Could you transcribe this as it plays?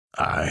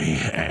I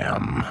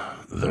am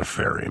the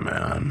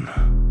ferryman.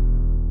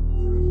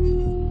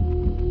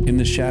 In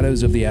the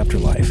shadows of the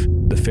afterlife,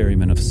 the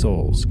ferryman of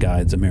souls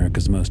guides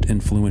America's most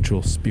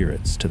influential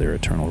spirits to their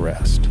eternal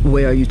rest.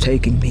 Where are you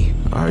taking me?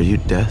 Are you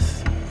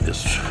death?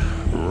 This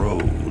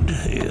road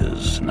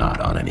is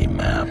not on any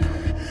map.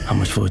 How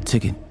much for a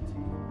ticket?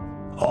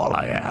 All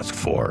I ask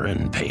for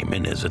in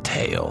payment is a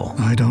tale.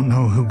 I don't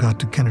know who got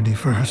to Kennedy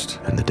first.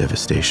 And the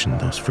devastation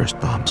those first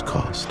bombs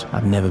caused.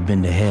 I've never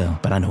been to hell,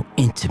 but I know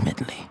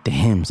intimately the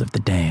hymns of the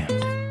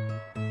damned.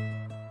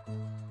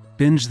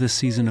 Binge this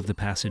season of The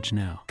Passage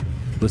now.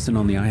 Listen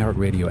on the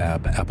iHeartRadio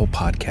app, Apple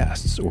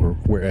Podcasts, or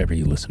wherever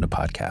you listen to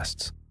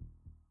podcasts.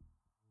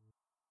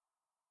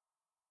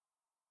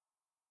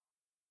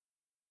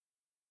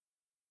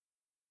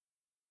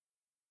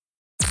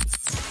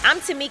 I'm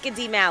Tamika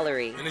D.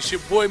 Mallory. And it's your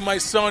boy, my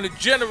son, the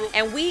General.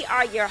 And we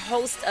are your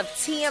hosts of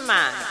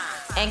TMI.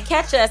 And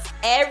catch us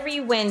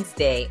every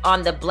Wednesday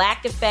on the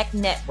Black Effect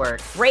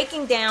Network,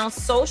 breaking down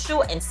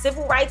social and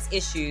civil rights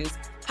issues,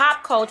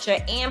 pop culture,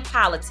 and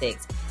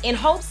politics in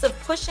hopes of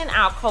pushing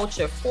our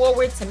culture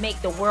forward to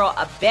make the world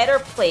a better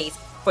place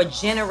for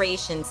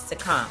generations to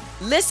come.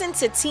 Listen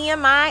to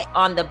TMI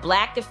on the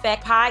Black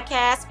Effect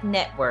Podcast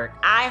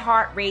Network,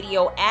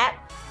 iHeartRadio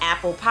app,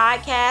 Apple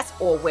Podcasts,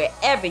 or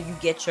wherever you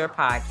get your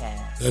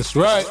podcasts. That's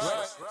right.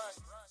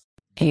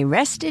 A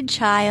rested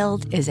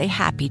child is a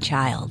happy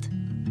child.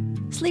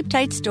 Sleep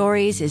Tight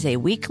Stories is a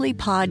weekly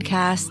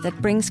podcast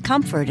that brings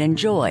comfort and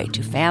joy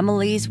to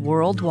families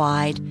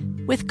worldwide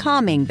with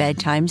calming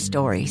bedtime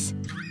stories.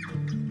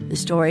 The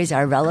stories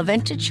are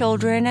relevant to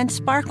children and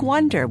spark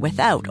wonder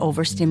without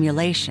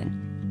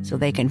overstimulation, so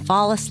they can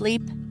fall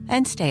asleep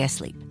and stay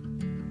asleep.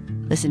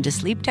 Listen to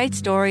Sleep Tight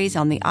Stories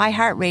on the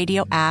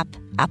iHeartRadio app,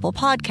 Apple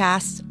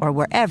Podcasts, or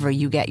wherever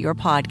you get your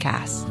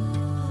podcasts.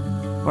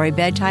 For a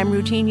bedtime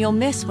routine you'll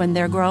miss when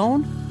they're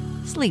grown,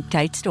 Sleep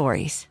Tight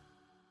Stories.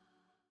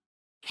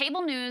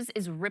 Cable news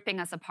is ripping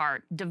us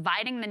apart,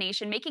 dividing the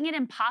nation, making it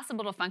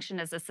impossible to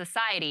function as a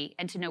society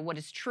and to know what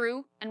is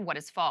true and what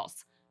is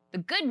false. The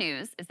good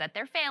news is that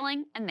they're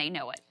failing and they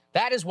know it.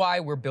 That is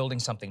why we're building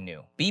something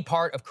new. Be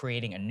part of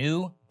creating a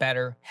new,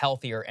 better,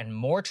 healthier, and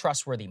more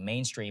trustworthy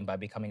mainstream by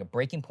becoming a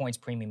Breaking Points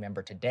premium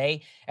member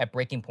today at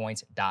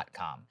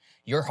breakingpoints.com.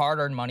 Your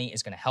hard-earned money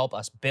is going to help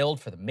us build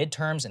for the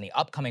midterms and the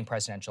upcoming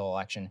presidential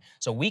election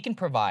so we can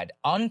provide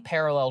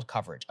unparalleled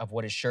coverage of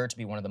what is sure to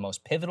be one of the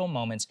most pivotal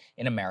moments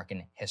in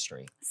American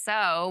history.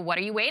 So what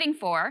are you waiting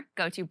for?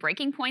 Go to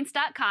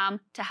breakingpoints.com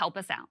to help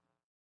us out.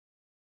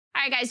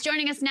 All right, guys,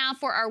 joining us now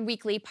for our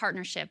weekly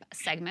partnership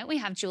segment, we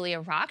have Julia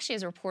Rock. She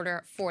is a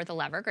reporter for The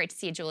Lever. Great to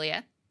see you,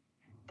 Julia.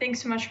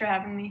 Thanks so much for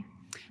having me.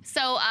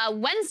 So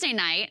Wednesday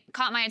night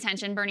caught my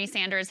attention. Bernie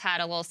Sanders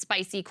had a little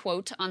spicy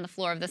quote on the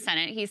floor of the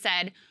Senate. He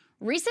said,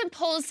 "Recent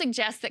polls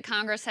suggest that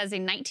Congress has a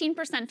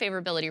 19%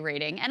 favorability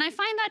rating, and I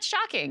find that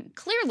shocking.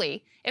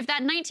 Clearly, if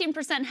that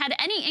 19% had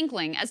any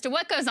inkling as to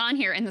what goes on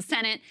here in the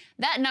Senate,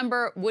 that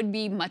number would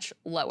be much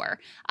lower."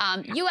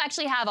 You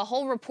actually have a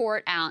whole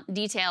report out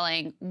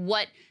detailing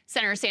what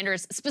Senator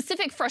Sanders'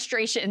 specific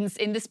frustrations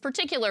in this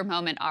particular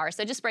moment are.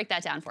 So just break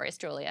that down for us,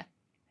 Julia.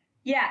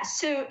 Yeah,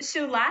 so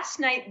last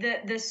night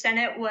the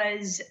Senate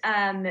was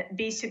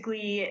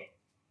basically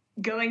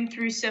going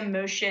through some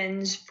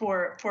motions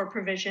for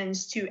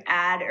provisions to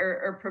add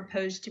or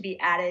propose to be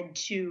added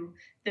to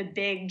the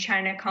big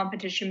China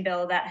competition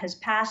bill that has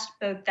passed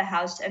both the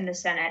House and the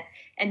Senate.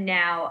 And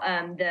now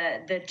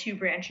the two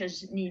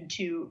branches need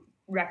to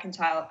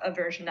reconcile a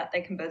version that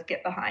they can both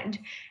get behind.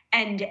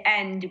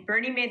 And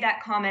Bernie made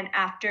that comment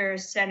after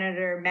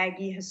Senator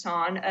Maggie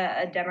Hassan,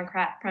 a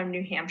Democrat from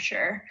New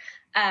Hampshire,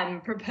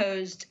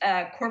 proposed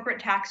a corporate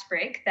tax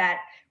break that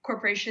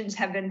corporations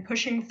have been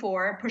pushing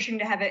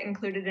to have it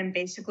included in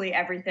basically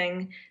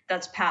everything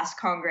that's passed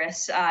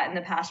Congress in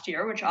the past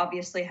year, which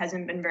obviously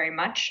hasn't been very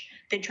much.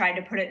 They tried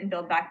to put it in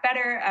Build Back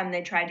Better.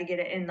 They tried to get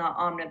it in the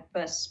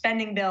omnibus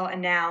spending bill,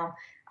 and now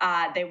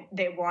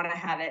they want to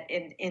have it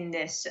in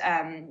this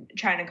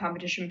China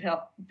competition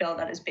bill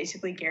that is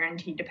basically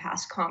guaranteed to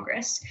pass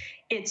Congress.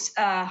 It's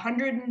a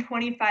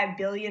 $125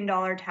 billion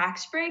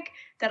tax break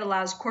that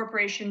allows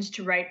corporations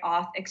to write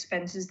off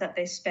expenses that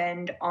they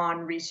spend on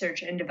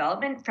research and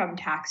development from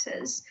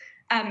taxes.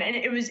 And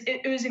it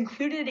was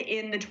included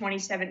in the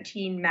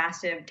 2017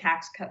 massive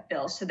tax cut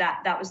bill. So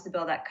that was the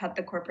bill that cut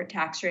the corporate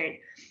tax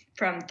rate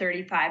from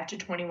 35 to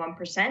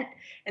 21%.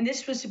 And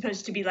this was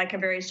supposed to be like a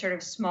very sort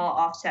of small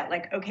offset,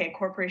 like, okay,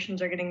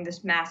 corporations are getting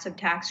this massive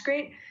tax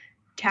break.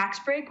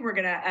 We're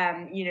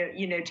gonna,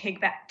 take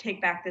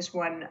back this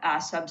one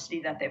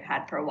subsidy that they've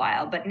had for a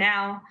while. But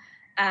now,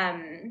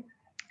 the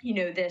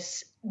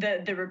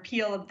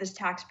repeal of this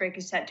tax break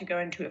is set to go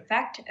into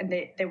effect, and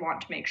they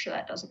want to make sure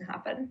that doesn't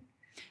happen.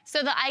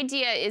 So the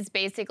idea is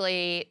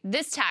basically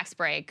this tax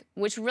break,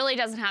 which really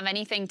doesn't have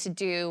anything to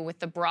do with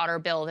the broader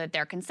bill that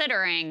they're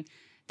considering.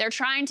 They're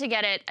trying to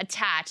get it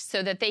attached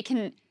so that they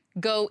can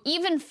go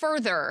even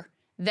further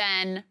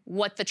than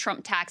what the Trump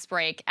tax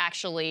break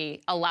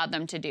actually allowed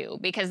them to do.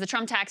 Because the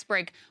Trump tax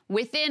break,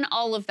 within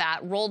all of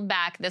that, rolled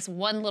back this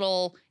one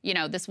little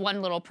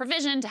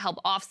provision to help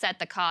offset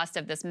the cost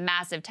of this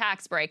massive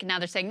tax break. Now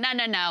they're saying,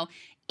 no,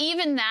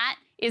 even that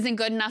isn't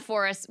good enough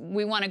for us.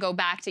 We want to go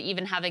back to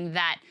even having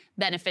that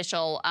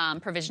beneficial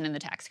provision in the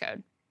tax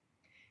code.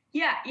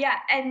 Yeah.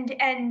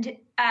 And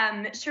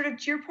sort of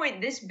to your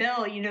point, this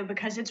bill,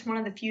 because it's one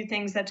of the few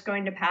things that's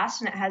going to pass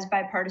and it has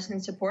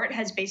bipartisan support,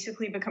 has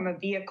basically become a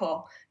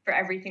vehicle for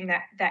everything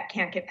that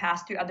can't get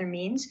passed through other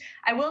means.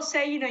 I will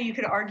say, you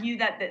could argue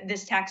that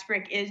this tax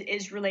break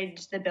is related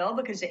to the bill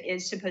because it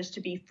is supposed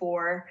to be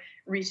for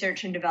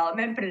research and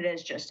development, but it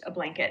is just a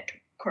blanket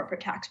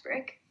corporate tax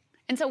break.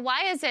 And so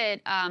why is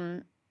it,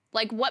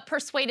 what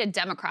persuaded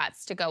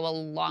Democrats to go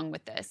along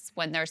with this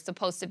when they're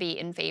supposed to be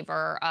in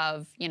favor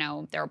of,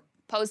 they're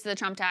opposed to the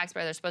Trump tax,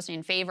 but they're supposed to be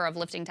in favor of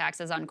lifting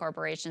taxes on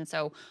corporations.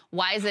 So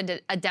why is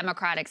it a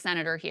Democratic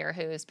senator here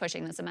who's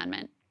pushing this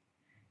amendment?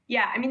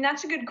 Yeah, I mean,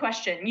 that's a good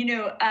question.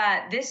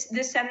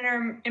 This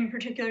senator in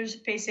particular is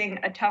facing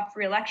a tough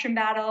reelection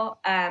battle.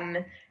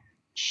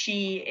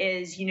 She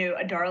is,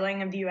 a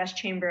darling of the U.S.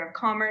 Chamber of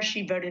Commerce.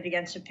 She voted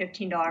against a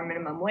 $15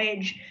 minimum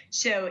wage.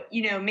 So,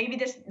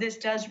 maybe this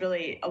does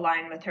really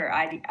align with her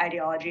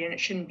ideology, and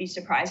it shouldn't be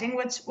surprising.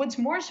 What's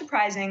more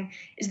surprising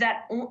is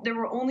that there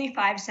were only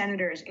 5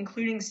 senators,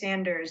 including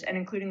Sanders and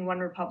including one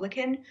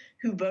Republican,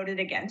 who voted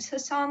against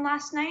Hassan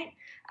last night,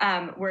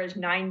 whereas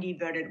 90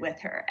 voted with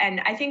her.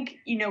 And I think,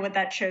 what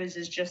that shows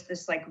is just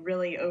this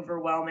really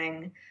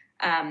overwhelming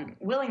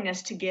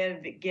willingness to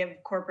give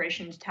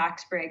corporations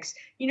tax breaks,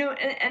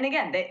 and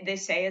again, they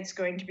say it's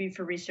going to be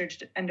for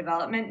research and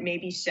development,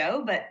 maybe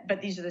so,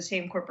 but these are the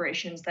same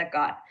corporations that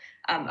got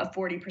a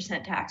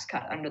 40% tax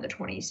cut under the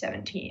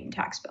 2017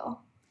 tax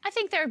bill. I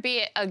think there'd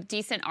be a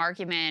decent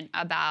argument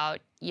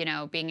about,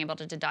 being able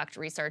to deduct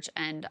research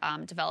and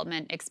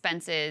development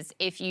expenses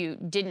if you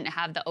didn't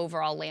have the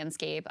overall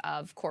landscape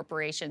of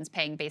corporations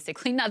paying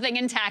basically nothing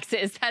in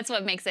taxes. That's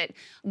what makes it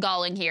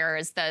galling here,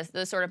 is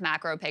the sort of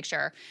macro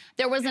picture.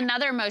 There was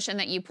another motion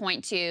that you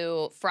point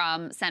to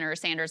from Senator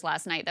Sanders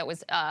last night that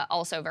was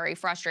also very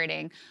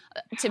frustrating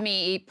to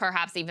me,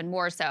 perhaps even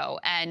more so.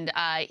 And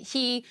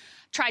he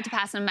tried to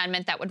pass an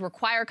amendment that would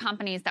require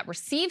companies that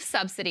receive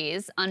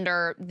subsidies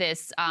under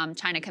this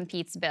China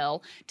Competes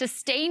bill to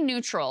stay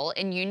neutral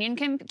in union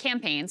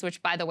campaigns,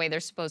 which, by the way,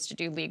 they're supposed to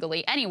do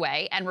legally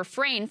anyway, and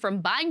refrain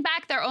from buying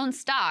back their own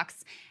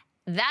stocks.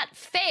 That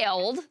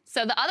failed,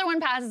 so the other one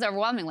passes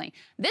overwhelmingly.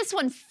 This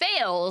one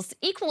fails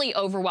equally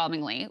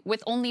overwhelmingly,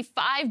 with only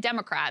 5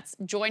 Democrats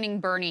joining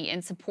Bernie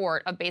in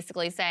support of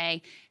basically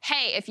saying,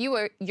 hey, if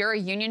you're a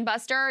union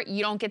buster,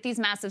 you don't get these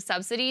massive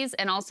subsidies,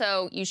 and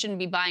also you shouldn't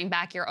be buying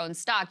back your own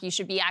stock. You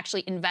should be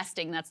actually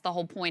investing. That's the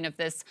whole point of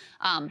this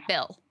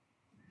bill.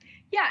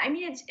 Yeah, I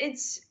mean,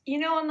 it's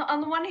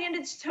on the one hand,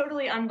 it's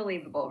totally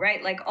unbelievable,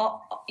 right?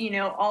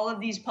 All of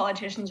these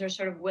politicians are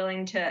sort of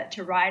willing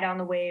to ride on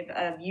the wave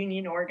of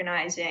union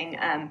organizing,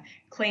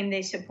 claim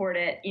they support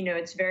it,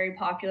 it's very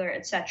popular,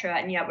 et cetera.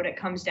 And yet when it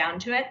comes down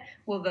to it,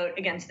 we'll vote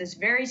against this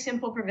very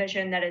simple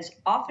provision that is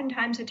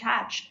oftentimes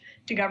attached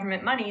to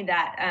government money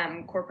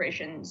that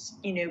corporations,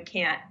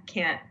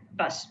 can't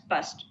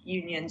bust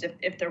unions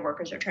if their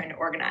workers are trying to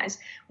organize.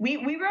 We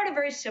wrote a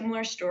very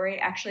similar story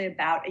actually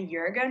about a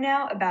year ago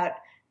now about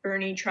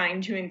Bernie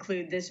trying to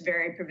include this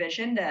very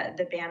provision,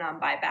 the ban on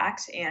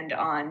buybacks and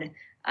on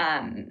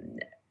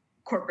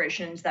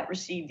corporations that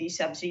receive these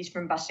subsidies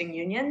from busting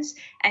unions.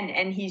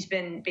 And he's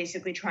been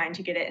basically trying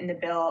to get it in the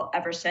bill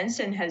ever since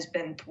and has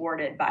been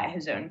thwarted by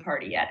his own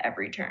party at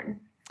every turn.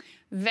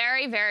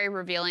 Very, very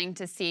revealing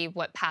to see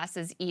what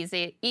passes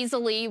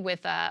easily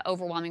with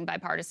overwhelming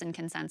bipartisan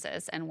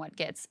consensus and what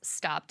gets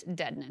stopped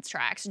dead in its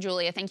tracks.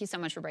 Julia, thank you so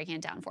much for breaking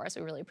it down for us.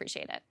 We really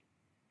appreciate it.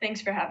 Thanks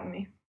for having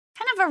me.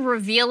 Kind of a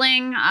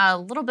revealing, a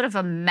little bit of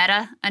a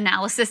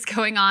meta-analysis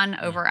going on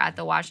over at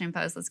the Washington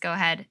Post. Let's go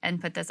ahead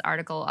and put this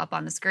article up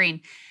on the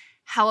screen.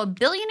 How a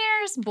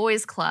billionaire's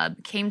boys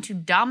club came to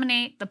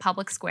dominate the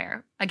public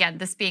square. Again,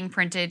 this being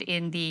printed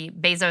in the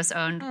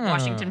Bezos-owned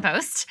Washington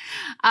Post.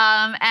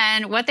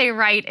 And what they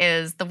write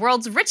is, the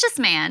world's richest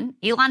man,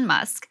 Elon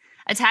Musk,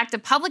 attacked a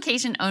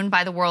publication owned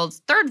by the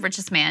world's 3rd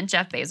richest man,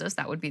 Jeff Bezos,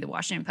 that would be the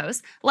Washington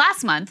Post,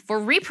 last month for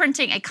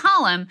reprinting a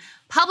column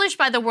published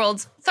by the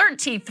world's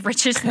 13th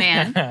richest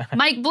man,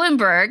 Mike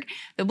Bloomberg.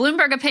 The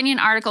Bloomberg opinion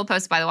article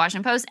posted by the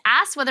Washington Post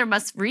asked whether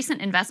Musk's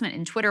recent investment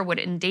in Twitter would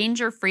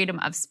endanger freedom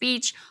of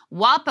speech.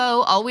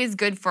 WAPO, always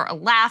good for a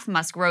laugh,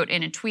 Musk wrote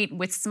in a tweet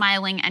with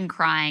smiling and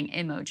crying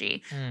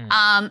emoji.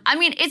 I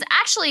mean, it's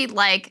actually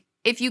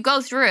if you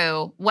go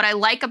through, what I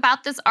like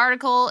about this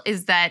article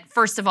is that,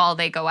 first of all,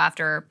 they go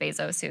after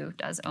Bezos, who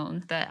does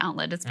own the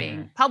outlet it's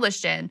being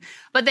published in.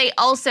 But they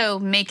also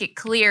make it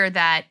clear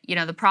that,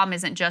 the problem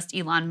isn't just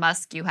Elon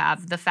Musk. You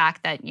have the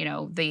fact that,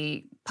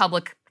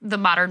 the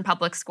modern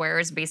public square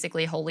is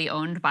basically wholly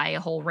owned by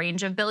a whole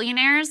range of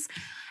billionaires.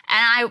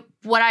 And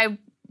what I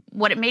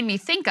what it made me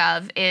think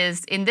of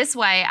is, in this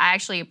way, I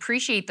actually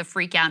appreciate the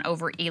freak out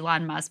over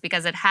Elon Musk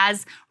because it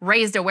has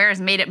raised awareness,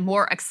 made it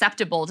more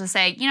acceptable to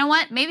say, you know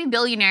what, maybe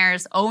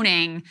billionaires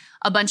owning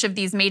a bunch of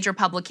these major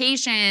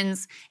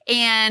publications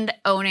and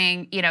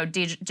owning,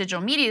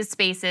 digital media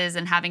spaces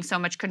and having so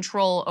much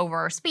control over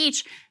our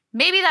speech,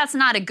 maybe that's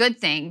not a good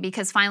thing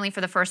because finally, for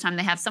the first time,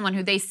 they have someone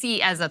who they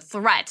see as a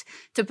threat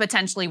to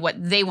potentially what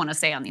they want to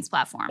say on these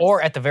platforms.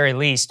 Or at the very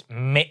least,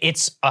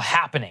 it's a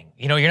happening.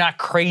 You're not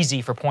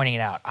crazy for pointing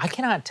it out. I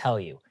cannot tell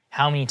you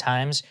how many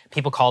times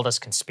people called us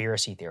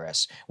conspiracy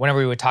theorists whenever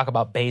we would talk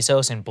about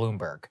Bezos and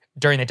Bloomberg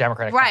during the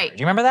Democratic primary. Do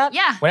you remember that?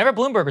 Yeah. Whenever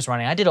Bloomberg was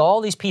running, I did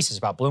all these pieces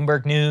about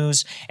Bloomberg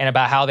News and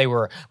about how they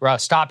were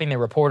stopping the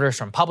reporters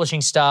from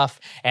publishing stuff.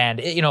 And,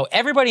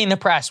 everybody in the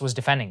press was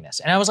defending this.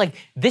 And I was like,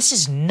 this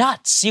is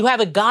nuts. You have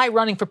a guy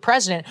running for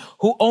president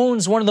who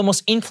owns one of the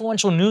most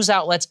influential news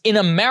outlets in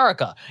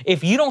America.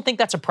 If you don't think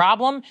that's a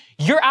problem,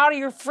 you're out of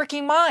your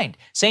freaking mind.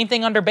 Same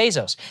thing under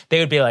Bezos. They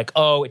would be like,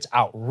 oh, it's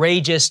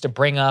outrageous to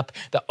bring up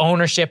the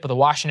ownership of the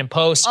Washington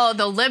Post. Oh,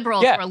 the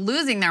liberals were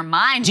losing their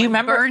minds. Do you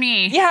remember?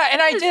 Bernie. Yeah,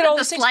 and I did all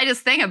the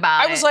slightest thing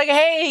about it. I was like,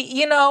 hey,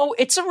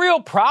 it's a real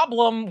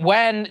problem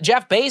when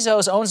Jeff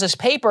Bezos owns this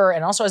paper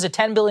and also has a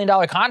 $10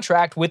 billion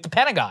contract with the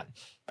Pentagon.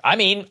 I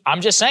mean,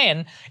 I'm just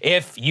saying,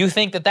 if you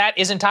think that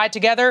isn't tied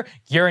together,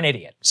 you're an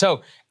idiot.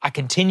 So I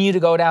continue to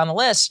go down the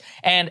list.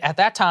 And at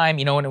that time,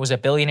 when it was a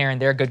billionaire in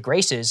their good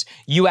graces,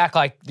 you act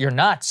like you're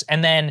nuts.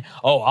 And then,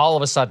 all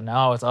of a sudden,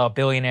 it's a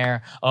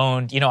billionaire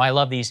owned. I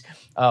love these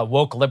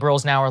woke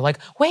liberals now are like,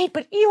 wait,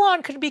 but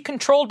Elon could be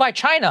controlled by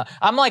China.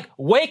 I'm like,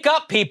 wake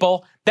up,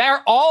 people.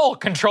 They're all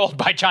controlled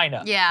by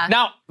China. Yeah.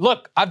 Now,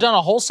 look, I've done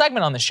a whole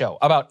segment on the show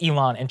about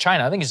Elon and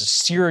China. I think it's a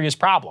serious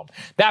problem.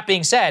 That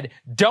being said,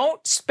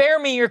 don't spare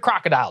me your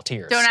crocodile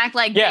tears. Don't act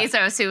like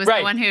Bezos, who was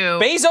the one who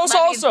Bezos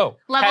also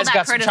has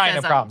got some China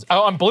problems.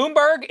 And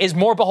Bloomberg is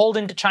more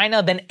beholden to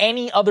China than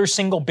any other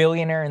single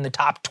billionaire in the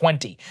top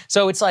 20.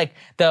 So it's like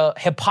the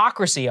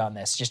hypocrisy on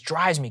this just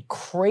drives me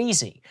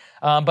crazy.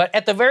 But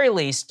at the very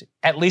least,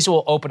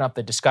 we'll open up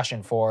the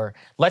discussion for,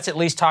 let's at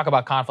least talk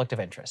about conflict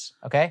of interest,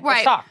 okay? Right.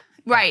 Let's talk.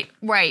 Right.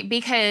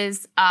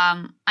 Because,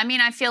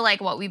 I feel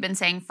like what we've been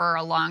saying for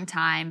a long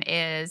time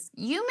is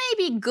you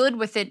may be good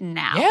with it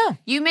now. Yeah.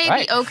 You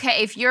may be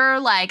okay if you're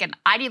like an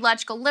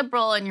ideological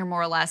liberal and you're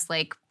more or less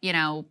like,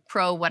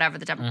 pro whatever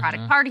the Democratic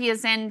Party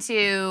is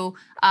into,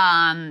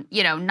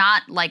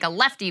 not like a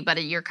lefty,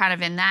 but you're kind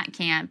of in that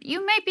camp.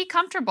 You may be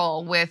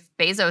comfortable with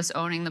Bezos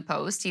owning the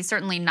Post. He's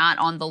certainly not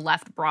on the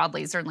left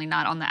broadly, certainly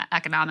not on the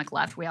economic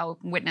left. We all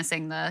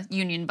witnessing the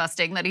union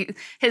busting that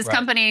his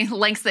company,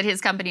 lengths that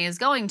his company is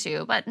going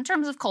to. But in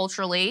terms of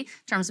culturally, in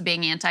terms of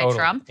being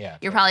anti-Trump,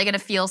 you're probably going to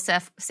feel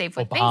safe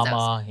with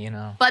Obama,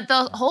 Bezos. But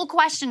the whole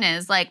question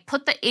is,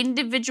 put the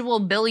individual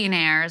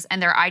billionaires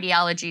and their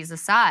ideologies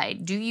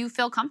aside. Do you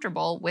feel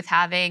comfortable with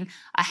having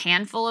a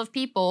handful of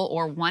people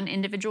or one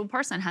individual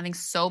person having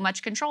so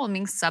much control and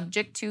being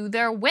subject to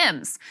their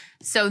whims?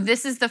 So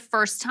this is the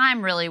first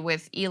time really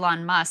with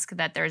Elon Musk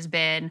that there's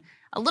been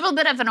a little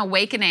bit of an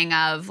awakening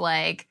of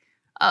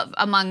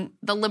among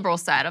the liberal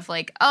side of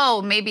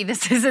maybe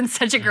this isn't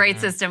such a great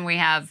system we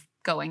have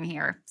going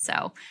here.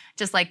 So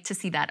just like to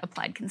see that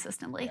applied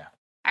consistently. Yeah.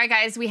 All right,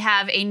 guys, we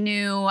have a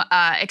new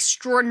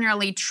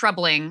extraordinarily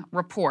troubling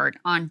report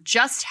on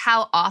just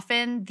how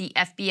often the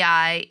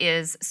FBI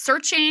is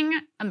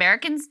searching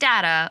Americans'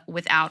 data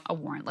without a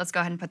warrant. Let's go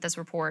ahead and put this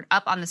report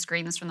up on the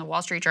screen. This is from the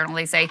Wall Street Journal.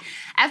 They say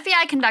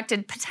FBI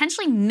conducted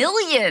potentially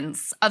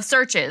millions of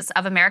searches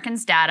of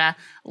Americans' data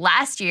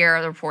last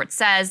year. The report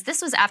says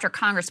this was after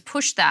Congress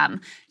pushed them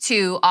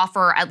to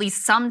offer at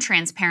least some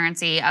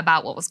transparency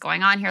about what was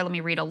going on here. Let me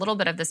read a little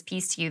bit of this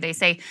piece to you. They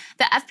say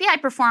the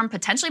FBI performed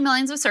potentially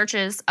millions of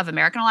searches of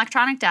American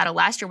electronic data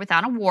last year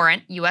without a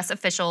warrant, U.S.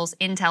 officials,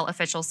 Intel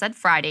officials said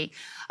Friday,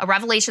 a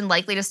revelation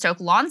likely to stoke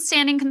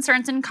longstanding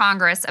concerns in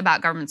Congress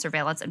about government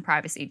surveillance and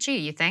privacy. Gee,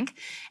 you think?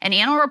 An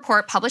annual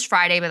report published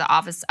Friday by the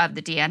Office of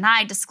the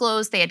DNI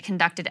disclosed they had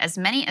conducted as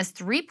many as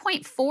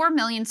 3.4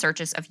 million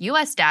searches of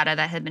U.S. data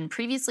that had been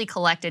previously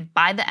collected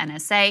by the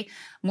NSA.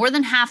 More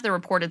than half the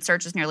reported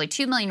searches, nearly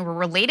 2 million, were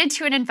related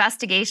to an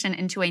investigation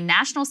into a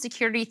national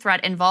security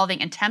threat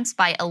involving attempts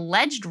by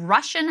alleged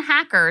Russian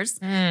hackers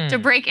to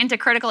break into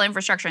critical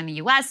infrastructure in the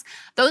U.S.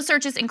 Those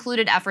searches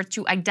included efforts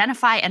to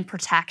identify and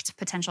protect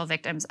potential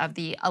victims of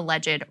the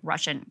alleged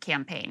Russian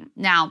campaign.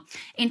 Now,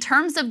 in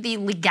terms of the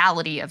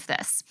legality of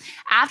this,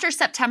 after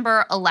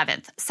September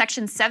 11th,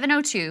 Section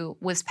 702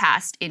 was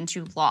passed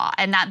into law,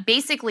 and that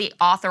basically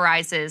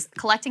authorizes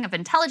collecting of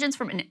intelligence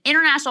from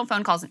international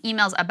phone calls and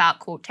emails about,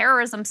 quote,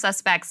 terrorism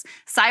suspects,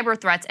 cyber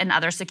threats, and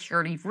other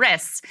security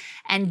risks.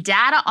 And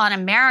data on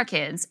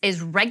Americans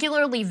is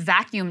regularly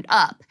vacuumed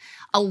up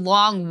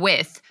along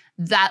with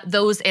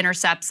those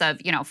intercepts of,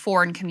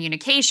 foreign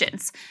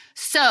communications.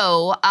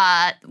 So,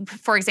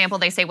 for example,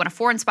 they say when a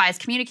foreign spy is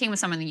communicating with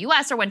someone in the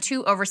U.S. or when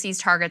two overseas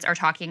targets are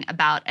talking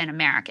about an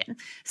American.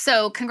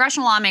 So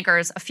congressional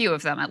lawmakers, a few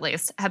of them at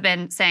least, have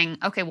been saying,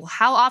 okay, well,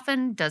 how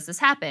often does this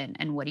happen?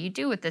 And what do you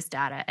do with this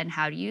data? And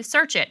how do you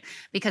search it?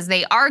 Because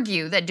they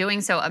argue that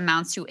doing so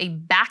amounts to a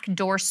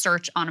backdoor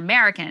search on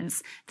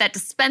Americans that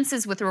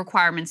dispenses with the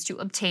requirements to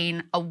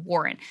obtain a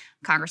warrant.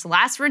 Congress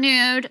last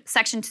renewed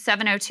Section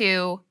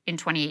 702 in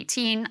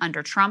 2018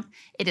 under Trump.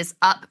 It is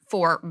up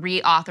for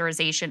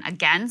reauthorization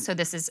again. So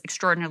this is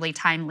extraordinarily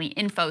timely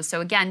info.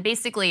 So again,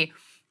 basically,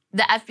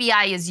 the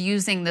FBI is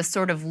using this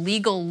sort of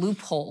legal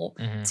loophole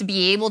to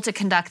be able to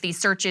conduct these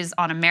searches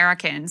on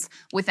Americans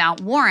without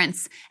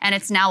warrants. And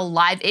it's now a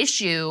live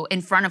issue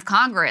in front of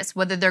Congress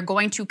whether they're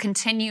going to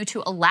continue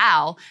to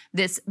allow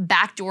this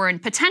backdoor,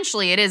 and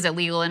potentially it is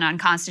illegal and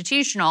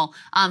unconstitutional,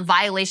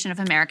 violation of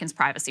Americans'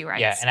 privacy rights.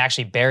 Yeah, and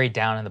actually buried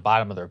down in the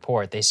bottom of the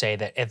report, they say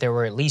that if there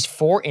were at least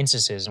 4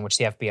 instances in which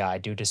the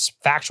FBI, due to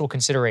factual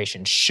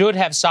consideration, should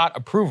have sought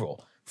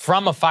approval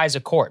from a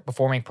FISA court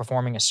before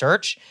performing a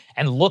search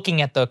and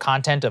looking at the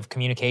content of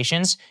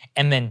communications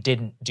and then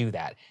didn't do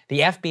that. The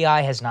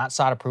FBI has not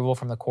sought approval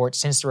from the court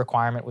since the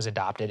requirement was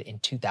adopted in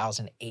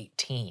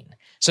 2018.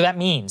 So that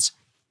means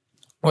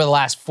over the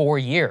last 4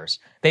 years,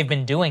 they've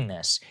been doing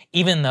this,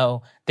 even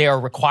though they are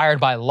required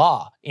by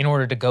law in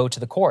order to go to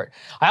the court.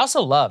 I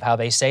also love how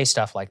they say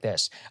stuff like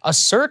this. A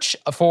search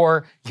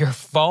for your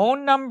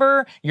phone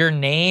number, your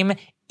name,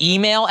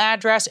 email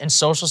address, and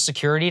social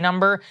security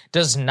number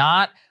does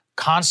not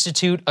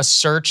constitute a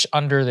search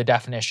under the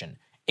definition.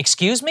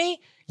 Excuse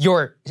me?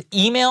 Your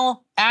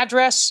email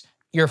address,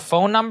 your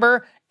phone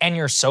number, and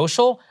your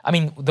social? I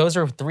mean, those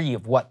are 3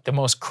 of what the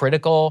most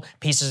critical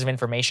pieces of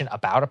information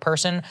about a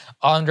person,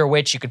 under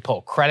which you could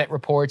pull credit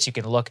reports, you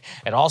can look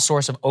at all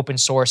sorts of open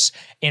source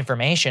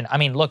information. I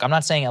mean, look, I'm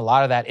not saying a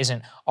lot of that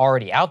isn't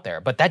already out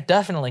there, but that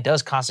definitely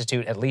does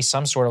constitute at least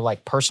some sort of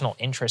like personal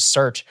interest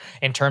search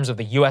in terms of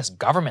the US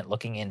government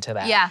looking into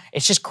that. Yeah.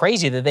 It's just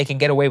crazy that they can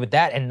get away with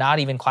that and not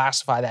even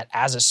classify that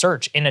as a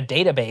search in a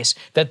database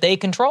that they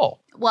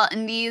control. Well,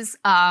 and these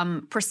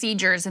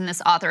procedures and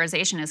this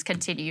authorization has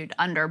continued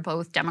under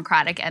both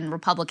Democratic and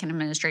Republican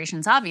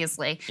administrations,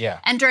 obviously. Yeah.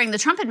 And during the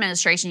Trump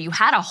administration, you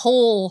had a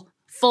whole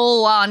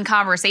full-on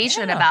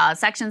conversation about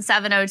Section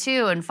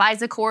 702 and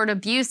FISA court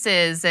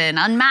abuses and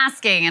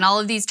unmasking, and all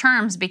of these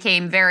terms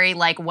became very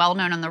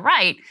well-known on the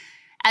right.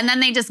 And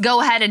then they just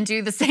go ahead and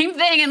do the same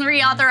thing and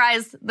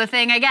reauthorize the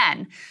thing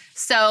again.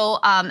 So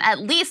at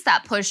least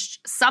that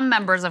pushed some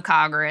members of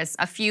Congress,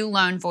 a few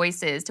lone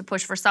voices, to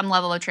push for some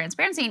level of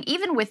transparency. And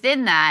even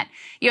within that,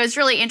 it's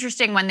really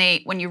interesting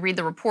when you read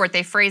the report,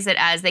 they phrase it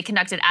as they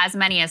conducted as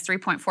many as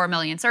 3.4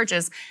 million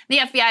searches. The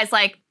FBI is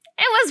like,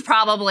 it was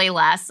probably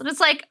less. And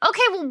it's like,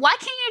 okay, well, why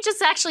can't you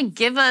just actually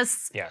give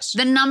us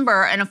the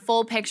number and a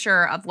full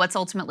picture of what's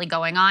ultimately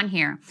going on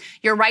here?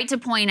 You're right to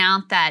point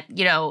out that,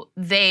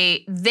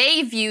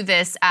 they view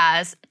this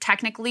as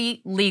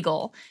technically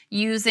legal,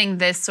 using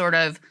this sort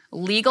of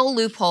legal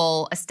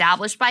loophole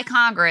established by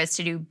Congress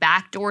to do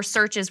backdoor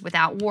searches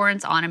without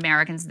warrants on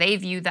Americans. They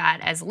view that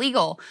as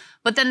legal.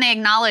 But then they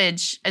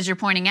acknowledge, as you're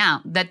pointing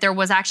out, that there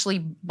was actually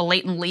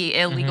blatantly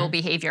illegal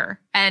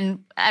behavior.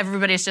 And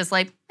everybody's just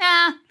like,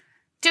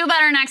 do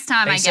better next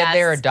time, I guess. They said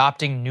they're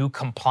adopting new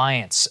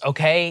compliance.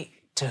 Okay,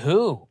 to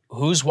who?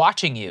 Who's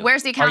watching you?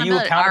 Where's the accountability?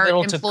 Are you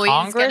accountable to Congress?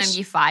 Are employees going to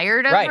be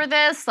fired over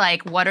this?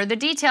 What are the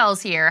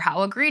details here?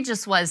 How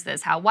egregious was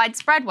this? How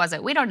widespread was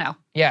it? We don't know.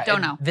 Yeah,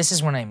 don't know. This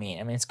is what I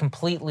mean. It's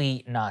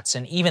completely nuts.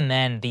 And even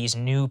then, these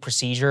new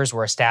procedures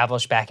were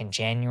established back in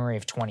January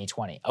of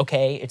 2020.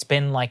 Okay, it's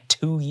been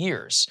 2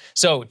 years.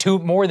 So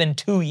more than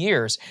 2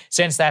 years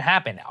since that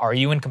happened. Are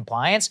you in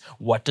compliance?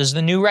 What does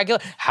the new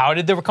how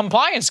did the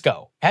compliance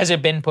go? Has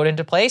it been put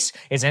into place?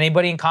 Is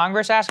anybody in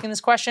Congress asking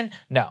this question?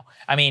 No.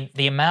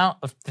 The amount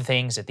of the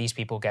things that these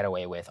people get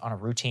away with on a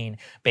routine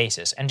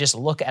basis, and just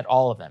look at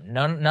all of them.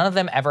 None of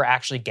them ever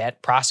actually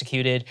get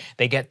prosecuted.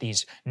 They get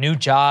these new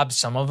jobs,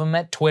 some of them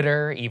at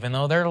Twitter, even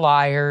though they're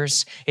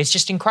liars. It's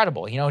just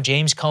incredible.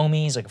 James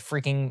Comey's a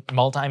freaking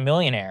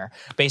multi-millionaire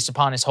based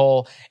upon his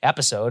whole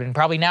episode, and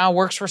probably now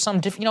works for some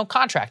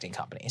contracting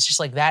company. It's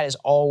just that is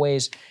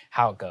always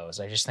how it goes.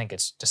 I just think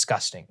it's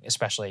disgusting,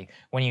 especially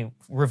when you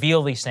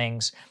reveal these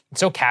things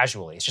so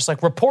casually. It's just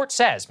report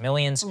says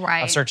millions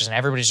of searches, and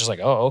everybody's just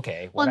oh,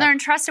 okay. Well, they're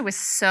entrusted with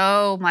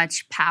so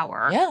much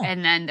power,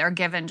 and then they're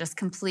given just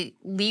complete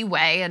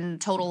leeway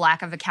and total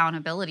lack of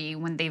accountability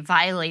when they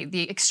violate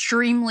the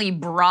extremely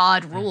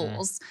broad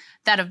rules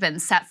that have been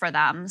set for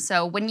them.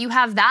 So when you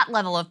have that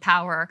level of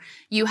power,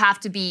 you have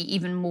to be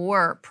even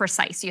more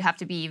precise. You have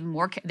to be even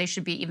more, there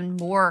should be even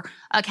more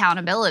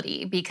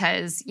accountability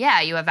because,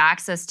 you have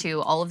access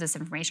to all of this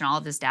information, all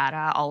of this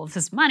data, all of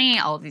this money,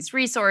 all of these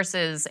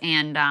resources.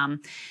 And,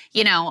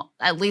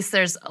 at least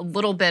there's a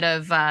little bit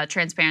of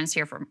transparency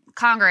here from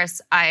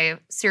Congress. I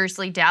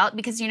seriously doubt,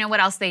 because you know what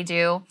else they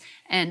do?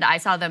 And I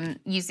saw them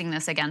using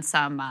this against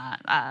some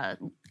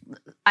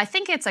I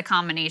think it's a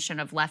combination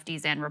of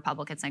lefties and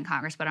Republicans in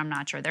Congress, but I'm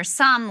not sure. There's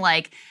some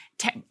like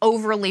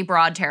overly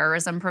broad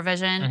terrorism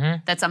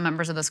provision that some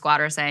members of the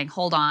squad are saying,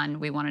 hold on,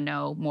 we want to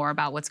know more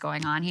about what's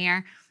going on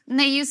here. And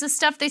they use this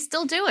stuff, they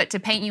still do it to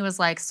paint you as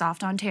like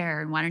soft on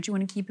terror and why don't you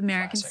want to keep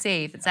Americans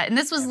safe? It's that, and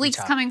this was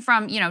leaks coming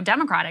from,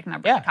 Democratic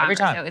members of Congress.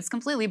 So it's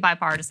completely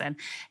bipartisan.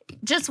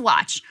 Just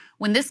watch.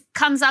 When this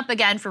comes up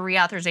again for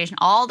reauthorization,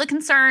 all the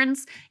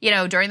concerns,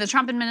 during the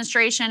Trump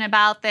administration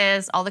about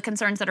this, all the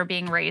concerns that are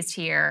being raised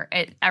here,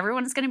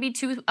 everyone is going to be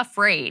too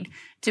afraid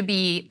to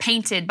be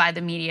painted by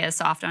the media as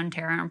soft on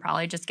terror and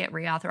probably just get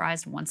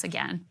reauthorized once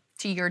again.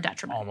 To your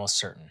detriment. Almost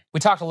certain.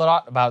 We talked a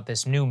lot about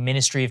this new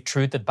Ministry of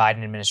Truth that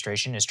Biden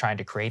administration is trying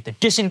to create, the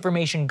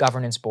Disinformation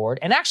Governance Board.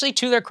 And actually,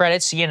 to their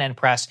credit, CNN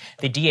pressed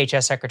the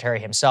DHS secretary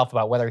himself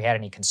about whether he had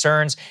any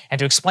concerns and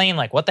to explain,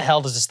 what the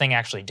hell does this thing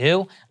actually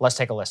do? Let's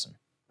take a listen.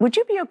 Would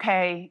you be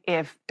okay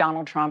if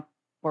Donald Trump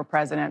were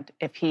president,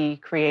 if he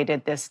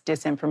created this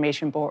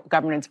Disinformation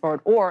Governance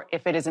Board, or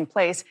if it is in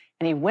place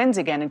and he wins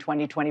again in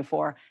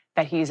 2024,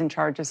 that he's in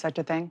charge of such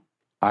a thing?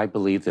 I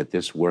believe that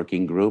this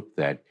working group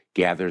that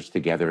gathers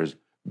together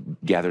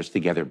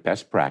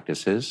best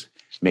practices,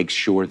 makes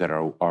sure that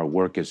our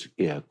work is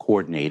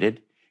coordinated,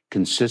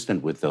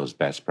 consistent with those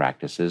best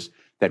practices,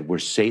 that we're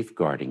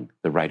safeguarding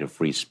the right of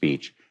free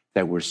speech,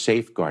 that we're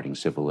safeguarding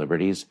civil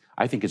liberties,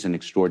 I think is an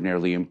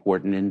extraordinarily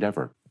important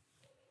endeavor.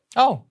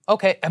 Oh,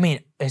 okay. I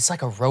mean, it's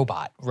like a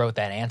robot wrote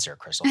that answer,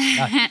 Crystal.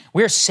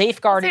 We're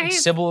safeguarding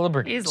civil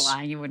liberties. He's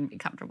lying. You wouldn't be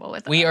comfortable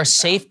with it. We are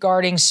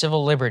safeguarding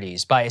civil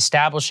liberties by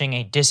establishing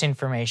a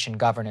disinformation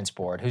governance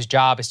board whose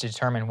job is to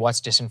determine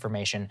what's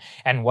disinformation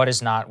and what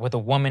is not, with a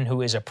woman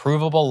who is a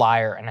provable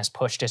liar and has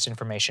pushed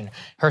disinformation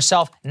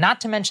herself,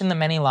 not to mention the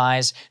many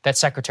lies that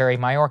Secretary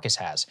Mayorkas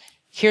has.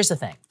 Here's the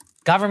thing.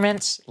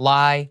 Governments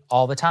lie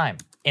all the time.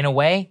 In a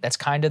way, that's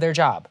kind of their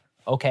job.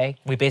 Okay,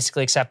 we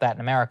basically accept that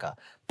in America.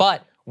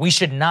 But we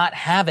should not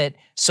have it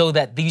so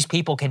that these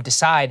people can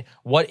decide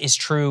what is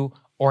true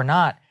or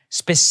not,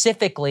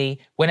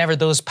 specifically whenever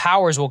those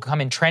powers will come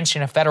entrenched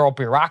in a federal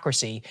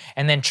bureaucracy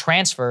and then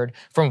transferred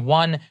from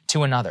one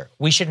to another.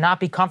 We should not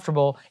be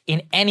comfortable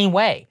in any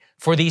way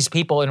for these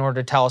people in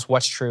order to tell us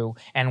what's true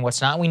and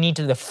what's not. We need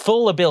the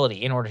full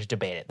ability in order to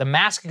debate it. The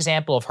mask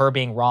example of her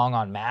being wrong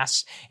on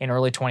masks in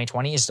early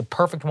 2020 is the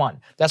perfect one.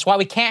 That's why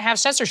we can't have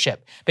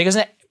censorship, because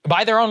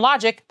by their own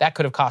logic, that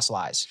could have cost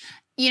lives.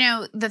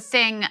 The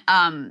thing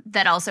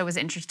that also was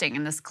interesting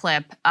in this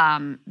clip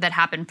that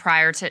happened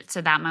prior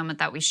to that moment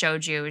that we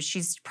showed you is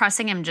she's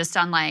pressing him just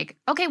on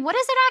okay, what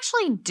does it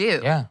actually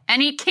do? Yeah.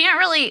 And he can't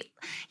really,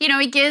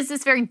 he gives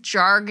this very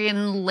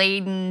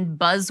jargon-laden,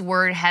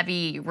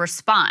 buzzword-heavy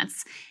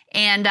response.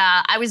 And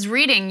I was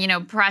reading,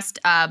 pressed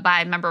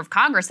by a member of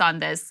Congress on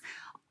this.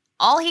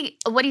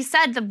 What he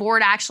said the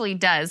board actually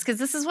does, because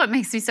this is what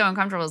makes me so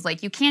uncomfortable, is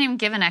you can't even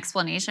give an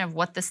explanation of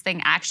what this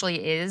thing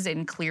actually is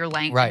in clear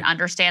language, right,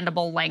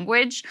 understandable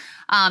language.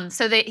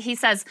 So that he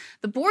says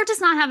the board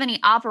does not have any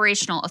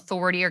operational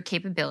authority or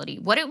capability.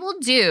 What it will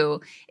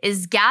do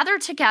is gather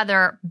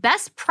together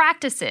best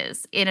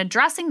practices in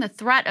addressing the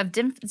threat of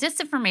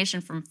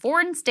disinformation from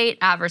foreign state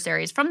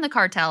adversaries, from the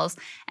cartels,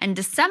 and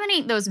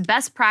disseminate those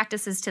best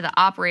practices to the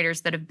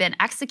operators that have been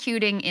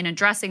executing in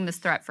addressing this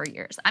threat for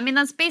years. I mean,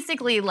 that's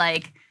basically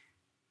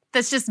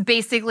that's just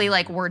basically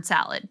word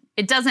salad.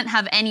 It doesn't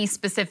have any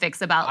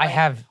specifics about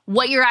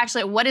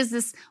what is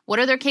this, what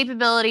are their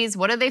capabilities,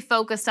 what are they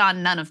focused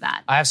on, none of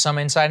that. I have some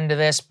insight into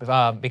this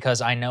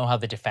because I know how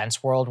the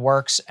defense world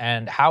works,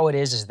 and how it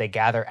is they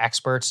gather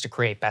experts to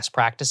create best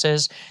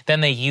practices, then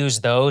they use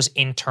those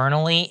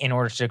internally in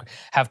order to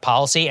have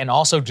policy and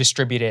also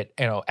distribute it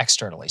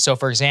externally. So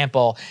for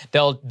example,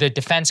 the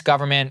defense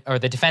government or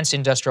the defense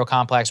industrial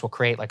complex will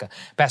create a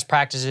best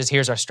practices,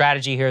 here's our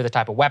strategy, here are the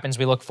type of weapons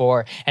we look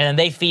for, and then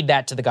they feed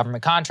that to the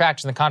government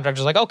contractors, and the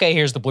contractor's okay,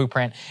 here's the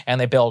blueprint,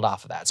 and they build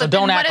off of that. So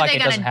don't act like it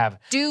doesn't have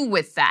do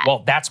with that.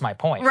 Well, that's my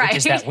point, right, which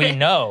is that we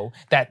know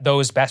that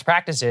those best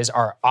practices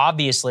are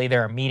obviously,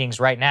 there are meetings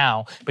right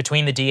now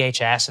between the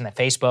DHS and the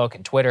Facebook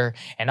and Twitter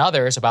and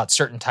others about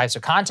certain types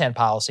of content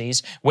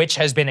policies, which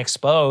has been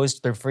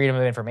exposed through Freedom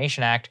of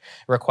Information Act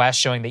requests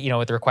showing that,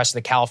 at the request of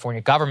the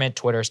California government,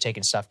 Twitter's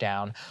taken stuff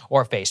down,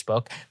 or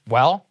Facebook.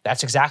 Well,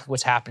 that's exactly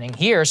what's happening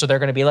here. So they're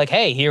going to be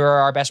hey, here are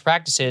our best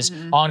practices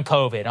on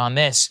COVID, on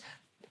this.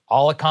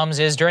 All it comes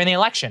is during the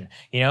election,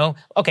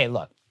 Okay,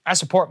 look, I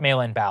support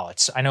mail-in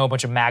ballots. I know a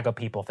bunch of MAGA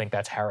people think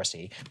that's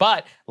heresy.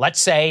 But let's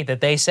say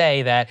that they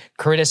say that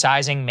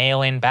criticizing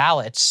mail-in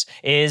ballots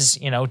is,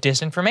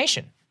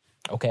 disinformation.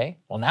 Okay,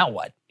 well, now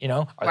what?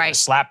 Are they gonna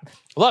slap?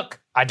 Look,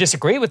 I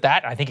disagree with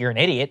that. I think you're an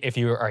idiot if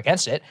you are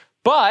against it.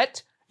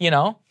 But,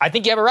 I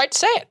think you have a right to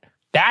say it.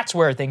 That's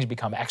where things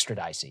become extra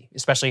dicey,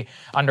 especially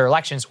under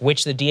elections,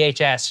 which the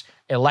DHS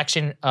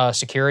election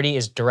security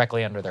is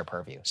directly under their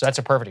purview. So that's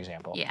a perfect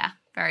example. Yeah,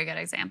 very good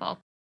example.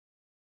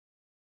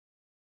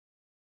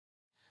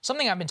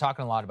 Something I've been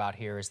talking a lot about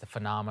here is the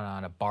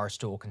phenomenon of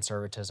Barstool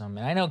conservatism.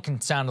 And I know it can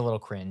sound a little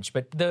cringe,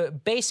 but the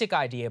basic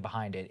idea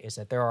behind it is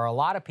that there are a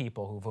lot of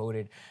people who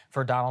voted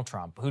for Donald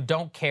Trump who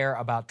don't care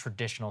about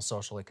traditional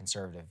socially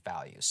conservative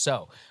values.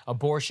 So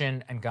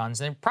abortion and guns,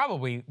 they're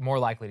probably more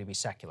likely to be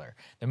secular.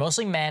 They're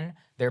mostly men.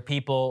 They're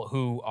people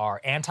who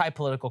are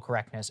anti-political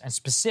correctness and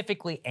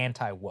specifically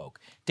anti-woke.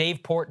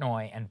 Dave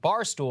Portnoy and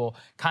Barstool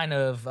kind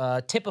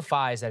of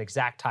typifies that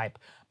exact type,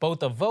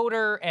 both a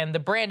voter and the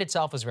brand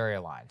itself is very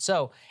aligned.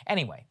 So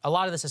anyway, a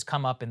lot of this has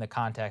come up in the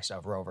context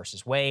of Roe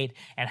versus Wade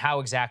and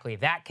how exactly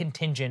that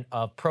contingent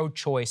of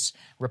pro-choice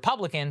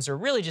Republicans are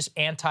really just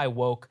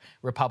anti-woke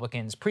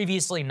Republicans,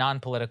 previously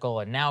non-political,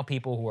 and now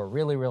people who are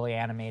really, really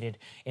animated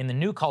in the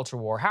new culture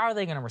war. How are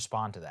they going to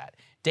respond to that?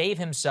 Dave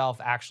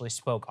himself actually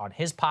spoke on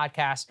his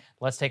podcast.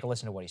 Let's take a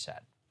listen to what he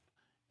said.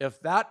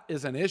 If that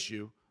is an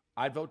issue,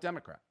 I'd vote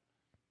Democrat.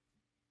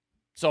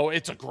 So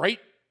it's a great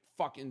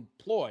fucking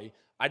ploy.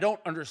 I don't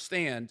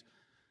understand,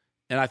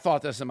 and I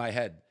thought this in my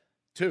head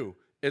too.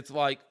 It's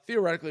like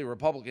theoretically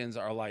Republicans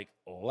are like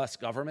less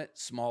government,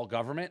 small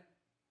government.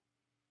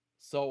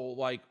 So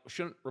like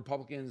shouldn't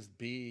Republicans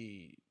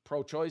be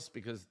pro-choice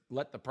because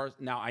let the person,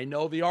 now I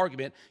know the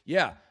argument,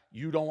 yeah,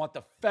 you don't want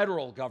the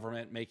federal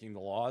government making the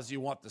laws,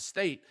 you want the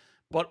state,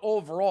 but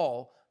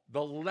overall,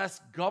 the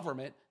less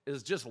government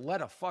is just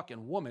let a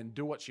fucking woman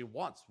do what she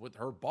wants with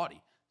her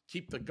body.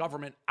 Keep the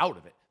government out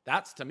of it.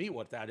 That's to me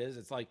what that is.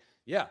 It's like,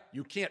 yeah,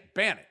 you can't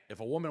ban it. If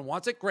a woman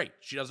wants it, great.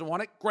 She doesn't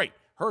want it, great.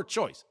 Her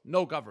choice.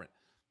 No government.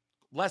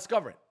 Less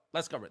government.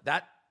 Less government.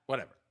 That,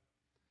 whatever.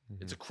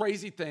 Mm-hmm. It's a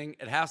crazy thing.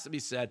 It has to be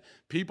said.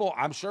 People,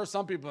 I'm sure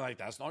some people are like,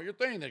 that's not your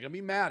thing. They're going to be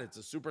mad. It's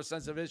a super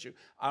sensitive issue.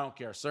 I don't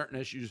care. Certain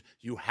issues,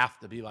 you have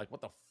to be like,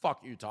 what the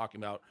fuck are you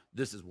talking about?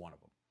 This is one of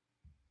them.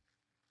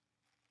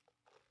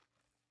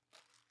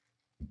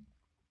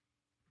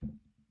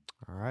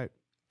 All right.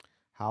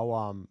 How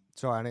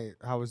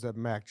was the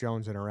Mac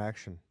Jones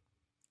interaction?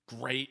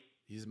 Great.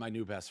 He's my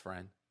new best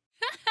friend.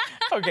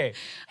 Okay.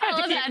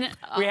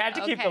 We had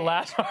to keep the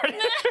last part.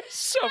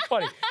 So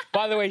funny.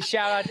 By the way,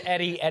 shout out to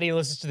Eddie. Eddie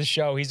listens to the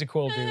show. He's a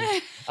cool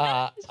dude.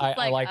 I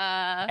like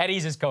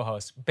Eddie's his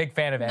co-host. Big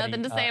fan of Eddie.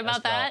 Nothing to say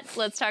about that.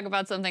 Let's talk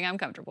about something I'm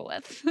comfortable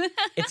with.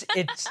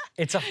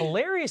 It's a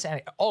hilarious.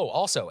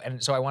 Also,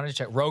 and so I wanted to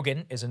check.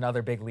 Rogan is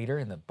another big leader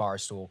in the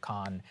Barstool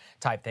con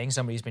type thing.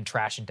 Somebody who's been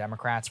trashing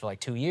Democrats for like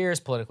 2 years,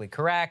 politically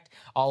correct,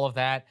 all of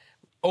that.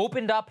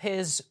 Opened up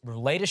his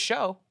latest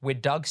show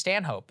with Doug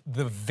Stanhope.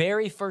 The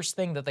very first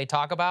thing that they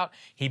talk about,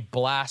 he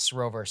blasts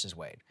Roe versus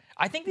Wade.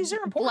 I think these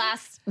are important.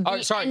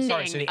 So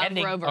the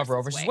ending of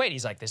Roe versus Wade.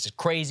 He's like, this is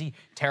crazy,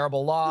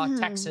 terrible law.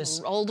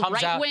 Texas old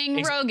comes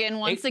right-wing Rogan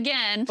once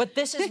again. But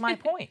this is my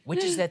point,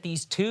 which is that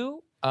these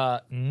two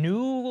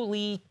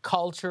newly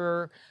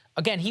culture.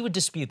 Again, he would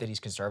dispute that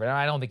he's conservative.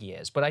 I don't think he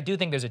is. But I do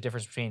think there's a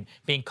difference between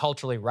being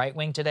culturally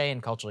right-wing today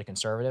and culturally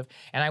conservative.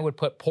 And I would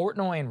put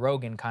Portnoy and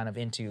Rogan kind of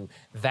into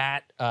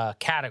that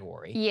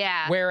category.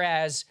 Yeah.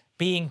 Whereas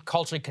being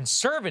culturally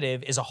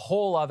conservative is a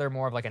whole other,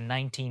 more of like a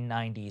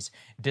 1990s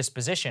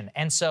disposition.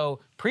 And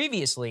so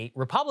previously,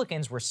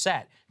 Republicans were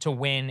set to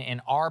win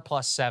an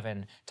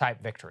R+7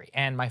 type victory.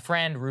 And my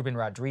friend Ruben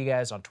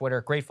Rodriguez on Twitter,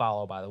 great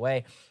follow, by the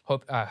way,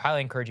 highly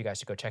encourage you guys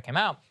to go check him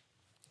out.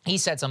 He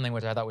said something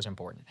which I thought was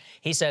important.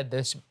 He said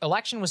this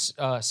election was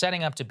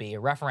setting up to be a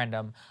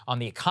referendum on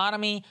the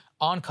economy,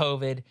 on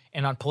COVID,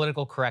 and on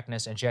political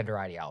correctness and gender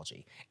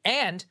ideology.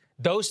 And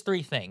those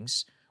three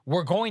things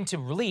were going to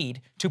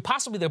lead to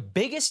possibly the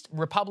biggest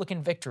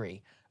Republican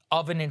victory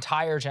of an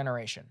entire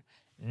generation.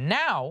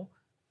 Now,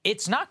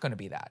 it's not going to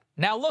be that.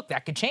 Now, look,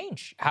 that could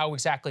change how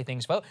exactly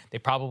things vote. They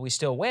probably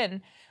still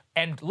win.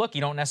 And look,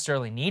 you don't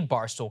necessarily need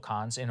Barstool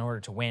cons in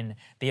order to win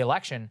the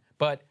election,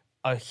 but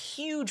a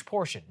huge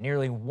portion,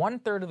 nearly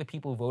 1/3 of the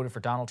people who voted for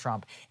Donald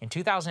Trump in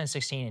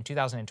 2016 and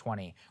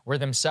 2020 were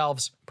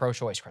themselves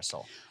pro-choice,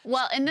 Crystal.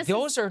 Well, and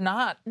those are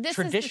not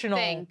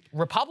traditional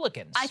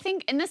Republicans. I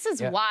think, and this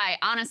is why,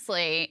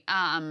 honestly,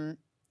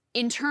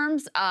 in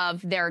terms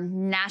of their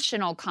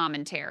national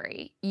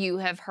commentary, you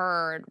have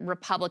heard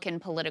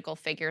Republican political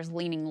figures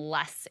leaning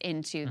less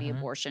into the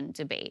abortion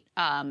debate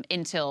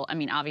until, I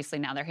mean, obviously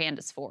now their hand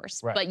is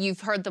forced. Right. But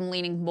you've heard them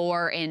leaning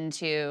more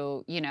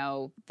into,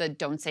 the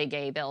Don't Say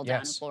Gay bill down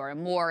in Florida,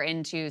 more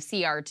into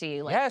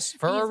CRT. Like,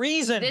 for a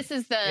reason. This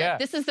is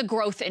the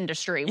growth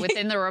industry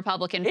within the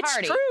Republican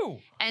Party. It's true.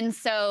 And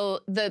so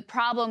the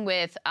problem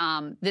with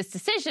this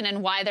decision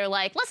and why they're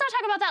like, let's not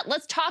talk about that.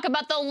 Let's talk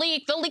about the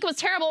leak. The leak was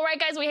terrible, right,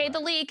 guys? We hate the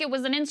leak. It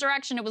was an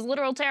insurrection. It was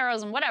literal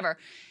terrorism, whatever.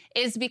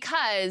 Is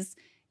because,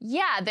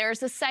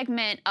 there's a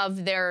segment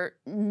of their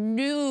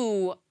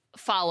new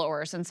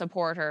followers and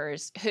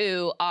supporters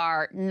who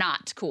are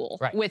not cool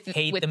with this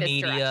media,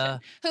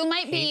 direction.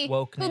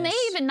 Who may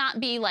even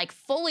not be like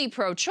fully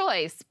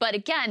pro-choice, but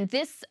again,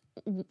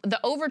 the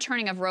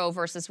overturning of Roe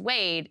versus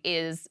Wade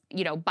is,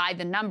 by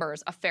the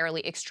numbers, a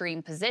fairly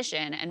extreme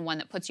position and one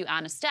that puts you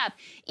on a step,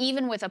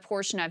 even with a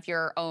portion of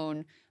your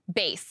own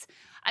base.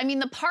 I mean,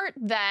 the part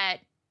that,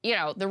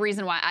 the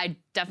reason why I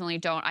definitely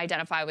don't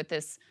identify with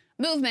this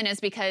movement is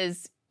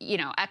because,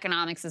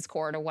 economics is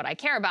core to what I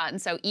care about.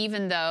 And so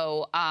even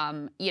though,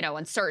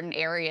 in certain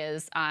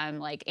areas I'm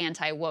like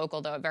anti-woke,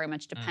 although it very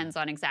much depends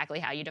on exactly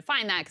how you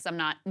define that, because I'm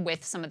not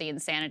with some of the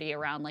insanity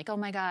around like, oh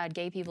my God,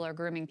 gay people are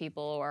grooming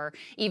people, or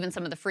even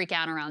some of the freak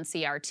out around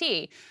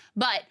CRT.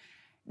 But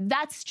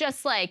that's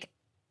just like,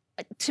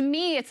 to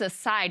me, it's a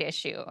side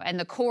issue, and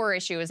the core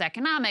issue is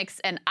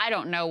economics. And I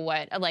don't know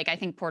I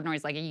think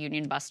Portnoy's like a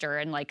union buster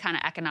and like kind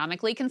of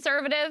economically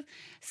conservative.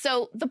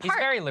 So he's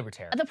very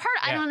libertarian. The part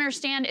I don't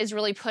understand is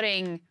really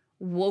putting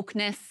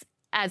wokeness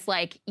as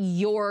like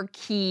your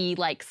key,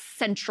 like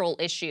central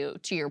issue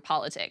to your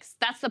politics.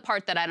 That's the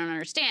part that I don't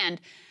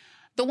understand.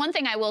 The one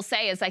thing I will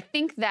say is I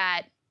think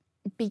that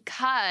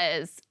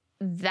because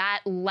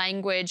that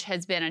language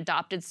has been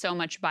adopted so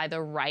much by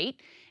the right,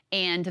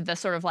 and the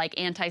sort of like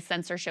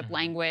anti-censorship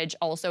language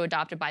also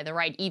adopted by the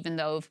right, even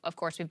though, of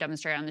course, we've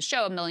demonstrated on the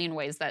show a million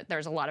ways that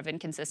there's a lot of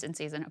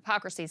inconsistencies and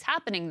hypocrisies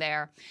happening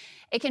there,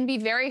 it can be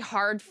very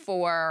hard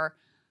for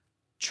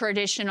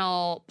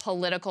traditional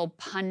political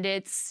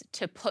pundits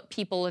to put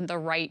people in the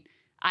right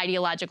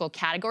ideological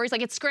categories.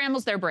 Like, it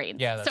scrambles their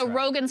brains. Yeah, that's so right.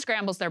 Rogan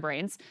scrambles their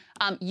brains.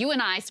 You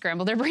and I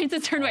scramble their brains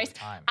in certain ways.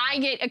 I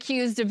get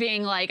accused of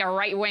being like a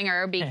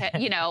right-winger because,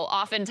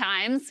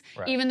 oftentimes,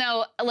 even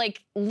though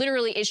like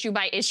literally issue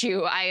by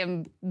issue, I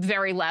am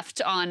very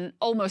left on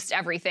almost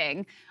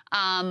everything,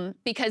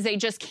 because they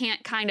just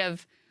can't kind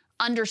of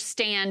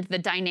understand the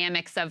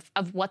dynamics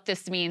of what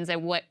this means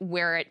and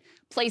where it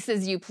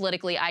places you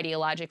politically,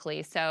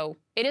 ideologically. So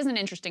it is an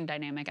interesting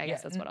dynamic, I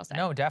guess that's what I'll say.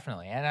 No,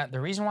 definitely. And the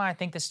reason why I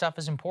think this stuff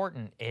is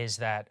important is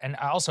that, and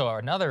also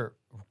another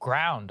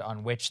ground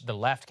on which the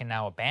left can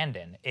now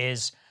abandon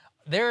is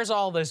there's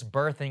all this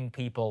birthing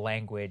people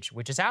language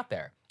which is out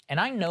there. And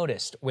I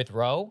noticed with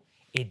Roe,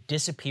 it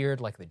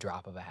disappeared like the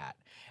drop of a hat.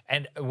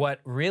 And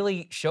what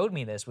really showed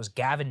me this was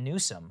Gavin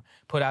Newsom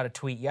put out a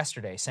tweet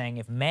yesterday saying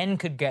if men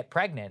could get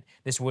pregnant,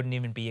 this wouldn't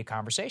even be a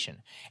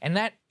conversation. And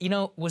that,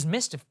 was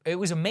it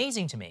was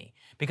amazing to me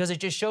because it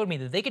just showed me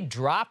that they could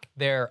drop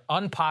their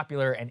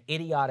unpopular and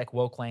idiotic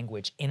woke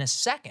language in a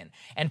second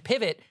and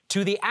pivot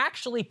to the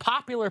actually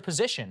popular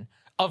position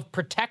of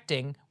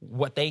protecting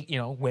what they,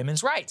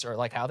 women's rights, or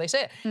like how they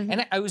say it.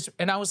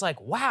 And I was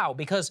like, wow,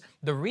 because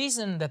the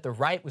reason that the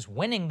right was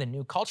winning the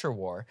new culture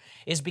war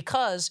is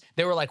because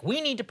they were like,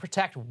 we need to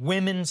protect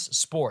women's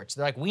sports.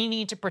 They're like, we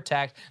need to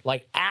protect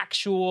like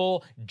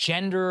actual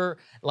gender,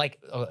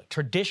 like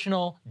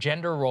traditional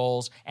gender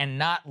roles, and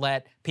not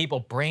let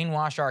people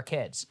brainwash our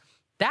kids.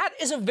 That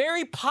is a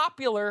very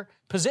popular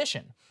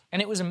position.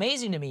 And it was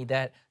amazing to me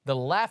that the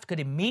left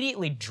could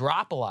immediately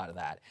drop a lot of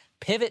that,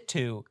 pivot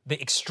to the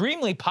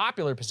extremely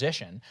popular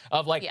position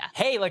of like,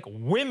 hey, like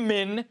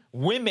women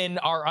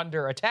are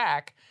under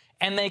attack,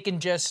 and they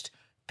can just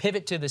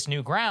pivot to this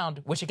new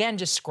ground, which again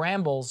just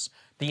scrambles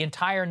the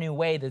entire new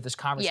way that this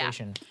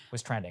conversation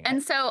was trending.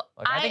 And so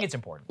I think it's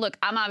important. Look,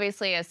 I'm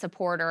obviously a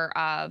supporter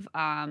of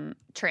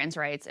trans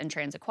rights and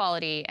trans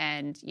equality,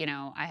 and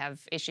I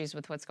have issues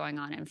with what's going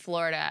on in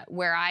Florida.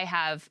 Where I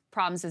have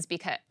problems is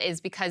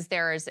because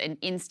there is an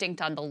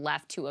instinct on the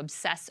left to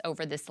obsess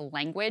over this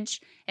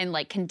language and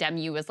like condemn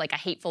you as like a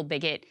hateful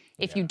bigot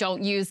if you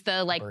don't use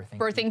the like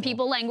birthing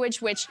people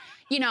language, which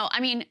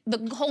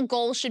the whole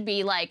goal should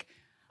be like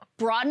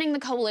broadening the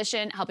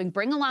coalition, helping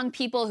bring along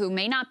people who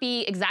may not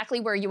be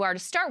exactly where you are to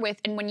start with.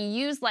 And when you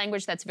use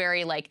language that's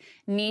very like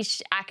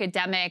niche,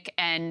 academic,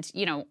 and,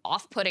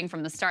 off-putting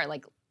from the start,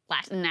 like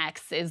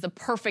Latinx is the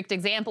perfect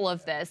example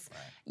of this.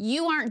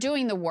 You aren't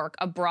doing the work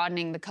of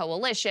broadening the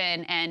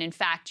coalition. And in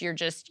fact, you're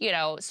just,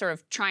 sort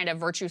of trying to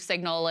virtue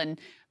signal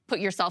and put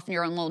yourself in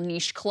your own little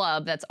niche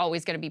club that's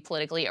always going to be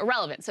politically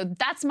irrelevant. So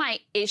that's my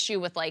issue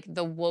with like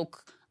the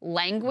woke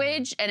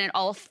language, and it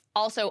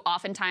also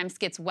oftentimes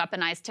gets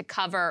weaponized to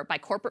cover by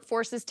corporate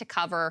forces, to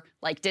cover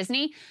like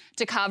Disney,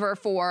 to cover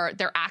for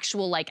their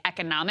actual like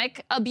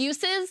economic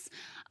abuses.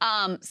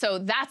 So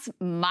that's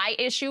my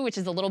issue, which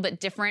is a little bit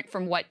different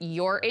from what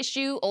your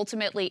issue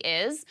ultimately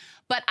is.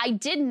 But I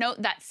did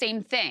note that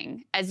same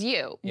thing as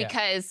you,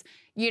 because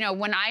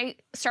when I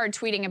started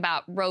tweeting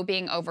about Roe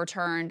being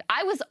overturned,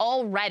 I was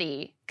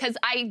already, because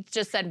I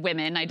just said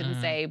women, I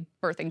didn't say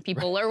birthing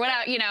people or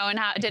whatever, and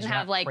didn't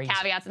have like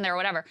caveats in there or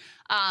whatever.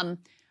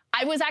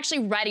 I was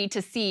actually ready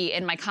to see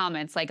in my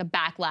comments like a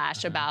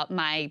backlash about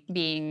my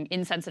being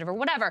insensitive or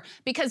whatever,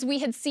 because we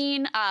had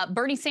seen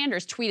Bernie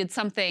Sanders tweeted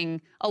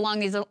something along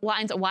these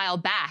lines a while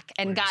back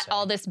and got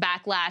all this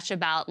backlash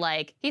about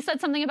like, he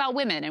said something about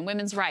women and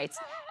women's rights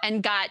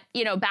and got,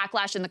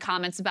 backlash in the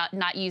comments about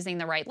not using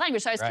the right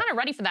language. So I was kind of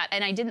ready for that,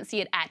 and I didn't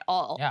see it at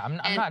all. Yeah, I'm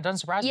not, it doesn't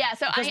surprise me.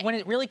 So because when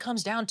it really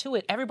comes down to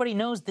it, everybody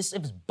knows this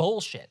is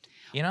bullshit,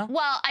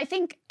 Well, I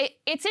think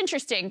it's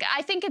interesting.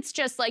 I think it's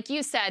just like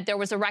you said, there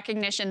was a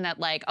recognition that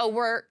like,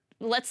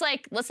 let's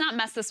not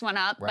mess this one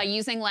up by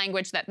using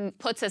language that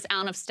puts us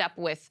out of step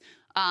with,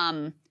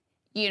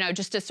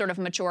 just a sort of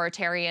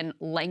majoritarian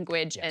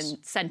language and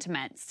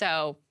sentiment.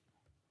 So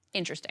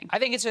interesting. I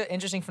think it's an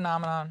interesting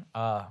phenomenon.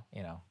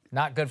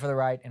 Not good for the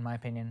right, in my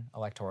opinion,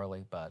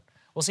 electorally, but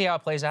we'll see how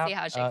it plays out. See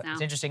how it shakes out. It's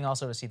interesting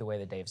also to see the way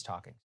that Dave's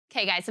talking.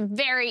 Okay, guys, some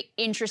very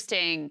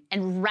interesting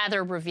and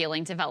rather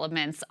revealing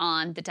developments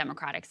on the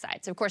Democratic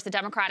side. So, of course, the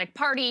Democratic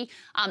Party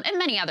and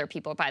many other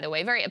people, by the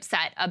way, very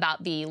upset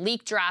about the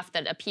leaked draft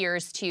that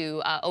appears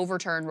to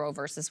overturn Roe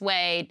versus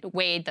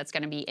Wade that's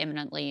going to be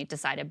imminently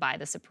decided by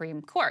the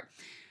Supreme Court.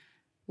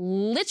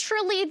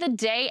 Literally the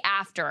day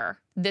after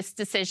this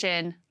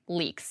decision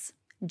leaks,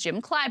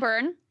 Jim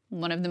Clyburn,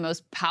 one of the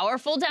most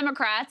powerful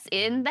Democrats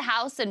in the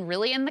House and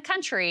really in the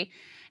country,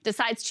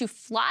 decides to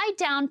fly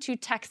down to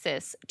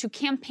Texas to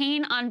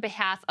campaign on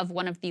behalf of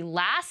one of the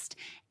last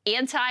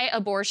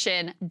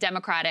anti-abortion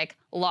Democratic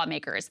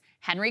lawmakers,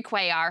 Henry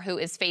Cuellar, who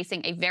is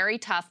facing a very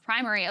tough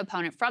primary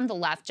opponent from the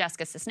left,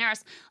 Jessica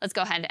Cisneros. Let's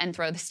go ahead and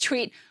throw this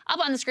tweet up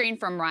on the screen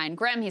from Ryan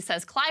Grimm. He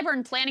says,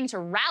 Clyburn planning to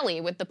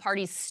rally with the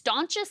party's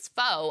staunchest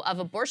foe of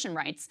abortion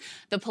rights,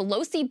 the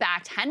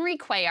Pelosi-backed Henry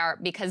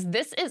Cuellar, because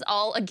this is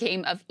all a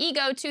game of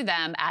ego to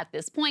them at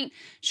this point.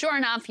 Sure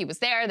enough, he was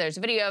there. There's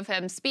a video of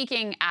him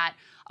speaking at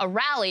a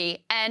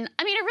rally. And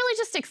I mean, it really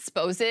just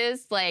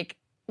exposes, like,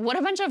 what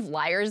a bunch of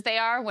liars they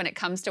are when it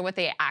comes to what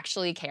they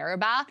actually care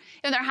about.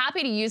 You know, they're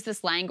happy to use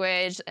this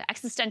language,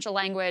 existential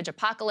language,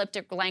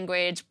 apocalyptic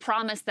language,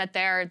 promise that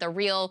they're the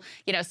real,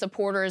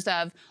 supporters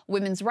of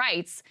women's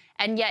rights.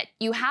 And yet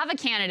you have a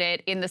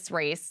candidate in this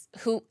race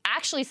who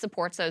actually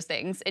supports those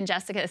things in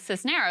Jessica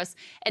Cisneros.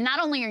 And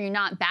not only are you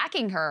not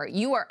backing her,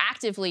 you are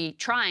actively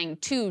trying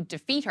to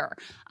defeat her.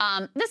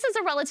 This is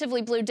a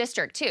relatively blue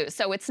district, too.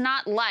 So it's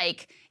not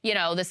like,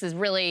 this is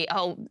really,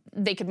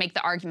 they could make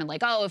the argument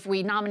like, if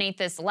we nominate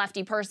this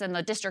lefty person,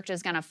 the district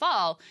is going to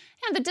fall.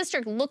 The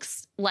district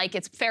looks like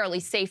it's fairly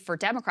safe for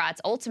Democrats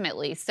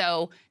ultimately.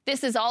 So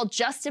this is all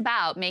just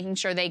about making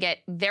sure they get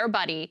their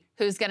buddy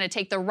who's going to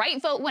take the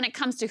right vote when it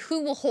comes to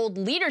who will hold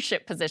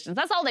leadership positions.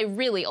 That's all they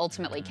really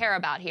ultimately care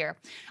about here.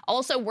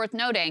 Also worth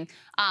noting,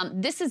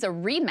 this is a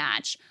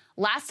rematch.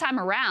 Last time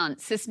around,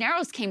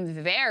 Cisneros came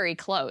very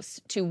close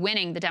to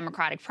winning the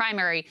Democratic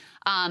primary.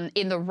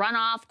 In the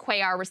runoff,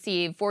 Cuellar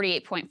received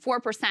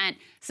 48.4%.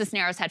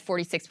 Cisneros had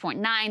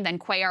 46.9%. Then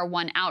Cuellar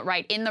won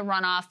outright in the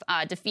runoff,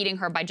 defeating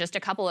her by just a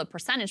couple of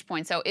percentage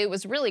points. So it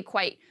was really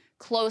quite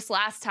close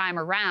last time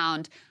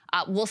around.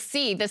 We'll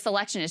see. This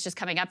election is just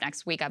coming up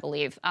next week, I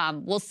believe.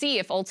 We'll see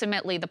if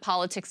ultimately the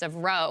politics of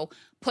Roe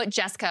put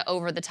Jessica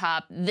over the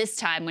top this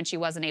time when she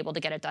wasn't able to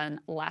get it done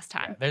last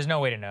time. Yeah, there's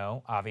no way to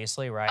know,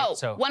 obviously, right?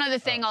 One other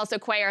thing also,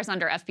 Cuellar's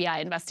under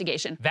FBI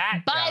investigation.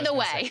 By the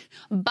way.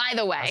 I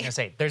was going to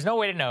say, there's no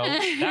way to know.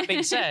 That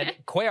being said,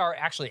 Cuellar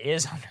actually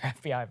is under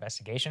FBI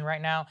investigation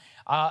right now.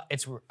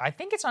 I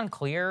think it's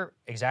unclear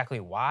exactly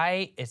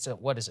why. It's a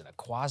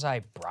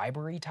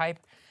quasi-bribery type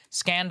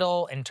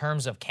scandal in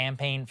terms of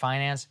campaign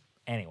finance.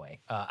 Anyway,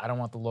 I don't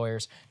want the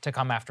lawyers to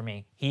come after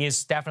me. He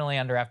is definitely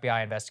under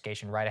FBI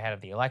investigation right ahead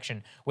of the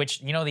election,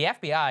 which, the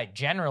FBI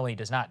generally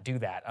does not do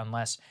that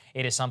unless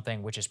it is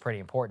something which is pretty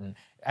important.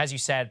 As you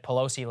said,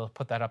 Pelosi, will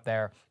put that up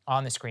there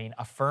on the screen,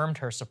 affirmed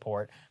her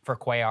support for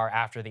Cuellar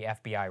after the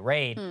FBI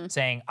raid,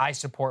 saying, I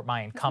support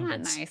my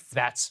incumbents. Nice?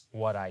 That's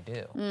what I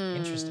do.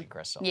 Interesting,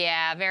 Crystal.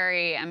 Yeah,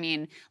 very,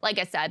 like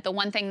I said, the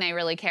one thing they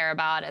really care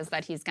about is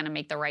that he's going to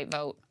make the right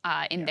vote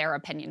in their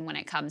opinion when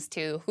it comes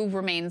to who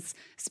remains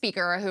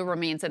speaker or who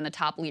remains in the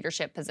top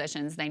leadership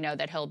positions. They know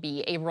that he'll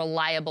be a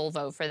reliable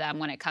vote for them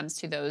when it comes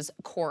to those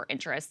core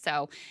interests.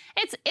 So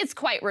it's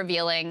quite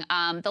revealing.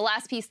 The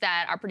last piece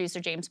that our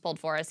producer James pulled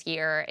for us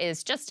here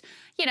is just,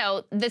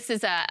 this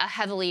is a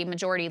heavily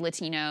majority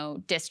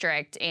Latino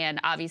district, and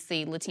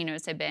obviously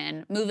Latinos have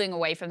been moving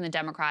away from the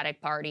Democratic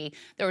Party.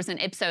 There was an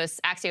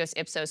Axios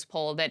Ipsos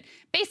poll that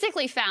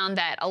basically found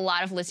that a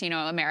lot of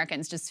Latino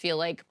Americans just feel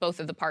like both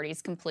of the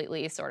parties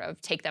completely sort of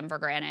take them for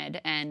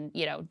granted and,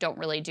 don't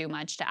really do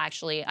much to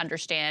actually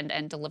understand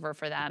and deliver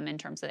for them in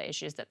terms of the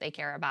issues that they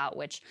care about,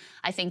 which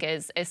I think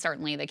is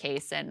certainly the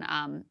case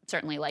and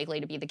certainly likely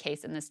to be the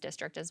case in this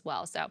district as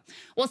well. So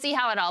we'll see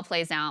how it all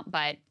plays out.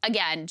 But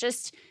again,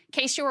 just in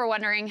case you were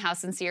wondering how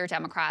sincere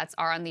Democrats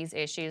are on these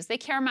issues, they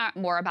care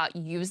more about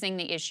using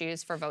the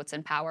issues for votes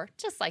and power,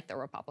 just like the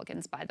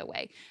Republicans, by the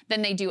way,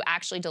 than they do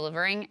actually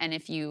delivering. And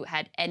if you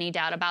had any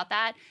doubt about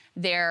that,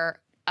 their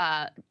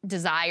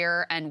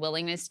desire and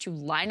willingness to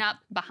line up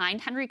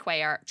behind Henry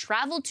Cuellar,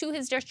 travel to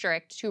his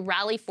district to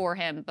rally for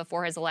him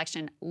before his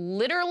election,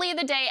 literally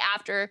the day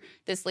after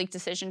this leaked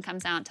decision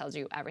comes out, tells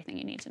you everything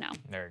you need to know.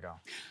 There you go. All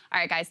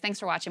right, guys, thanks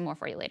for watching. More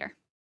for you later.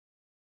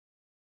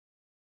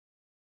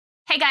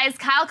 Hey guys,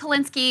 Kyle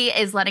Kalinske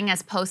is letting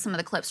us post some of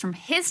the clips from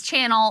his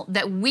channel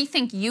that we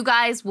think you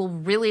guys will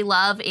really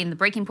love in the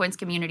Breaking Points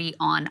community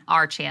on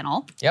our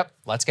channel. Yep,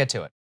 let's get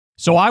to it.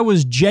 So I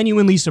was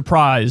genuinely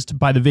surprised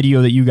by the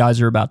video that you guys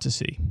are about to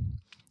see.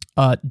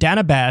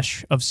 Dana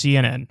Bash of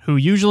CNN, who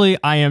usually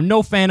I am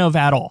no fan of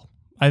at all.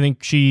 I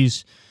think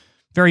she's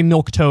very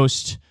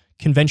milquetoast,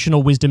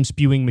 conventional wisdom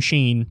spewing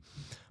machine.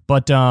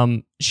 But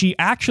she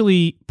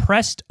actually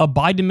pressed a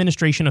Biden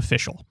administration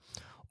official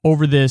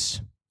over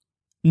this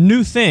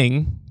new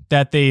thing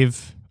that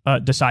they've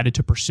decided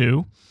to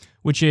pursue,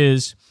 which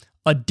is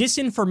a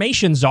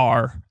disinformation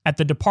czar at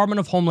the Department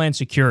of Homeland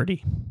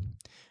Security.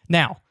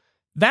 Now,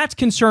 that's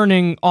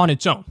concerning on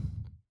its own.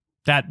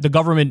 that the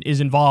government is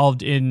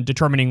involved in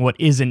determining what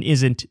is and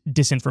isn't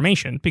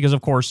disinformation, because,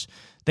 of course,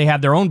 they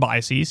have their own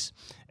biases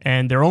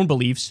and their own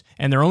beliefs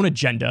and their own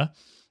agenda,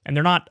 and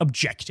they're not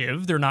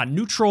objective, they're not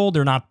neutral,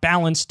 they're not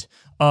balanced.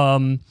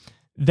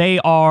 They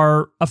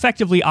are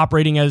effectively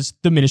operating as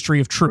the Ministry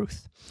of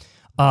Truth.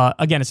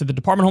 Again, it's at the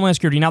Department of Homeland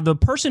Security. Now, the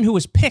person who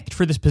was picked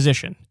for this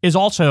position is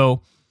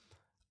also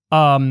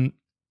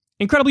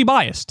incredibly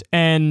biased,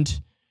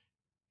 and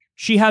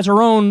she has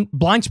her own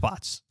blind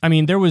spots. I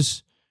mean,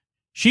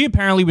 she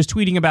apparently was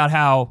tweeting about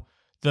how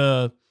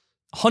the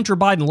Hunter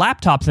Biden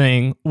laptop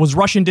thing was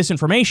Russian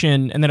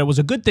disinformation and that it was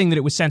a good thing that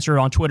it was censored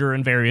on Twitter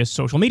and various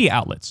social media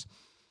outlets.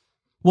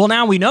 Well,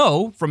 now we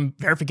know from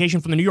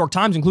verification from the New York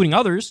Times, including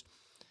others,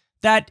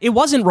 that it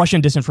wasn't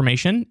Russian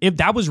disinformation. If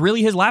that was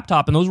really his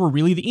laptop and those were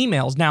really the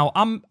emails. Now,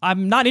 I'm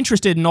not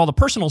interested in all the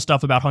personal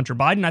stuff about Hunter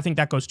Biden. I think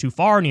that goes too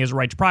far and he has a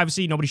right to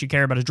privacy. Nobody should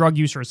care about his drug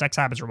use or his sex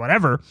habits or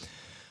whatever.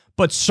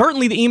 But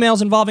certainly the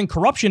emails involving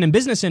corruption and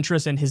business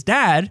interests and his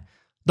dad,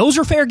 those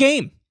are fair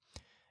game.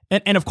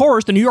 And of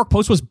course, the New York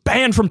Post was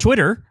banned from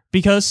Twitter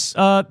because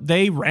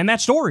they ran that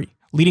story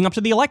leading up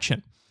to the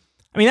election.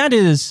 I mean, that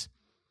is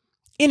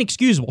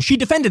inexcusable. She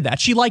defended that.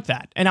 She liked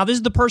that. And now this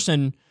is the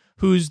person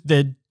who's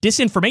the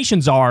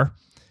disinformation czar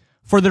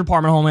for the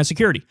Department of Homeland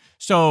Security.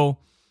 So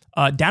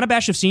Dana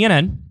Bash of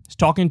CNN is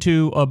talking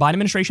to a Biden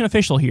administration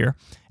official here,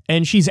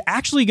 and she's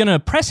actually going to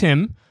press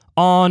him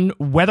on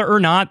whether or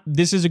not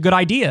this is a good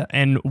idea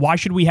and why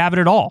should we have it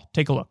at all.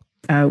 Take a look.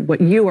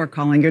 What you are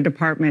calling, your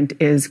department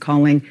is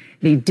calling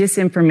the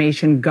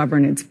Disinformation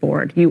Governance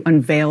Board. You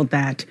unveiled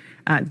that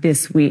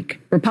this week.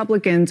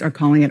 Republicans are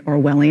calling it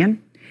Orwellian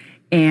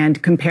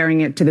and comparing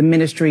it to the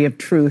Ministry of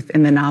Truth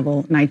in the novel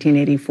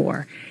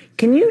 1984.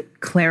 Can you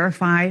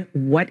clarify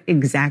what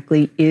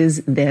exactly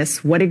is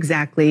this? What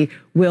exactly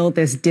will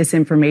this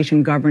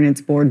Disinformation Governance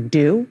Board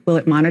do? Will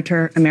it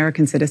monitor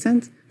American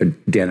citizens?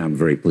 Dan, I'm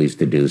very pleased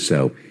to do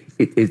so.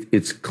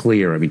 It's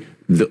clear. I mean,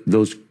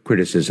 those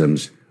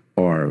criticisms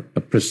are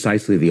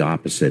precisely the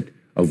opposite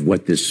of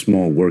what this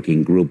small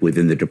working group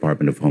within the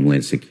Department of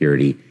Homeland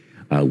Security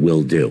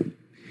will do.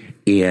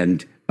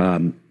 And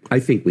I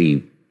think we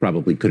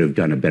probably could have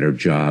done a better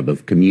job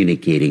of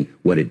communicating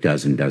what it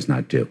does and does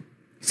not do.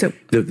 So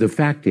the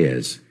fact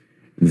is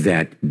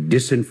that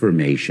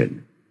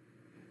disinformation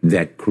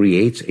that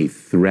creates a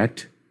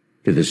threat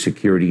to the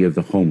security of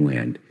the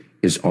homeland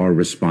is our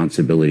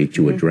responsibility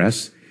to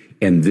address.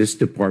 And this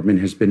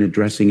department has been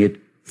addressing it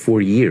for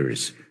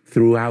years,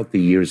 throughout the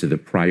years of the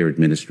prior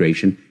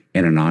administration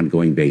and on an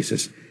ongoing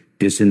basis.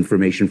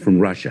 Disinformation from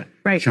Russia,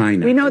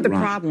 China, We know Iran. the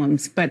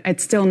problems, but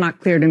it's still not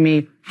clear to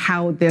me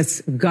how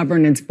this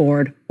governance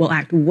board will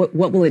act. What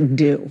will it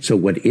do? So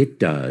what it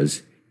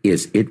does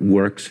is it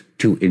works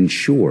to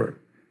ensure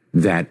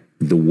that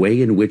the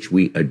way in which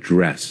we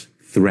address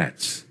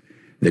threats,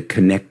 the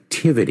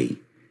connectivity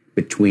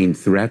between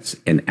threats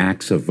and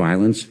acts of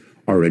violence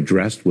are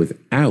addressed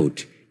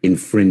without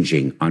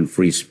infringing on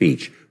free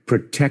speech,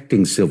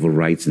 protecting civil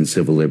rights and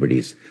civil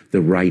liberties,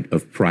 the right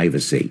of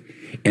privacy.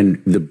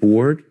 And the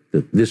board,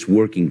 this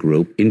working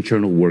group,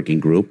 internal working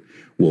group,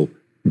 will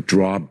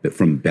draw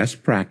from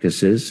best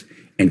practices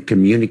and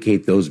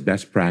communicate those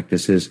best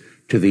practices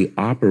to the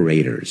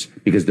operators,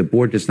 because the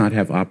board does not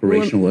have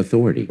operational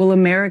authority. Will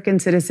American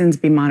citizens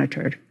be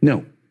monitored?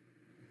 No.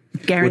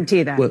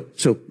 Guarantee that. Well,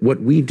 so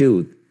what we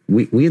do,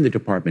 we in the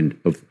Department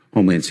of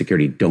Homeland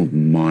Security don't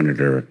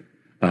monitor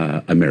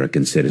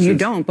American citizens. You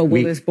don't, but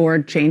will this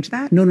board change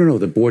that? No.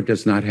 The board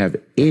does not have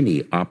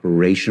any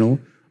operational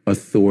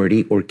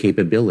authority or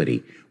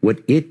capability.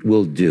 What it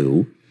will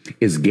do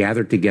is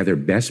gather together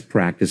best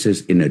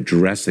practices in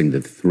addressing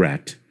the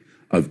threat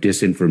of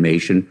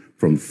disinformation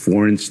from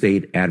foreign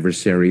state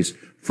adversaries,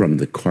 from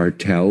the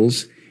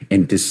cartels,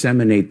 and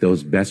disseminate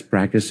those best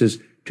practices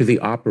to the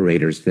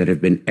operators that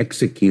have been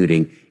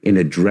executing in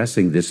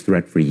addressing this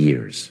threat for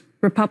years.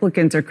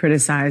 Republicans are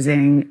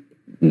criticizing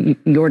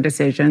your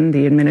decision,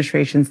 the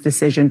administration's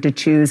decision to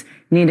choose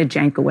Nina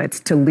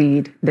Jankowicz to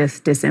lead this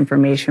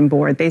disinformation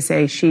board. They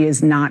say she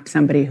is not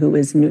somebody who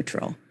is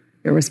neutral.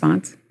 Your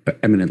response?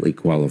 Eminently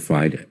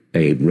qualified,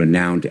 a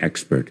renowned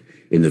expert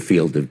in the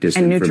field of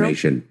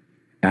disinformation.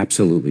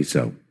 Absolutely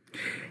so.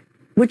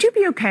 Would you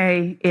be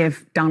okay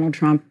if Donald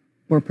Trump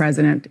were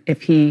president,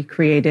 if he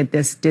created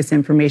this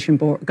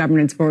disinformation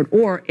governance board,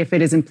 or if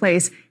it is in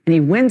place and he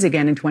wins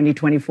again in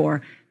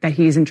 2024, that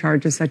he's in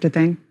charge of such a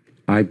thing?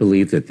 I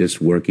believe that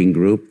this working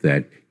group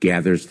that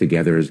gathers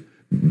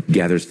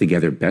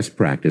together best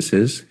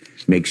practices,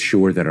 makes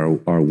sure that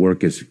our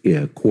work is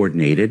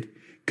coordinated,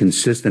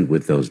 consistent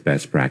with those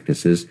best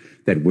practices,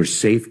 that we're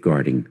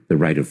safeguarding the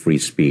right of free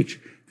speech,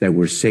 that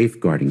we're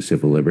safeguarding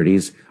civil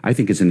liberties, I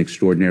think is an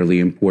extraordinarily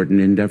important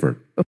endeavor.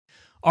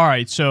 All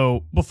right,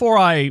 so before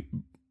I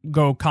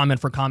go comment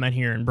for comment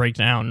here and break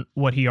down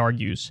what he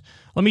argues,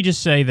 let me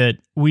just say that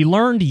we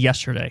learned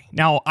yesterday.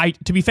 Now,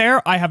 to be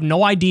fair, I have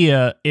no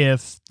idea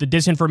if the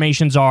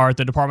disinformation czar at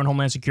the Department of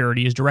Homeland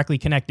Security is directly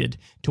connected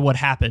to what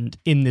happened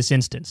in this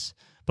instance.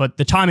 But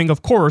the timing,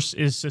 of course,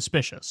 is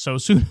suspicious. So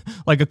soon,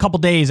 like a couple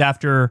days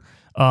after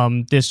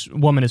this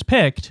woman is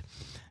picked,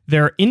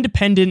 there are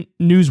independent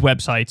news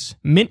websites,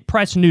 Mint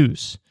Press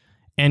News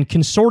and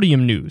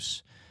Consortium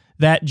News,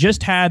 that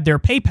just had their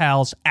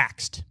PayPals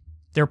axed.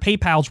 Their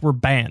PayPals were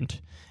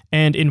banned.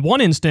 And in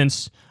one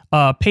instance,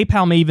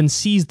 PayPal may even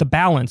seize the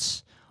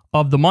balance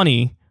of the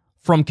money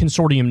from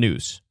Consortium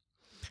News.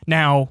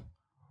 Now,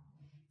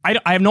 I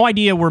have no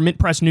idea where Mint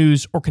Press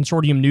News or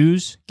Consortium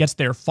News gets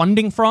their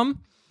funding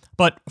from,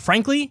 but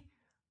frankly,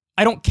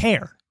 I don't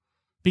care.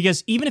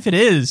 Because even if it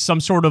is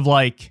some sort of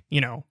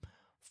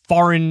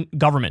foreign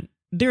government,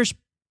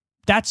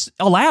 that's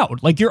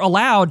allowed. Like, you're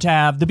allowed to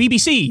have the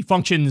BBC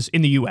functions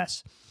in the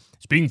US.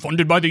 It's being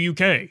funded by the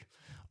UK.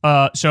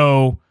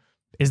 So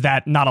is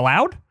that not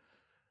allowed?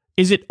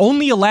 Is it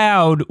only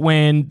allowed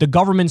when the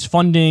government's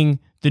funding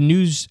the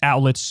news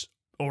outlets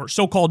or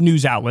so-called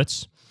news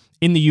outlets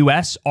in the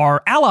US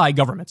are ally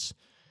governments?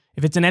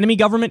 If it's an enemy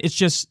government, it's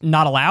just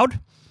not allowed.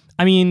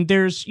 I mean,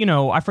 there's,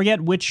 I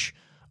forget which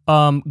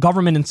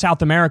government in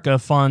South America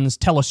funds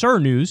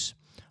Telesur News,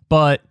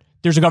 but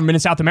there's a government in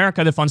South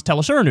America that funds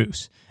Telesur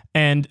News.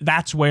 And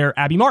that's where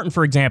Abby Martin,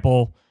 for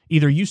example,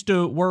 either used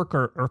to work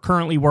or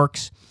currently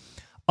works.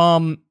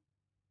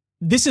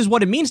 This is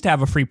what it means to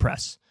have a free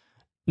press.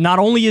 Not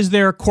only is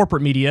there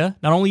corporate media,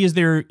 not only is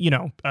there,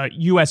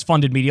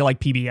 U.S.-funded media like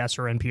PBS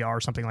or NPR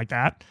or something like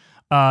that,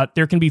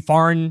 there can be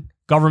foreign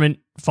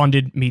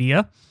government-funded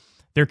media.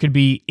 There could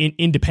be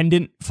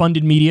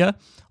independent-funded media.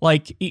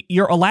 Like,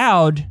 you're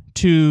allowed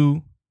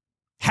to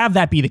have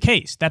that be the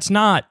case. That's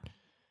not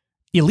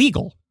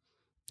illegal.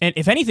 And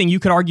if anything, you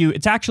could argue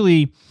it's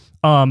actually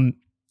a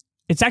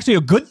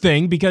good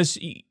thing, because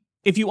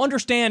if you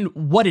understand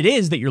what it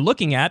is that you're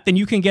looking at, then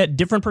you can get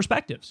different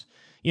perspectives.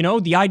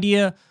 The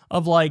idea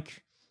of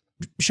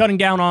cracking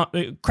down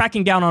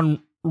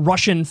on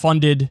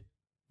Russian-funded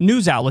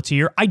news outlets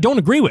here, I don't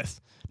agree with.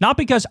 Not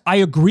because I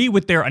agree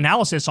with their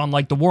analysis on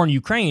the war in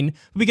Ukraine,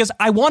 but because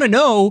I want to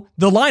know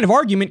the line of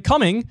argument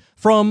coming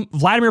from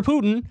Vladimir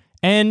Putin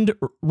and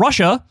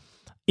Russia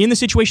in the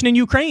situation in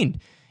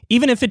Ukraine.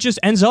 Even if it just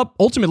ends up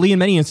ultimately in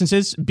many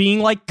instances being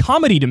like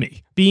comedy to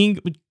me, being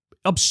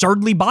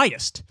absurdly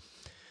biased.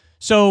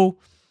 So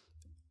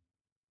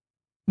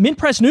Mint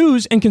Press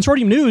News and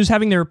Consortium News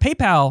having their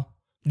PayPal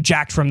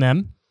jacked from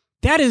them,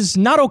 that is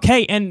not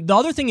okay. And the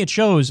other thing it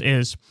shows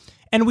is,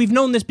 and we've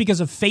known this because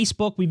of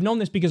Facebook, we've known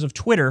this because of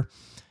Twitter,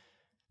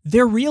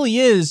 there really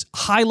is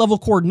high-level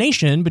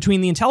coordination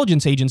between the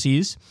intelligence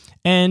agencies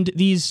and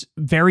these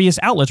various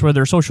outlets, whether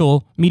they're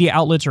social media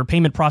outlets or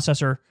payment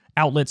processor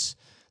outlets,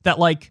 that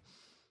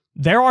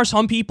there are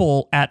some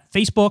people at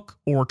Facebook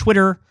or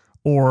Twitter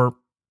or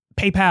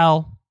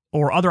PayPal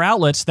or other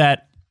outlets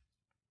that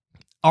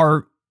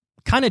are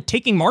kind of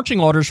taking marching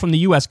orders from the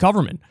U.S.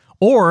 government,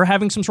 or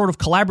having some sort of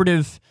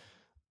collaborative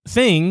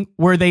thing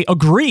where they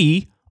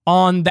agree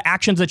on the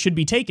actions that should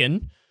be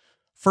taken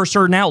for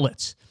certain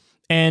outlets.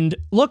 And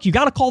look, you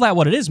got to call that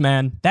what it is,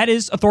 man. That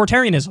is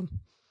authoritarianism.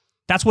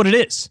 That's what it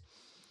is.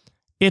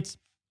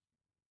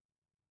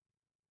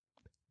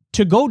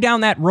 To go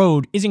down that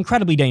road is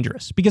incredibly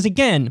dangerous, because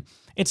again,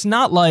 it's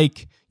not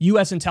like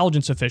U.S.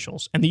 intelligence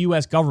officials and the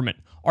U.S. government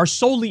are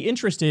solely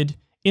interested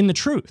in the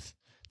truth.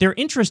 They're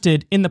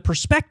interested in the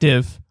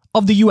perspective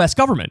of the U.S.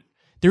 government.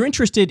 They're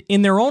interested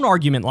in their own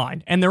argument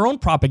line and their own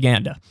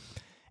propaganda.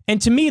 And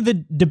to me, the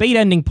debate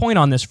ending point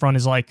on this front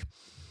is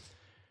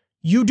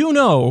you do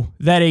know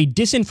that a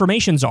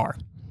disinformation czar,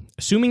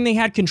 assuming they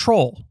had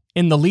control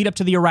in the lead up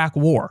to the Iraq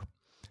war,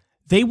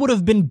 they would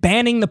have been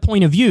banning the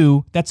point of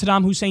view that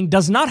Saddam Hussein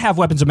does not have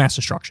weapons of mass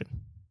destruction.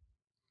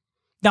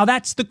 Now,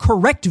 that's the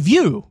correct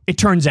view, it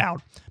turns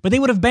out. But they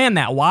would have banned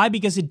that. Why?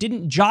 Because it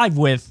didn't jive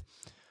with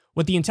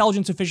what the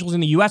intelligence officials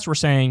in the U.S. were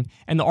saying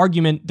and the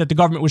argument that the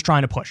government was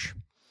trying to push.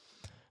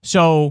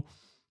 So,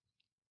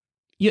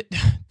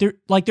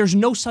 there's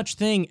no such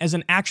thing as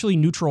an actually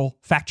neutral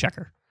fact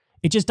checker.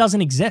 It just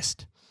doesn't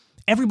exist.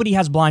 Everybody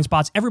has blind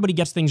spots. Everybody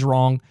gets things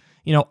wrong.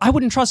 I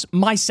wouldn't trust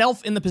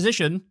myself in the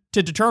position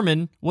to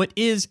determine what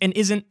is and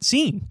isn't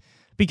seen.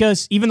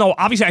 Because even though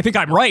obviously I think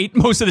I'm right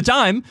most of the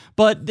time,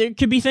 but there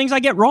could be things I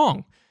get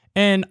wrong.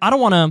 And I don't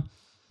want to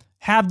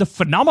have the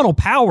phenomenal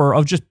power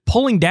of just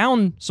pulling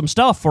down some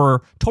stuff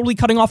or totally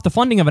cutting off the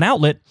funding of an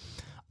outlet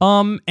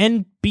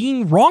and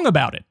being wrong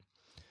about it.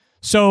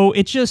 So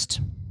it's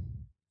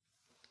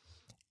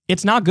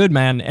not good,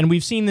 man. And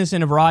we've seen this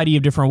in a variety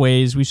of different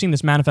ways. We've seen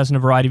this manifest in a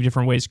variety of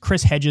different ways.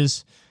 Chris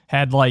Hedges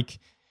had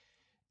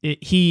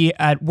he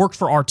had worked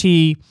for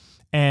RT,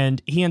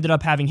 and he ended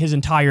up having his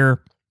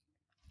entire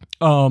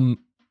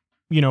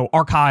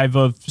archive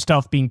of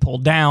stuff being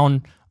pulled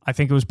down. I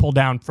think it was pulled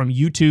down from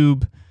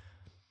YouTube.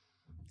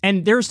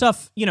 And there's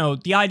stuff,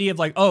 the idea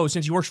of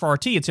since he works for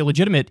RT, it's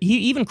illegitimate. He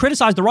even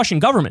criticized the Russian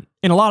government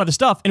in a lot of the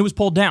stuff, and it was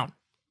pulled down.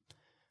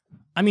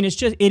 I mean,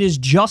 it is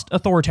just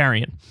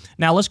authoritarian.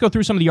 Now, let's go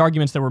through some of the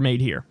arguments that were made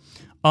here.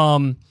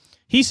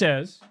 He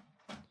says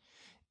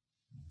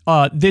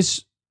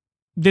this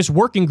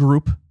working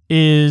group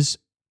is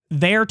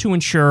there to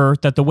ensure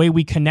that the way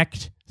we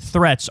connect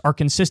threats are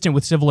consistent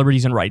with civil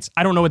liberties and rights.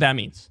 I don't know what that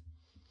means.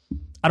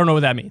 I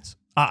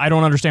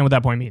don't understand what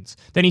that point means.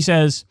 Then he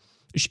says,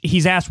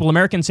 he's asked, will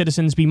American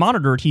citizens be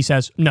monitored? He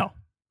says, no.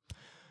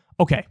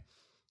 Okay.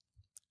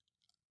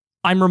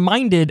 I'm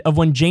reminded of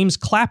when James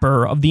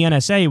Clapper of the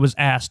NSA was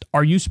asked,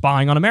 are you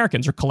spying on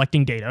Americans or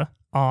collecting data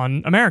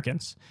on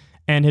Americans?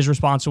 And his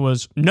response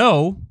was,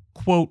 no,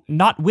 quote,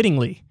 not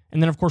wittingly.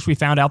 And then, of course, we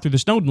found out through the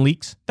Snowden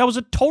leaks, that was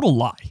a total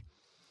lie.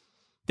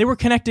 They were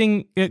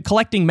collecting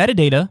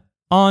metadata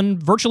on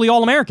virtually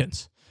all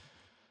Americans.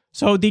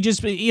 So they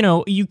just,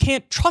 you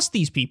can't trust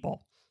these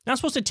people. You're not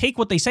supposed to take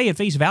what they say at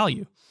face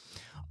value.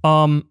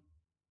 Then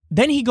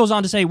he goes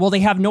on to say, well, they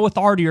have no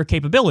authority or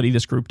capability,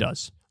 this group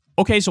does.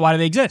 Okay, so why do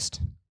they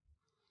exist?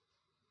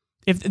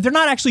 If they're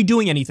not actually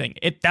doing anything,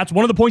 that's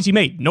one of the points he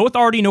made. No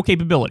authority, no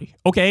capability.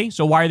 Okay,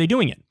 so why are they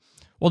doing it?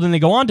 Well, then they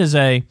go on to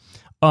say,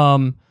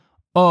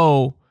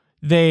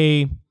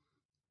 they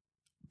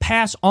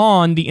pass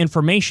on the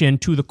information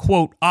to the,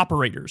 quote,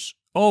 operators.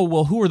 Oh,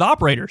 well, who are the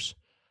operators?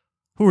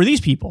 Who are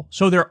these people?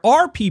 So there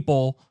are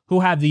people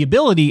who have the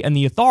ability and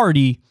the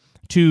authority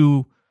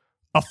to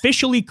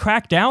officially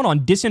crack down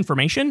on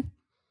disinformation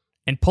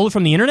and pull it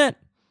from the internet.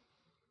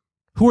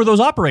 Who are those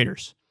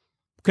operators?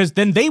 Because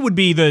then they would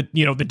be the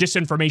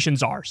disinformation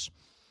czars.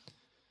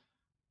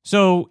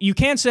 So you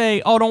can't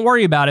say, oh, don't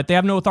worry about it. They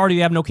have no authority.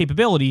 They have no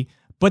capability.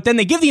 But then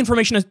they give the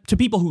information to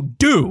people who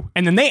do,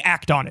 and then they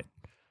act on it.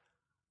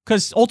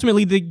 Because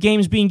ultimately the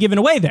game's being given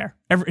away there.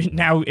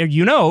 Now,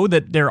 you know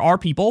that there are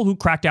people who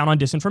crack down on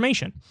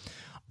disinformation.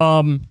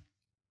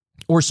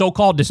 Or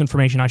so-called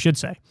disinformation, I should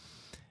say.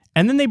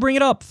 And then they bring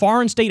it up.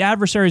 Foreign state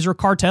adversaries or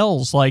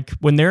cartels, like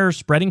when they're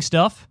spreading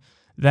stuff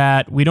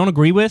that we don't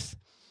agree with,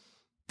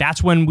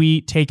 that's when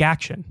we take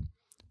action.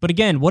 But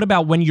again, what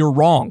about when you're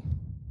wrong?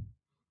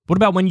 What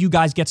about when you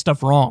guys get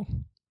stuff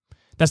wrong?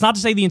 That's not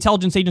to say the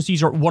intelligence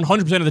agencies are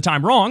 100% of the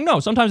time wrong. No,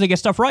 sometimes they get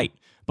stuff right.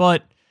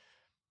 But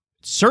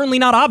it's certainly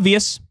not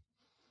obvious.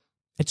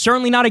 It's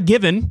certainly not a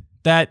given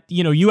that,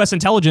 U.S.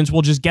 intelligence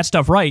will just get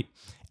stuff right.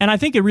 And I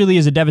think it really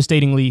is a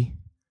devastatingly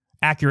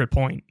accurate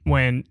point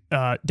when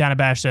Dana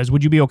Bash says,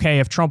 would you be okay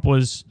if Trump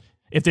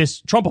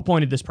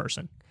appointed this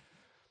person?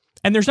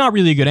 And there's not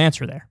really a good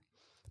answer there.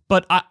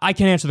 But I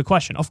can answer the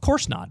question. Of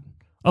course not.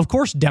 Of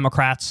course,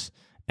 Democrats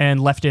and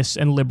leftists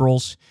and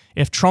liberals,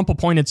 if Trump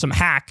appointed some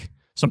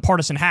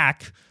partisan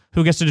hack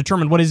who gets to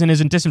determine what is and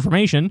isn't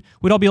disinformation,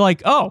 we'd all be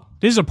like, oh,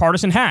 this is a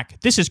partisan hack.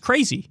 This is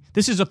crazy.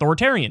 This is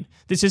authoritarian.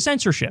 This is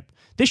censorship.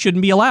 This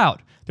shouldn't be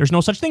allowed. There's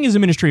no such thing as a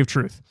ministry of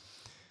truth.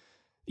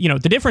 The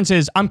difference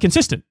is I'm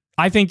consistent.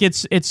 I think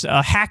it's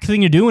a hack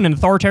thing to do and an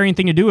authoritarian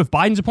thing to do if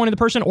Biden's appointed the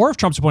person or if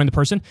Trump's appointed the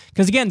person.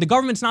 Because again, the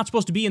government's not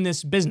supposed to be in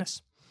this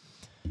business.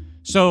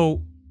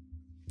 So,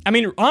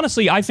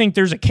 honestly, I think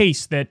there's a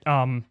case that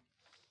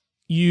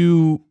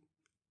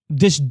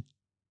this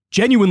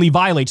genuinely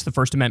violates the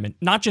First Amendment,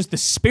 not just the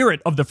spirit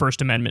of the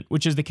First Amendment,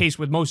 which is the case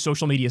with most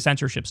social media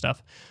censorship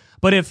stuff.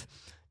 But if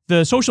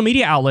the social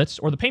media outlets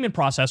or the payment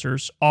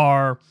processors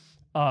are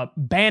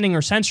banning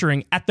or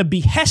censoring at the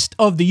behest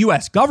of the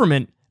U.S.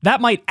 government, that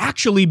might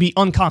actually be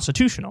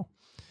unconstitutional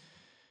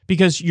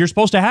because you're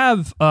supposed to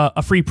have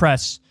a free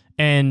press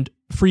and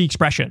free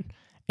expression.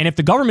 And if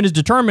the government is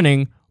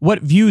determining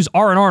what views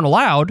are and aren't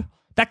allowed,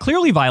 that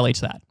clearly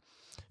violates that.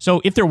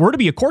 So if there were to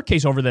be a court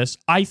case over this,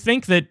 I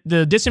think that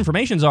the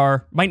disinformation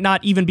czar might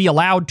not even be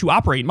allowed to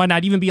operate, might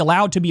not even be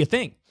allowed to be a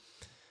thing.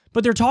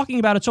 But they're talking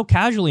about it so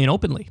casually and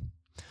openly.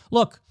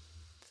 Look,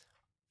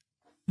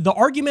 the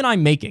argument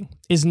I'm making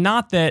is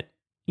not that,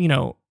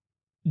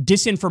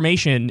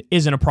 disinformation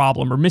isn't a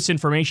problem or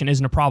misinformation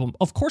isn't a problem.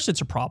 Of course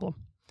it's a problem.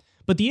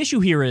 But the issue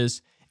here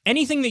is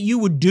anything that you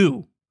would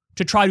do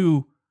to try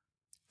to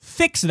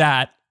fix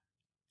that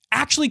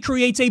actually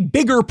creates a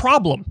bigger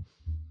problem.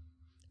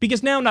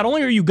 Because now not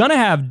only are you going to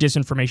have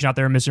disinformation out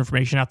there and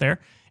misinformation out there,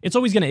 it's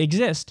always going to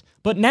exist,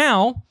 but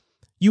now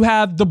you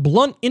have the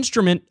blunt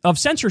instrument of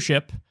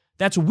censorship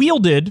that's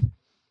wielded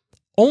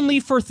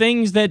only for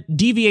things that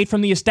deviate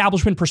from the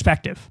establishment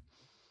perspective.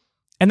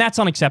 And that's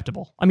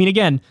unacceptable.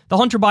 Again, the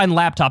Hunter Biden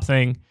laptop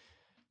thing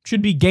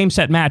should be game,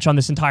 set, match on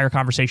this entire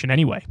conversation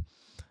anyway.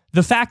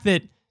 The fact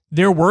that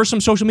there were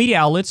some social media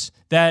outlets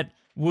that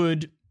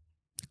would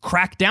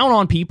crack down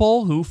on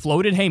people who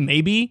floated, hey,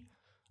 maybe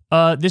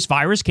this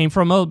virus came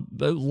from a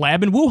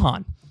lab in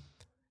Wuhan.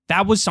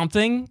 That was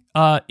something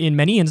in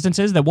many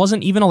instances that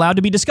wasn't even allowed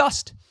to be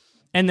discussed.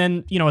 And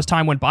then, as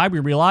time went by, we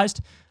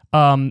realized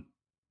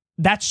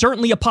that's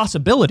certainly a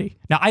possibility.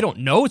 Now, I don't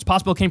know. It's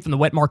possible it came from the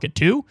wet market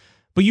too,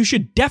 but you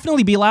should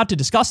definitely be allowed to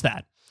discuss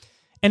that.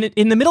 And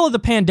in the middle of the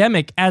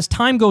pandemic, as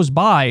time goes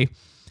by,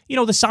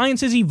 the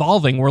science is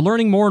evolving. We're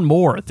learning more and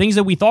more. Things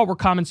that we thought were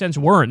common sense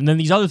weren't. And then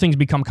these other things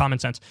become common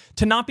sense.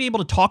 To not be able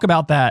to talk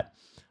about that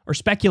or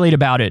speculate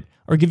about it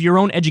or give your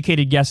own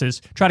educated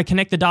guesses, try to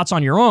connect the dots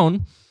on your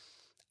own,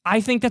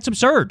 I think that's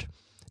absurd.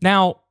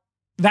 Now,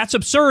 that's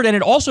absurd, and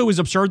it also is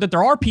absurd that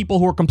there are people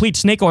who are complete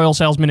snake oil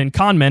salesmen and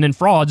con men and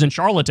frauds and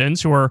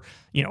charlatans who are,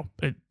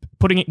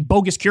 putting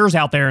bogus cures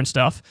out there and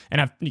stuff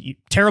and have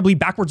terribly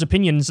backwards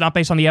opinions not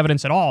based on the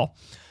evidence at all.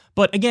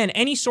 But again,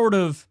 any sort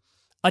of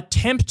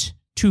attempt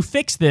to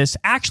fix this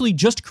actually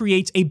just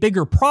creates a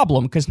bigger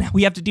problem because now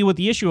we have to deal with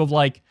the issue of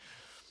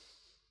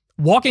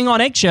walking on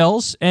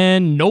eggshells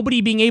and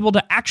nobody being able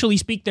to actually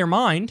speak their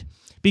mind,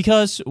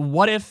 because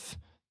what if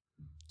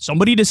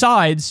somebody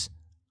decides,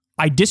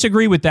 I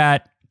disagree with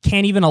that,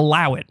 can't even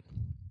allow it?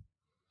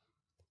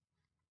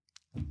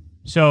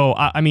 So,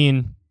 I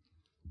mean,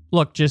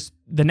 look, just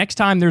the next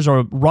time there's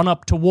a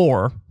run-up to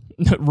war,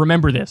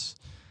 remember this,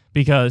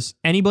 because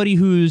anybody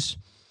who's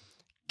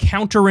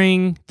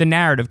countering the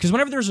narrative, because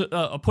whenever there's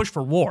a push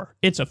for war,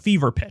 it's a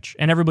fever pitch,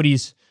 and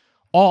everybody's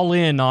all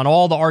in on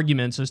all the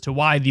arguments as to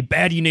why the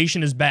baddie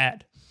nation is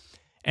bad.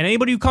 And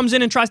anybody who comes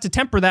in and tries to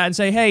temper that and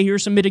say, hey,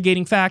 here's some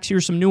mitigating facts,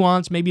 here's some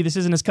nuance, maybe this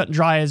isn't as cut and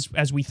dry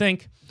as we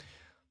think,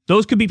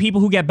 those could be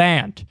people who get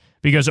banned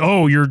because,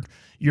 oh,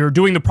 you're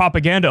doing the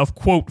propaganda of,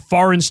 quote,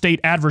 foreign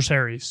state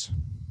adversaries.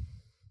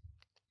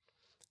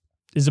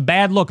 It's a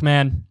bad look,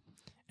 man,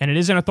 and it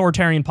is an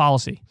authoritarian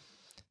policy.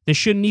 This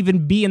shouldn't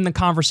even be in the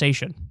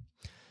conversation.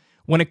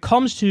 When it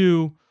comes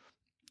to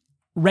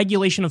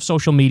regulation of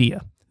social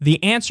media,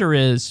 the answer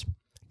is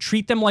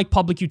treat them like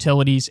public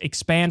utilities,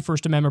 expand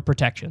First Amendment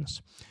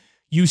protections.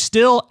 You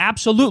still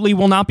absolutely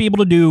will not be able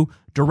to do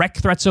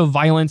direct threats of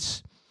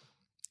violence,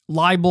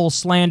 libel,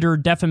 slander,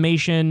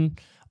 defamation,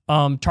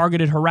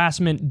 targeted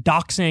harassment,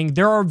 doxing.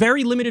 There are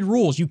very limited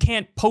rules. You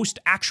can't post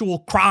actual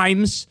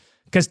crimes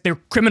because they're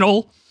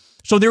criminal.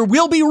 So there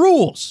will be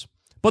rules,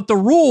 but the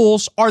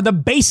rules are the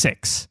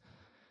basics.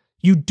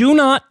 You do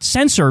not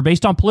censor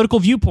based on political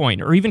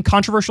viewpoint or even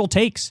controversial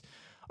takes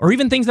or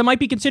even things that might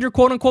be considered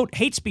quote unquote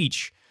hate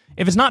speech.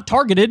 If it's not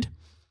targeted,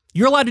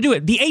 you're allowed to do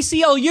it. The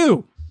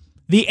ACLU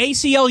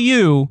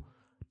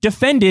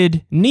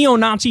defended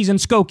neo-Nazis in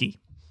Skokie.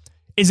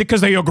 Is it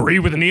because they agree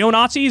with the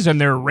neo-Nazis and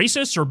they're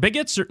racists or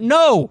bigots?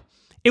 No,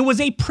 it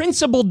was a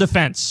principled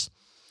defense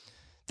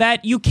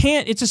that you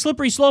can't, it's a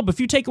slippery slope. If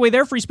you take away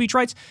their free speech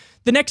rights,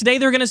 the next day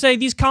they're going to say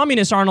these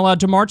communists aren't allowed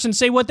to march and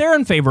say what they're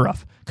in favor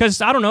of.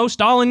 Because, I don't know,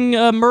 Stalin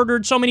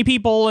murdered so many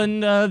people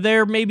and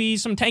there may be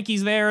some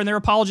tankies there and they're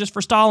apologists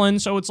for Stalin,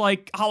 so it's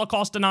like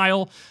Holocaust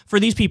denial for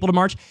these people to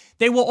march.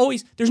 They will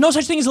always, there's no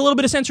such thing as a little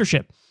bit of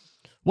censorship.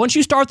 Once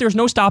you start, there's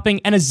no stopping,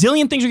 and a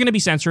zillion things are going to be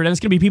censored, and it's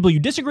going to be people you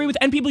disagree with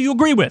and people you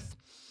agree with.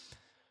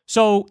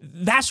 So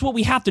that's what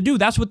we have to do.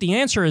 That's what the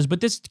answer is,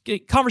 but this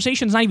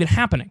conversation is not even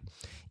happening.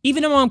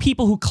 Even among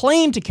people who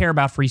claim to care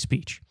about free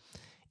speech,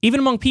 even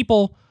among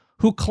people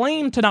who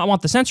claim to not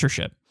want the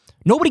censorship,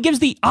 nobody gives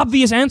the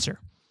obvious answer.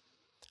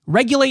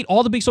 Regulate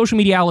all the big social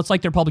media outlets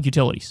like they're public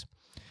utilities.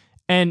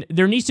 And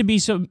there needs to be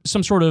some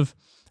sort of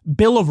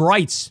bill of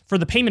rights for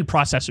the payment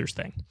processors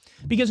thing.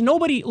 Because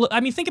nobody, I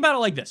mean, think about it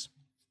like this.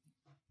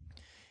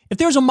 If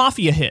there's a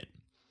mafia hit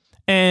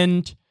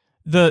and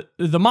the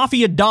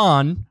mafia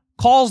Don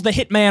calls the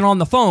hitman on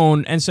the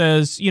phone and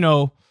says, you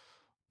know,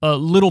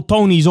 little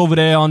Tony's over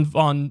there on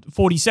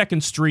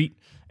 42nd Street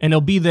and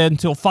he'll be there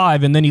until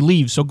 5 and then he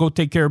leaves, so go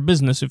take care of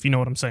business, if you know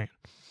what I'm saying.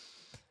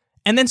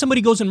 And then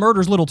somebody goes and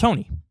murders little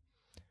Tony.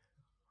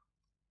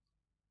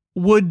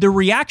 Would the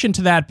reaction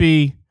to that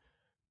be,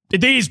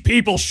 these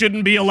people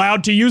shouldn't be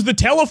allowed to use the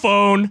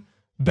telephone,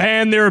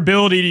 ban their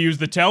ability to use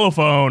the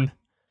telephone?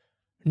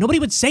 Nobody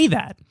would say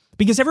that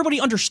because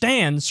everybody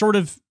understands sort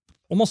of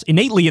almost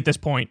innately at this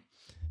point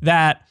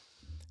that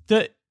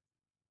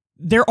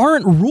there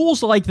aren't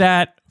rules like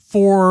that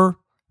for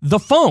the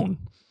phone.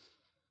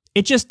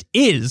 It just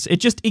is. It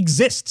just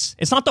exists.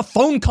 It's not the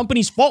phone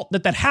company's fault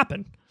that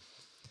happened.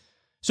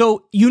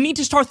 So you need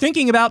to start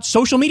thinking about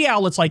social media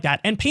outlets like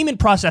that and payment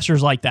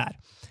processors like that.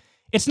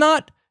 It's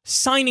not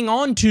signing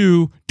on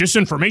to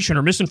disinformation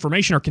or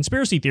misinformation or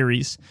conspiracy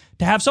theories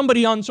to have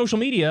somebody on social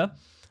media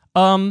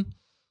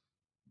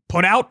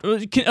put out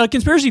a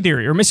conspiracy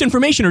theory or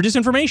misinformation or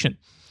disinformation.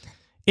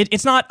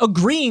 It's not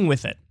agreeing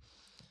with it.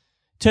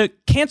 To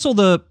cancel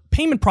the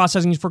payment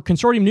processing for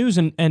Consortium News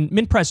and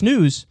Mint Press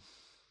News,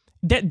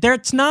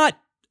 that's not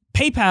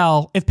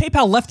PayPal. If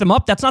PayPal left them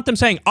up, that's not them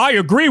saying, I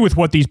agree with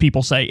what these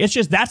people say. It's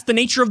just that's the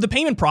nature of the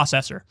payment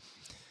processor.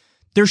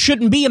 There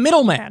shouldn't be a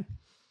middleman.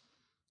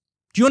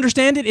 Do you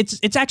understand it?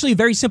 It's actually a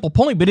very simple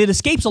point, but it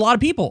escapes a lot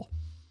of people.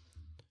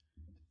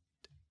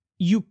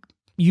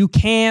 You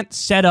can't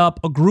set up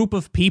a group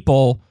of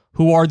people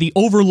who are the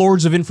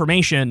overlords of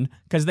information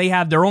because they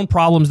have their own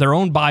problems, their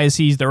own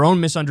biases, their own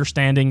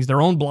misunderstandings,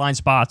 their own blind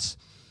spots.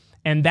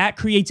 And that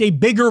creates a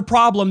bigger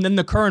problem than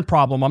the current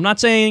problem. I'm not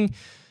saying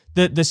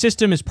that the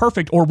system is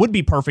perfect or would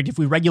be perfect if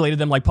we regulated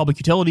them like public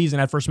utilities and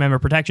had First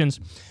Amendment protections,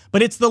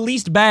 but it's the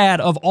least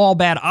bad of all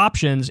bad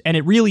options, and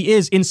it really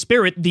is, in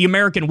spirit, the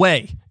American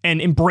way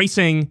and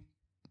embracing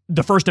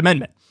the First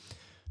Amendment.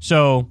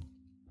 So,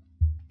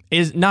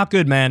 is not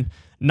good, man.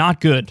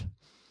 Not good.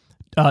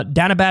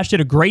 Dana Bash did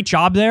a great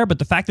job there, but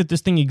the fact that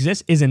this thing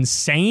exists is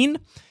insane.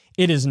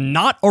 It is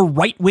not a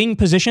right-wing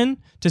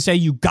position to say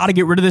you got to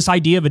get rid of this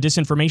idea of a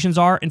disinformation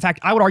czar. In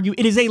fact, I would argue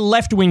it is a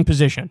left-wing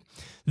position.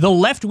 The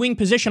left-wing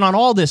position on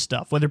all this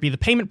stuff, whether it be the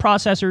payment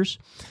processors,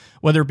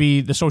 whether it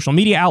be the social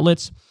media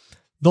outlets,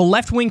 the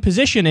left-wing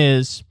position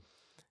is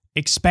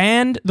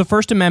expand the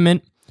First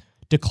Amendment,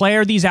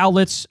 declare these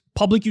outlets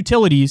public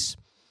utilities,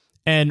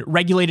 and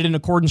regulate it in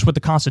accordance with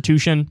the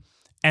Constitution,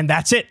 And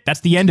that's it. That's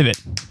the end of it.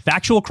 If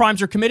actual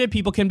crimes are committed,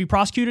 people can be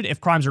prosecuted. If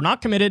crimes are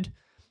not committed,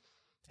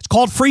 it's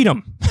called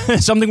freedom.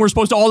 Something we're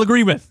supposed to all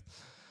agree with.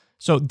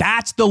 So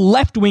that's the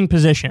left-wing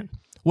position.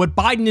 What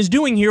Biden is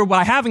doing here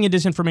by having a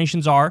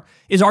disinformation czar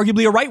is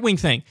arguably a right-wing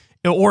thing.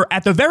 Or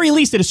at the very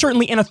least, it is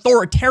certainly an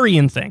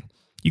authoritarian thing.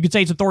 You could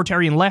say it's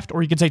authoritarian left,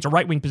 or you could say it's a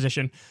right-wing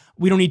position.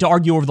 We don't need to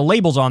argue over the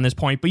labels on this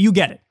point, but you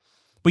get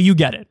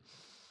it.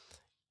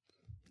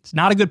 It's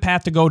not a good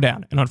path to go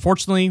down. And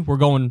unfortunately, we're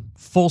going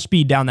full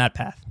speed down that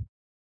path.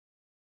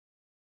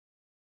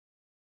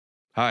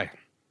 Hi,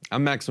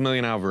 I'm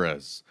Maximilian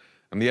Alvarez.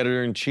 I'm the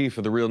editor-in-chief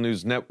of the Real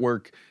News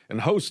Network and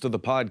host of the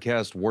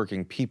podcast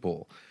Working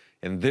People.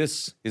 And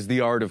this is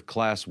the art of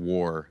class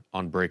war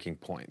on Breaking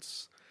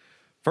Points.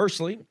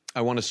 Firstly,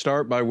 I want to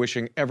start by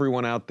wishing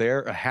everyone out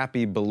there a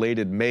happy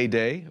belated May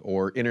Day,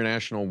 or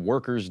International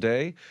Workers'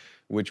 Day,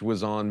 which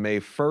was on May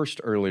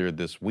 1st earlier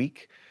this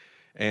week.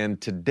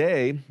 And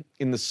today,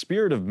 in the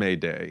spirit of May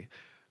Day,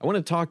 I want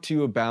to talk to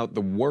you about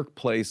the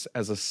workplace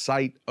as a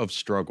site of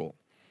struggle,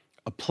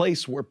 a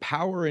place where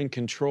power and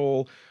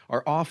control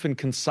are often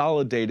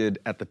consolidated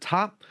at the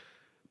top,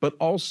 but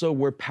also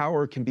where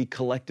power can be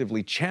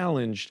collectively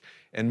challenged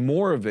and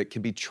more of it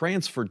can be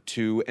transferred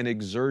to and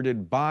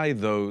exerted by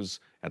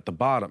those at the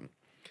bottom.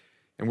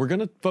 And we're going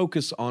to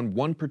focus on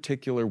one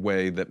particular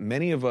way that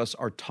many of us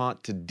are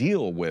taught to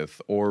deal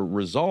with or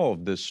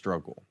resolve this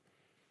struggle: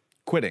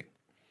 quitting.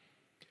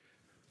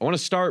 I want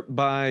to start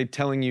by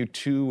telling you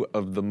two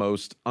of the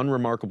most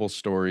unremarkable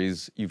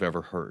stories you've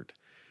ever heard.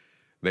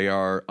 They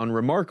are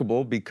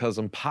unremarkable because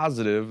I'm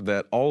positive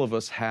that all of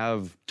us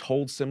have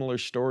told similar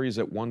stories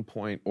at one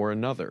point or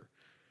another.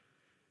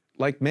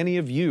 Like many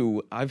of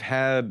you, I've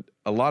had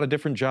a lot of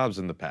different jobs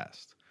in the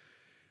past.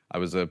 I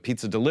was a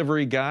pizza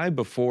delivery guy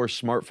before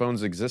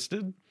smartphones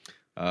existed,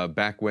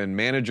 back when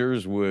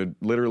managers would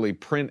literally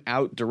print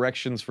out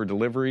directions for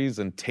deliveries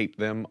and tape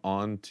them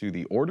onto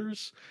the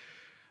orders.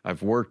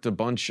 I've worked a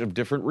bunch of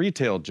different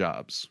retail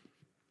jobs.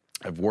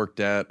 I've worked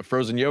at a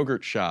frozen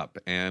yogurt shop,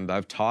 and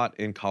I've taught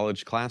in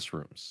college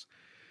classrooms.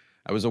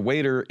 I was a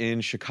waiter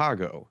in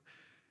Chicago,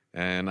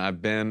 and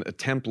I've been a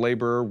temp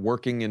laborer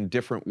working in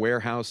different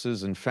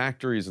warehouses and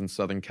factories in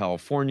Southern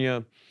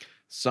California,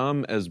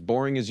 some as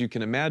boring as you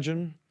can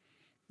imagine,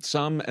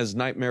 some as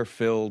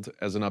nightmare-filled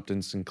as an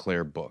Upton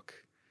Sinclair book.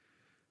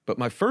 But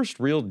my first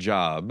real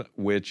job,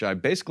 which I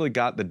basically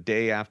got the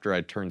day after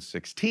I turned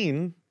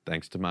 16,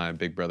 thanks to my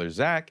big brother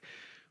Zach,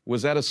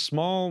 was at a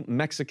small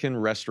Mexican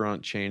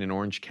restaurant chain in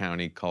Orange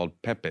County called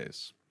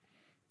Pepe's.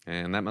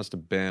 And that must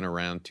have been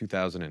around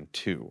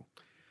 2002.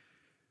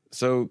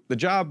 So the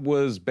job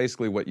was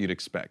basically what you'd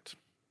expect: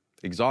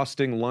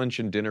 exhausting lunch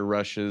and dinner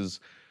rushes,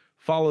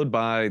 followed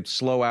by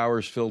slow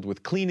hours filled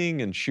with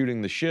cleaning and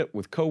shooting the shit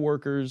with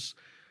coworkers,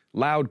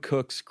 loud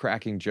cooks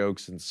cracking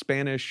jokes in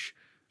Spanish,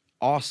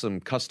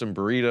 awesome custom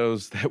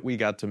burritos that we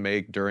got to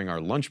make during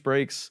our lunch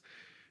breaks,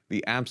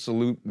 the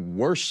absolute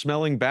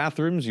worst-smelling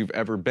bathrooms you've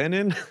ever been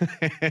in,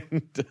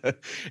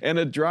 and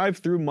a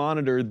drive-through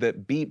monitor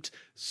that beeped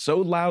so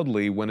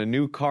loudly when a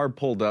new car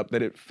pulled up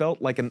that it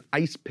felt like an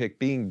ice pick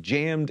being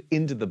jammed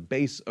into the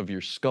base of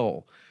your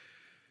skull.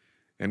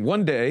 And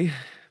one day,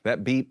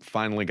 that beep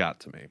finally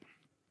got to me.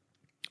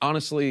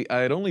 Honestly, I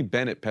had only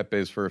been at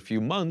Pepe's for a few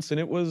months,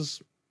 and it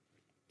was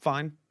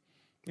fine.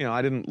 You know,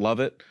 I didn't love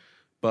it,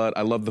 but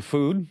I loved the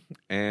food,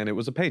 and it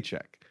was a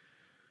paycheck.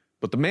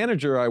 But the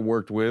manager I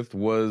worked with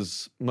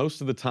was, most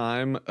of the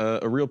time,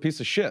 a real piece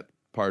of shit,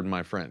 pardon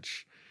my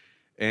French.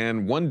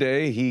 And one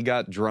day, he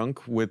got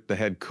drunk with the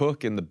head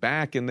cook in the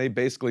back, and they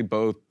basically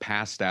both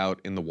passed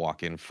out in the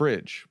walk-in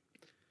fridge.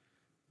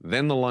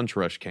 Then the lunch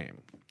rush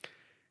came,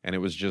 and it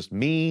was just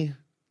me,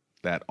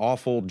 that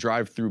awful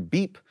drive-through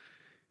beep,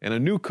 and a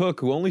new cook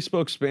who only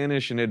spoke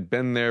Spanish and had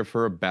been there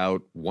for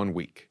about 1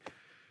 week.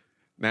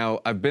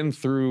 Now, I've been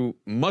through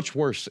much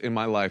worse in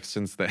my life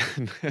since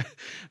then,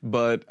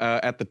 but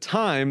at the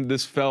time,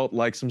 this felt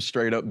like some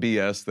straight-up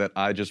BS that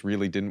I just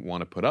really didn't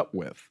want to put up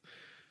with.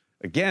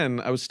 Again,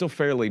 I was still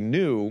fairly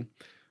new.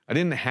 I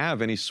didn't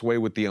have any sway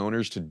with the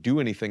owners to do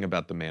anything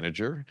about the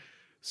manager,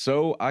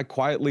 so I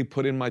quietly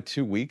put in my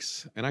 2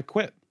 weeks, and I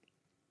quit.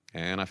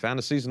 And I found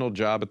a seasonal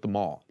job at the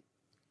mall.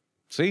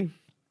 See?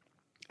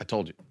 I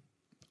told you.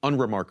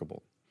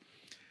 Unremarkable.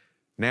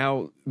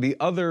 Now, the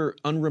other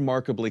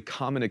unremarkably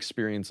common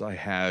experience I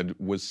had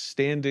was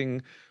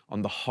standing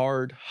on the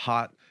hard,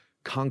 hot,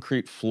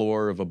 concrete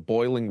floor of a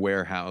boiling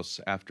warehouse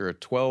after a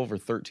 12 or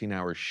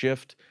 13-hour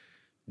shift,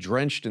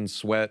 drenched in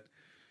sweat,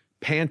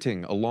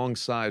 panting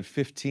alongside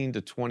 15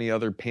 to 20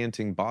 other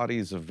panting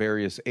bodies of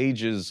various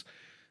ages,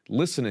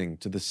 listening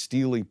to the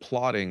steely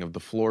plodding of the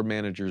floor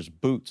manager's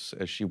boots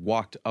as she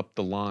walked up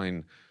the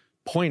line,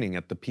 pointing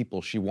at the people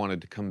she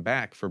wanted to come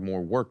back for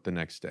more work the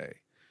next day.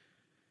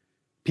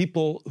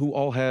 People who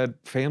all had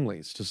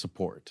families to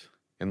support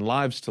and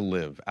lives to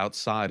live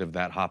outside of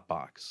that hot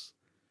box.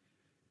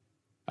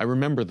 I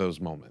remember those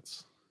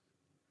moments.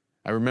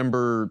 I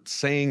remember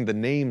saying the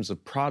names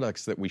of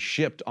products that we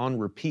shipped on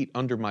repeat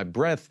under my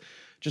breath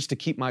just to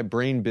keep my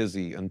brain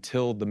busy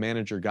until the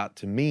manager got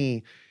to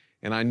me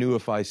and I knew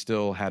if I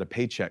still had a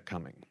paycheck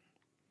coming.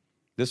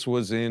 This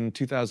was in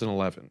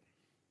 2011,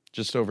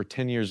 just over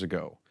 10 years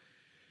ago,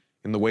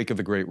 in the wake of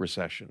the Great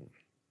Recession.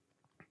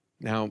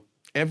 Now,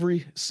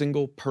 every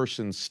single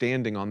person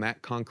standing on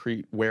that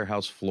concrete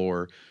warehouse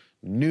floor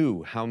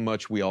knew how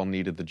much we all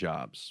needed the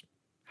jobs,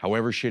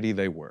 however shitty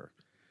they were.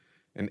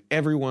 And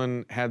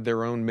everyone had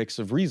their own mix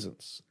of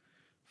reasons.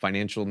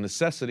 Financial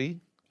necessity,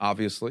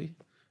 obviously,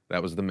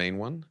 that was the main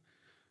one.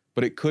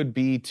 But it could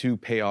be to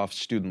pay off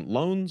student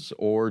loans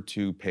or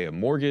to pay a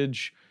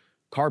mortgage,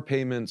 car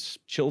payments,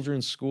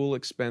 children's school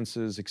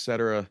expenses,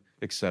 etc.,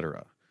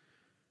 etc.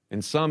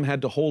 And some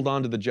had to hold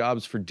on to the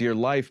jobs for dear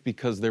life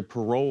because their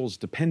paroles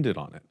depended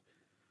on it.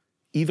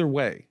 Either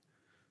way,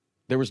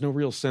 there was no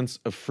real sense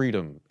of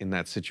freedom in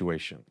that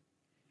situation.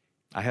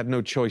 I had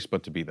no choice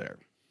but to be there.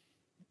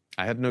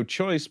 I had no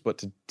choice but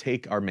to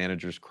take our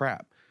manager's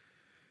crap.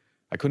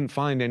 I couldn't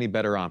find any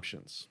better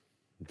options.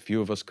 Few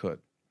of us could.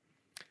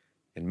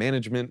 And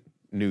management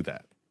knew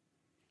that.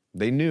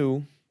 They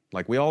knew,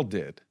 like we all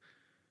did,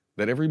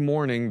 that every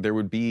morning there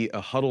would be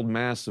a huddled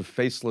mass of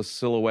faceless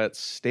silhouettes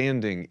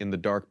standing in the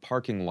dark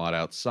parking lot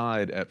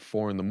outside at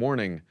 4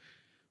 a.m,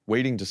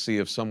 waiting to see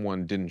if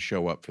someone didn't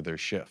show up for their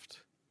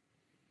shift.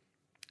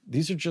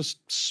 These are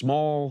just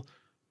small,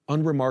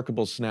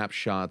 unremarkable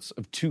snapshots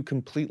of 2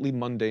 completely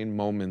mundane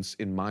moments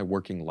in my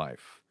working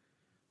life.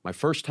 My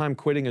first time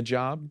quitting a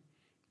job,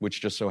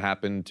 which just so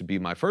happened to be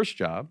my first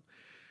job,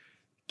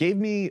 gave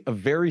me a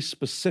very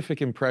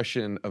specific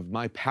impression of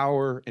my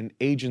power and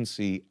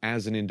agency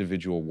as an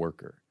individual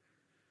worker.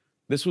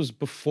 This was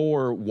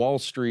before Wall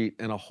Street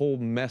and a whole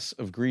mess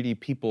of greedy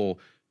people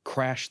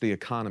crashed the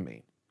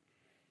economy.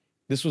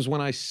 This was when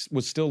I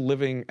was still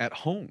living at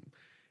home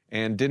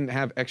and didn't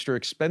have extra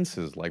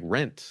expenses like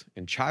rent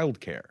and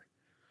childcare.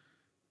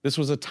 This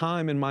was a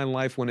time in my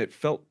life when it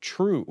felt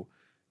true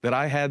that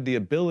I had the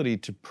ability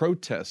to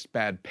protest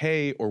bad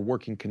pay or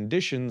working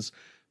conditions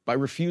by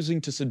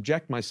refusing to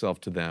subject myself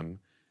to them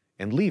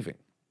and leaving.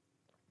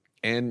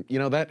 And,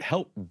 that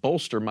helped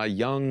bolster my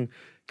young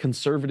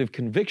conservative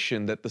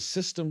conviction that the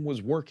system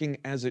was working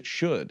as it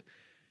should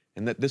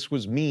and that this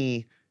was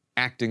me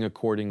acting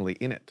accordingly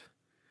in it.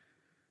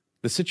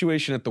 The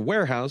situation at the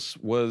warehouse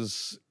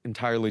was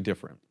entirely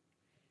different.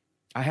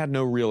 I had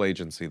no real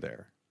agency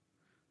there.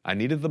 I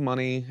needed the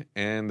money,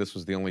 and this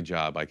was the only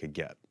job I could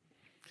get.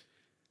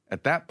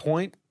 At that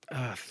point,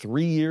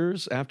 3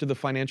 years after the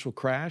financial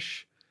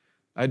crash,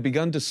 I'd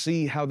begun to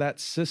see how that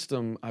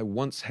system I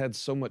once had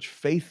so much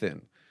faith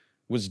in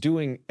was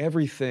doing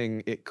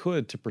everything it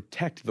could to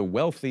protect the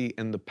wealthy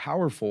and the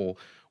powerful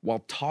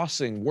while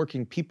tossing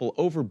working people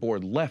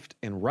overboard left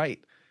and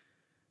right.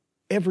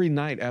 Every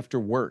night after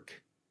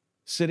work,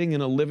 sitting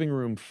in a living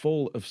room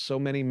full of so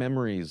many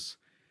memories,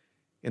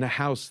 in a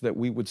house that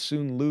we would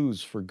soon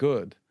lose for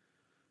good,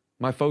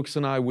 my folks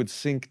and I would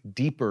sink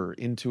deeper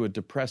into a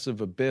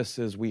depressive abyss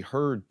as we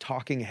heard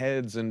talking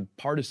heads and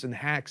partisan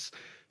hacks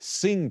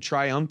sing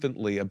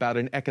triumphantly about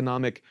an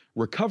economic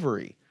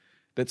recovery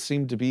that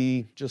seemed to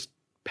be just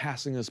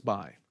passing us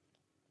by.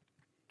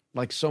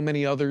 Like so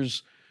many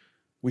others,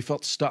 we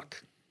felt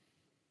stuck,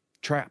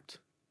 trapped,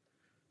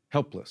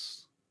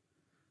 helpless.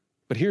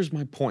 But here's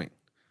my point.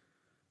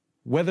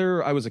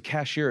 Whether I was a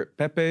cashier at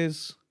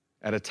Pepe's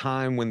at a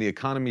time when the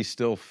economy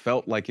still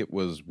felt like it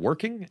was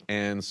working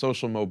and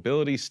social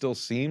mobility still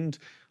seemed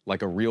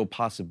like a real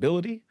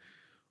possibility,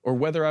 or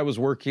whether I was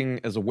working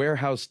as a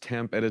warehouse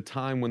temp at a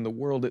time when the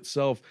world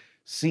itself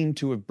seemed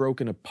to have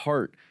broken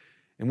apart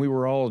and we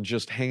were all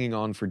just hanging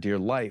on for dear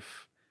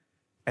life,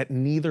 at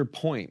neither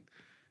point,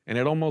 and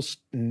at almost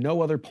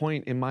no other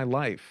point in my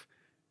life,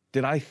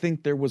 did I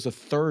think there was a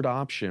third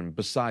option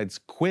besides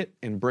quit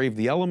and brave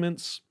the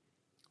elements,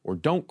 or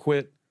don't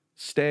quit,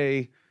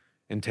 stay,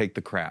 and take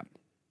the crap.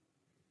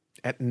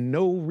 At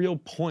no real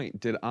point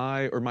did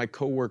I or my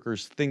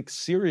coworkers think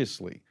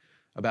seriously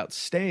about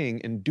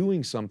staying and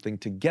doing something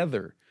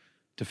together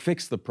to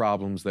fix the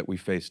problems that we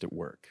faced at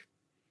work.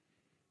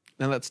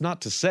 Now, that's not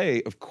to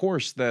say, of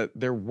course, that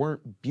there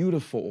weren't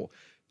beautiful,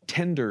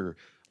 tender,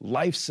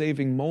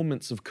 life-saving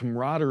moments of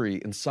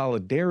camaraderie and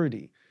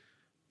solidarity,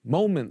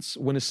 moments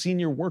when a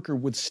senior worker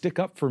would stick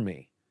up for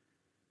me,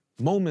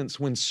 moments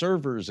when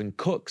servers and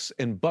cooks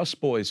and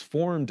busboys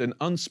formed an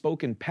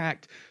unspoken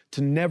pact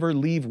to never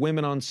leave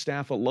women on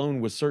staff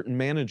alone with certain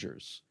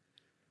managers,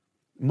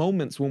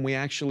 moments when we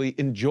actually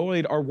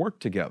enjoyed our work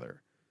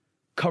together,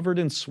 covered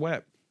in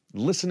sweat,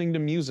 listening to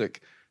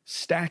music,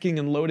 stacking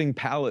and loading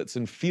pallets,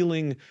 and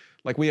feeling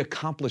like we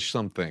accomplished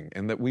something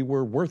and that we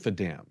were worth a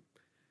damn.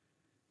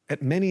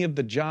 At many of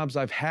the jobs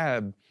I've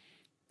had,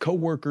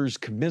 coworkers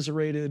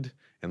commiserated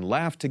and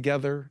laughed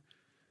together.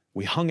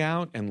 We hung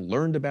out and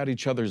learned about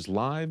each other's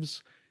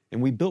lives,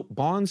 and we built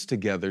bonds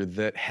together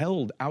that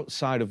held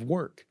outside of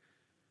work.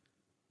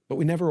 But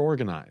we never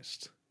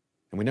organized,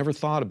 and we never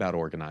thought about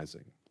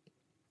organizing.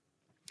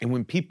 And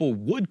when people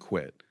would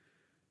quit,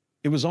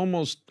 it was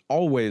almost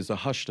always a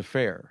hushed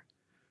affair.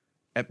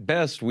 At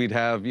best, we'd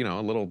have,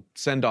 a little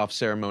send-off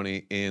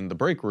ceremony in the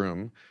break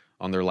room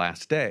on their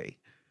last day.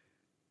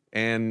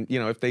 And,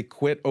 if they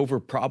quit over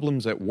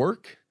problems at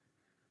work,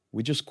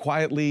 we just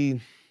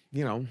quietly,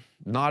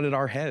 nodded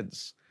our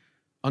heads,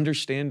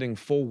 understanding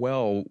full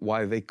well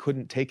why they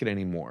couldn't take it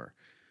anymore,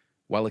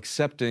 while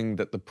accepting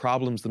that the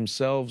problems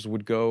themselves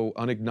would go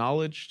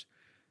unacknowledged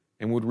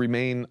and would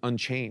remain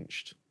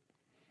unchanged.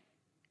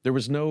 There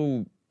was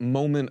no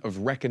moment of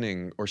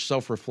reckoning or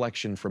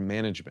self-reflection from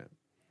management.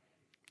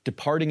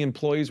 Departing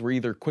employees were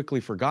either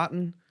quickly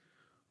forgotten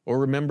or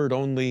remembered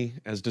only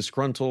as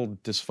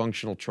disgruntled,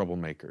 dysfunctional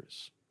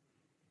troublemakers.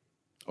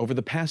 Over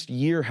the past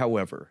year,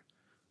 however,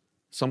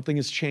 something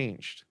has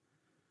changed.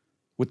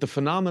 With the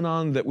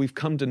phenomenon that we've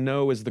come to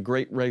know as the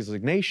Great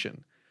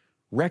Resignation,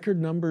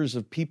 record numbers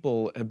of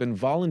people have been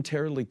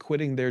voluntarily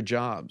quitting their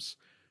jobs,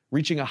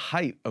 reaching a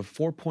height of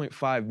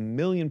 4.5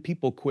 million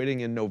people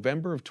quitting in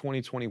November of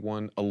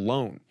 2021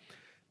 alone,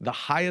 the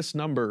highest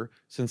number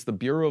since the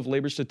Bureau of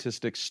Labor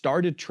Statistics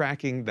started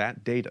tracking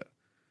that data.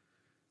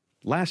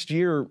 Last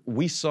year,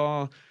 we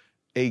saw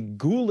a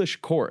ghoulish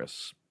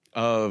chorus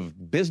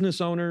of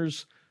business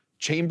owners,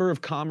 Chamber of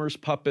Commerce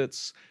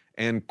puppets,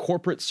 and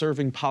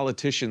corporate-serving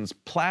politicians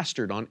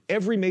plastered on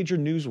every major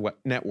news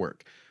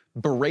network,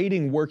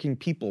 berating working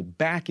people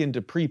back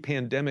into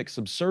pre-pandemic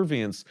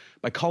subservience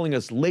by calling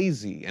us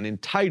lazy and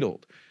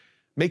entitled,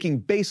 making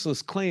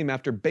baseless claim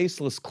after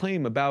baseless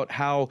claim about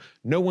how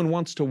no one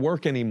wants to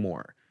work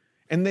anymore,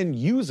 and then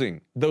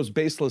using those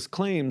baseless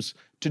claims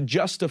to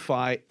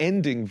justify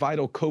ending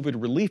vital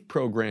COVID relief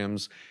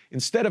programs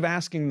instead of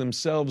asking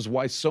themselves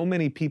why so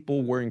many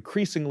people were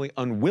increasingly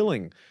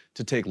unwilling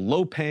to take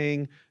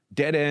low-paying,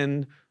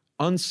 dead-end,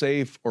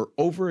 unsafe, or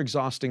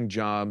overexhausting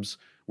jobs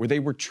where they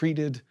were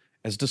treated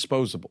as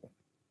disposable.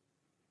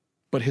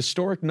 But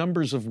historic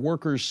numbers of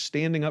workers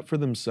standing up for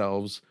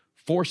themselves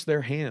forced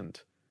their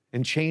hand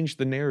and changed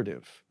the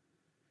narrative,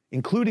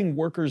 including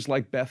workers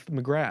like Beth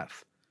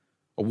McGrath,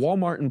 a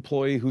Walmart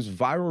employee whose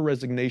viral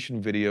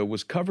resignation video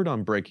was covered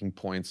on Breaking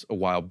Points a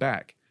while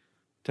back.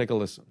 Take a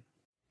listen.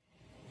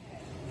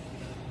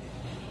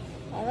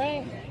 All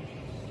right.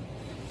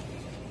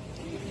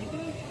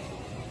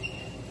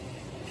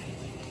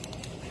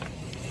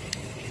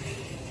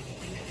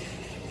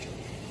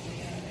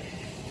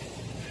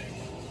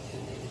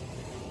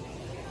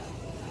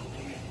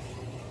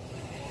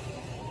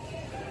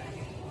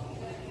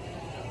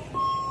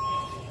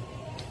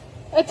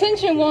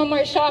 Attention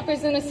Walmart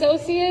shoppers and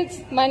associates.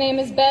 My name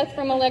is Beth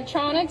from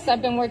Electronics.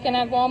 I've been working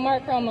at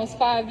Walmart for almost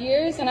 5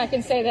 years, and I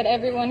can say that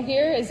everyone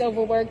here is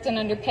overworked and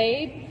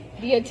underpaid.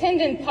 The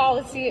attendant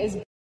policy is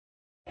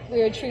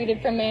we are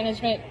treated from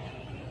management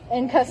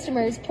and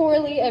customers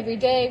poorly every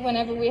day.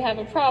 Whenever we have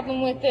a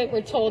problem with it,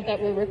 we're told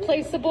that we're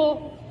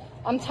replaceable.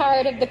 I'm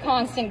tired of the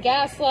constant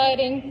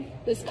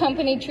gaslighting. This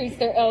company treats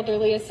their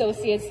elderly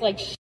associates like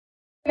shit.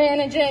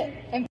 Manage it,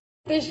 and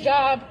this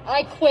job,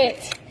 I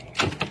quit.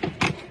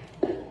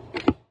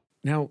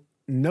 Now,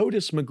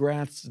 notice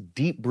McGrath's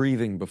deep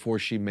breathing before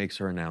she makes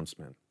her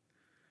announcement.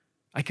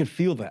 I could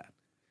feel that.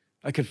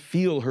 I could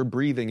feel her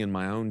breathing in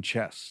my own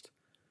chest.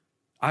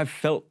 I've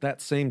felt that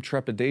same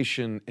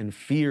trepidation and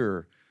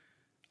fear.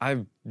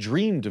 I've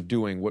dreamed of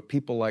doing what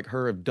people like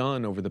her have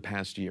done over the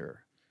past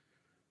year,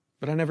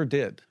 but I never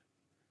did.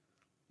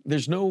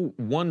 There's no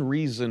one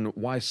reason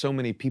why so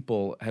many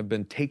people have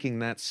been taking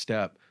that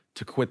step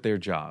to quit their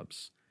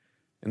jobs,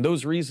 and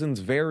those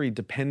reasons vary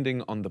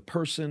depending on the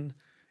person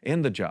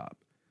and the job.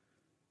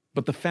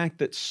 But the fact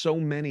that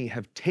so many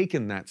have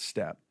taken that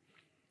step,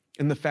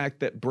 and the fact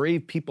that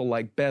brave people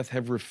like Beth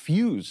have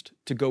refused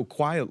to go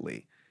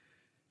quietly,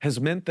 has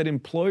meant that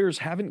employers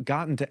haven't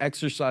gotten to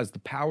exercise the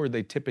power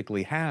they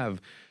typically have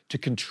to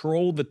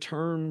control the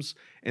terms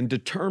and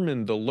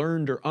determine the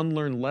learned or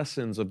unlearned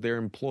lessons of their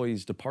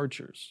employees'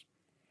 departures.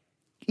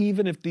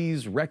 Even if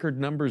these record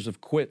numbers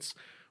of quits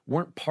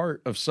weren't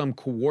part of some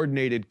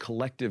coordinated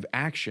collective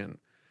action,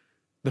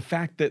 the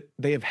fact that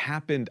they have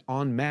happened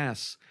en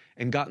masse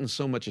and gotten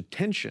so much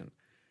attention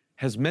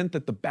has meant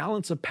that the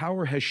balance of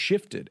power has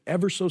shifted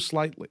ever so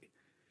slightly.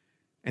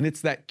 And it's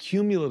that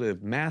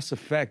cumulative mass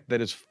effect that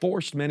has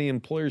forced many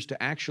employers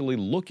to actually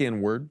look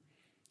inward,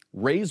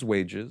 raise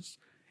wages,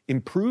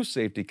 improve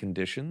safety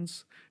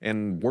conditions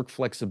and work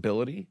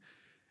flexibility,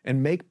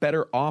 and make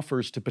better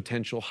offers to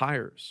potential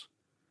hires.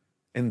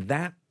 And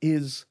that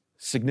is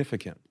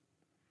significant.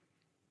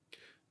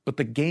 But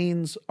the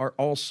gains are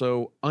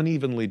also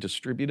unevenly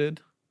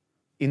distributed,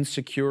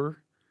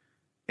 insecure,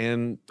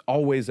 and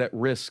always at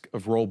risk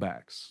of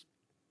rollbacks.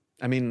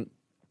 I mean,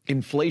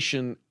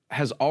 inflation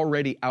has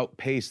already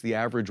outpaced the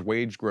average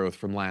wage growth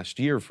from last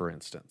year, for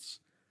instance.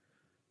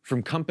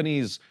 From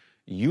companies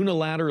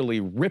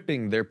unilaterally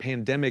ripping their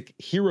pandemic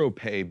hero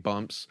pay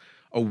bumps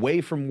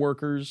away from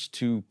workers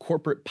to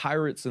corporate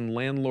pirates and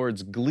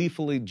landlords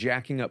gleefully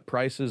jacking up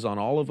prices on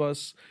all of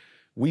us,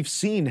 we've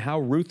seen how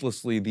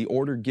ruthlessly the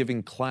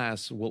order-giving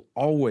class will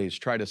always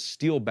try to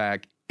steal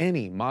back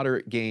any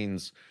moderate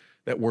gains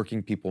that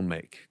working people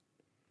make.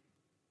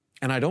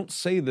 And I don't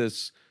say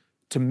this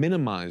to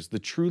minimize the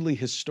truly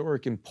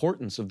historic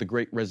importance of the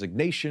Great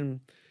Resignation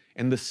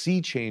and the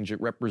sea change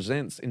it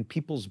represents in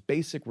people's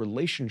basic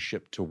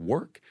relationship to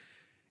work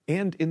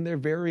and in their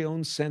very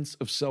own sense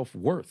of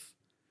self-worth.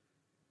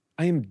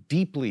 I am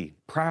deeply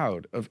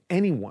proud of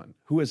anyone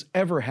who has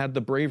ever had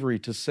the bravery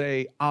to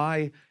say,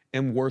 I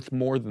am worth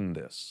more than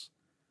this.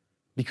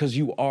 Because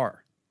you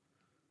are.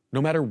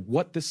 No matter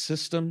what the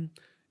system,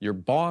 your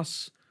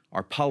boss,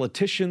 our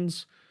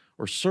politicians,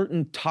 or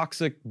certain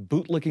toxic,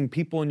 bootlicking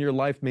people in your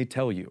life may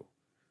tell you,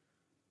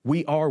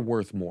 we are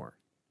worth more.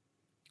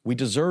 We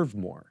deserve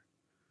more.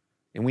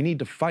 And we need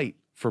to fight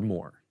for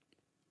more.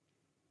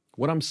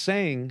 What I'm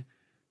saying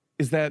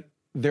is that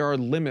there are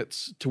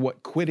limits to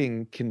what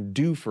quitting can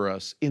do for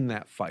us in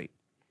that fight.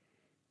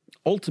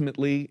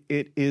 Ultimately,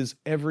 it is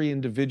every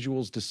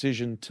individual's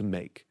decision to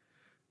make.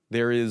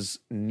 There is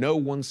no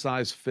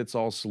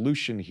one-size-fits-all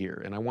solution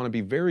here, and I want to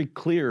be very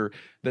clear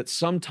that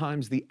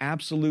sometimes the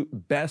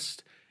absolute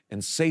best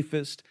and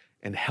safest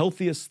and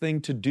healthiest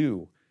thing to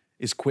do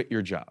is quit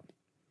your job.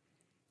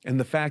 And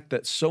the fact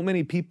that so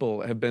many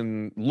people have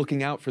been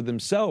looking out for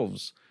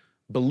themselves,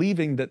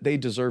 believing that they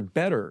deserve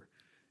better,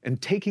 and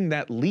taking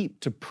that leap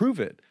to prove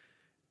it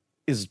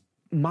is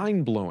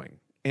mind-blowing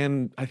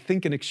and I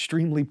think an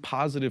extremely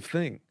positive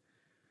thing.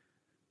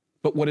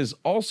 But what is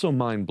also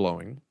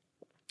mind-blowing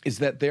is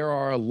that there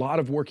are a lot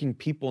of working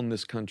people in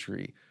this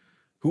country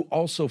who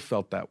also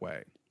felt that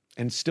way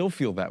and still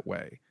feel that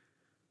way,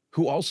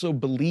 who also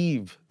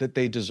believe that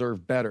they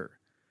deserve better,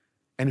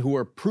 and who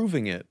are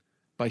proving it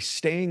by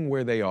staying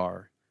where they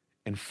are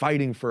and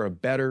fighting for a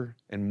better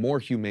and more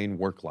humane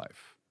work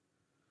life.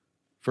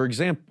 For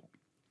example,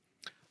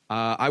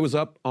 I was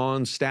up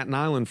on Staten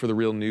Island for The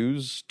Real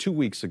News 2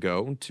 weeks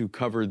ago to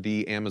cover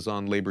the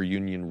Amazon Labor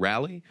Union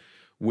rally,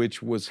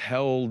 which was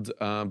held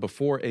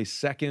before a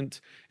second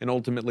and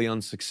ultimately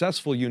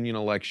unsuccessful union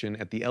election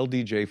at the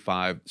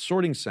LDJ-5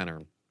 sorting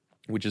center,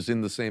 which is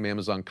in the same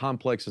Amazon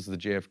complex as the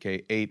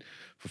JFK 8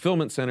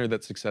 fulfillment center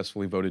that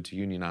successfully voted to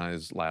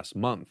unionize last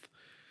month.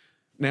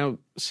 Now,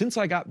 since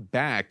I got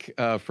back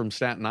from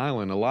Staten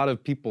Island, a lot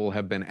of people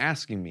have been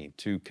asking me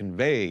to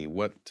convey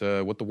what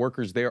the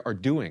workers there are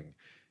doing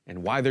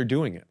and why they're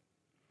doing it.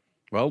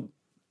 Well,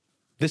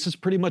 this is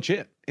pretty much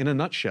it in a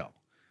nutshell.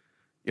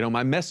 You know,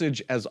 my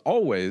message, as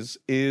always,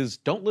 is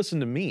don't listen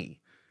to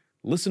me.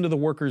 Listen to the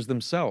workers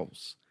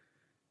themselves.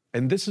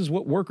 And this is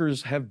what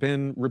workers have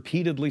been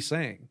repeatedly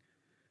saying.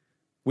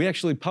 We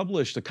actually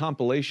published a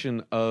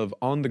compilation of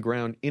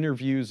on-the-ground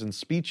interviews and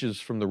speeches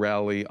from the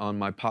rally on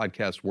my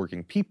podcast,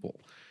 Working People.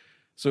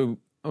 So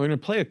I'm going to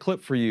play a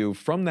clip for you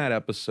from that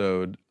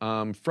episode,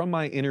 from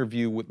my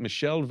interview with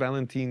Michelle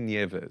Valentin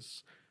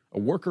Nieves, a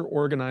worker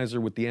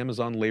organizer with the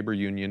Amazon Labor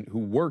Union who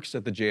works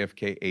at the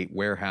JFK 8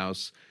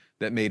 warehouse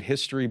that made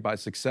history by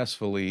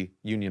successfully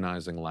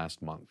unionizing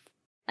last month.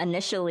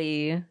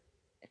 Initially,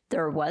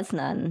 there was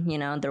none,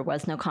 there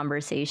was no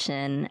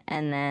conversation.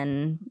 And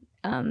then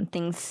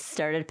things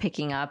started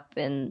picking up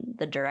in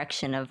the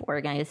direction of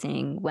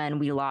organizing when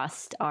we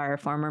lost our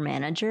former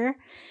manager.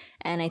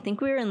 And I think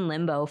we were in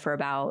limbo for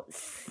about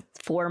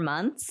 4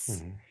 months.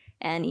 Mm-hmm.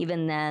 And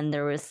even then,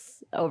 there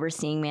was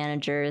overseeing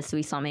managers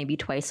we saw maybe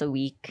twice a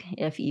week,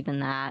 if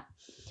even that.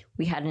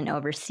 We had an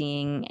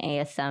overseeing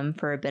ASM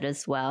for a bit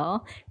as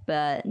well,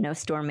 but no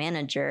store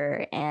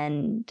manager,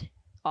 and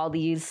all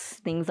these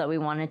things that we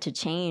wanted to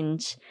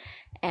change.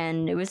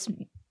 And it was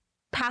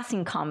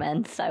passing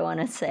comments, I want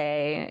to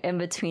say, in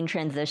between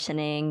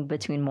transitioning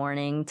between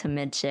morning to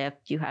mid shift.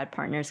 You had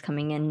partners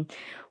coming in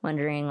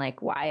wondering,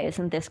 like, why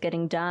isn't this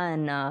getting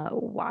done?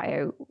 Why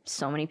are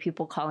so many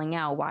people calling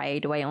out? Why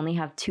do I only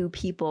have 2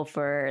 people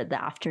for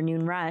the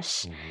afternoon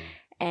rush? Mm-hmm.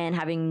 And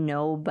having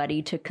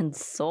nobody to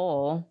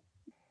console.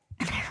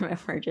 And I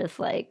remember just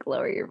like,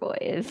 lower your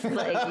voice,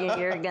 like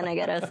you're going to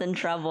get us in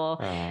trouble.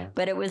 Uh-huh.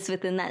 But it was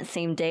within that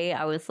same day,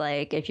 I was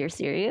like, if you're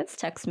serious,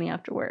 text me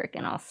after work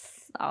and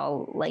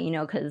I'll let you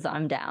know, because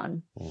I'm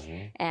down.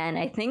 Mm-hmm. And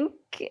I think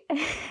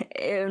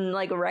in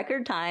like a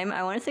record time,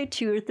 I want to say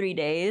 2 or 3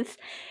 days,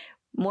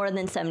 more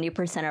than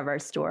 70% of our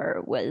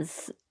store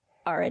was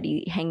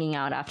already hanging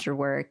out after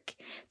work,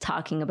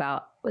 talking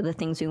about the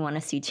things we want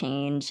to see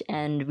change.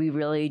 And we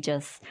really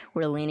just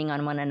were leaning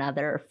on one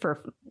another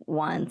for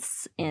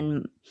once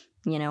in,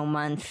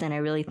 months. And I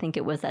really think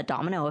it was that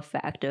domino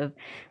effect of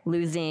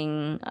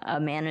losing a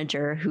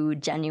manager who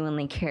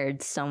genuinely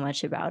cared so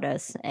much about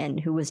us and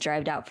who was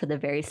driven out for the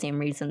very same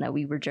reason that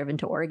we were driven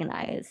to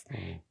organize.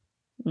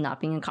 Mm-hmm. Not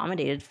being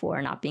accommodated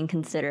for, not being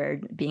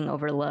considered, being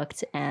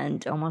overlooked,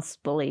 and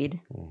almost bullied.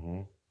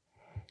 Mm-hmm.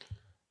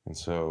 And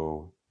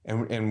so,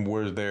 and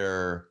were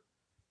there,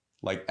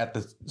 at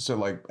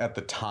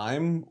the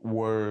time,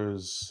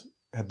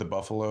 had the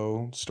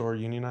Buffalo store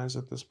unionized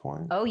at this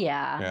point? Oh,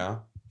 yeah. Yeah.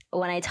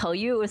 When I tell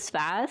you it was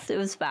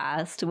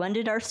fast. When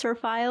did our store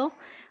file?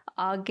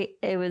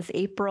 It was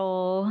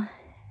April.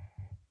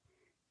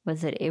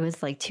 It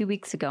was like 2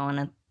 weeks ago on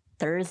a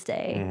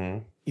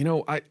Thursday.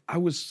 Mm-hmm. I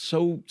was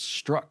so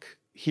struck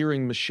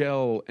hearing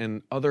Michelle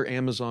and other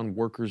Amazon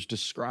workers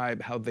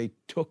describe how they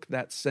took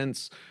that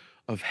sense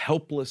of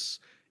helpless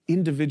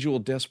individual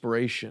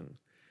desperation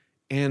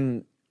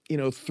and,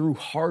 through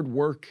hard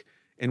work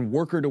and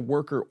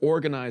worker-to-worker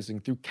organizing,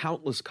 through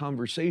countless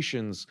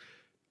conversations,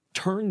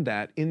 turn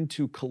that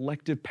into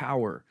collective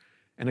power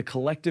and a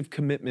collective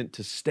commitment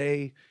to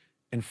stay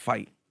and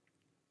fight.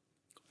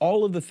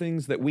 All of the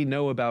things that we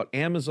know about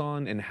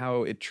Amazon and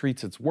how it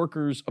treats its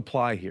workers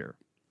apply here.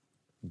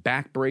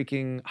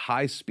 Backbreaking,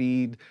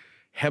 high-speed,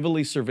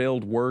 heavily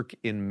surveilled work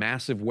in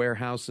massive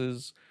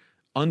warehouses,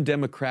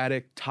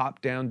 undemocratic,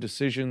 top-down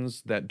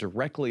decisions that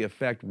directly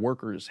affect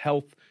workers'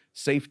 health,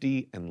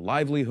 safety, and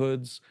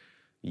livelihoods,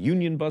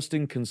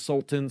 union-busting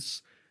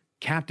consultants,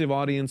 captive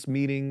audience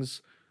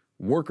meetings,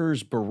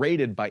 workers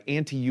berated by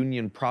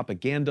anti-union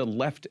propaganda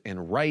left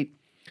and right,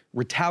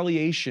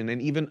 retaliation,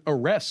 and even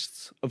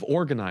arrests of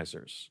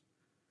organizers.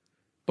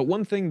 But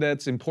one thing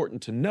that's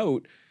important to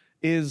note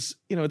is,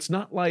 it's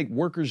not like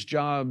workers'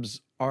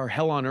 jobs are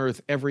hell on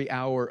earth every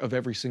hour of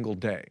every single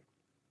day.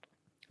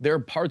 There are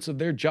parts of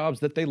their jobs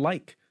that they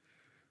like.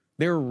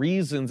 There are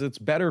reasons it's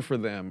better for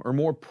them or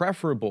more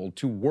preferable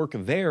to work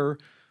there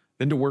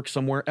than to work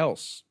somewhere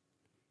else.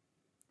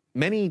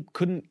 Many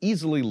couldn't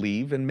easily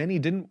leave, and many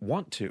didn't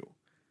want to.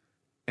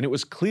 And it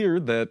was clear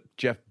that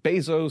Jeff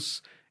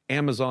Bezos,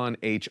 Amazon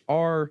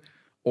HR,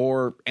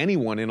 or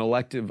anyone in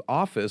elective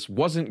office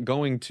wasn't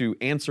going to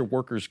answer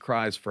workers'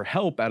 cries for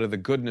help out of the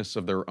goodness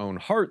of their own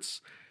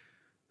hearts.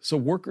 So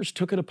workers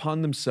took it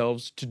upon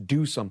themselves to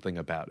do something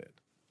about it.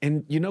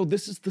 And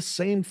this is the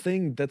same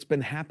thing that's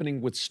been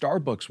happening with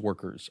Starbucks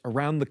workers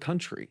around the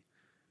country.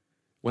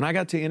 When I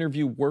got to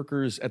interview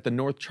workers at the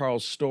North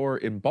Charles store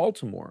in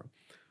Baltimore,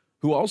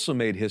 who also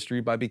made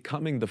history by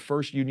becoming the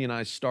first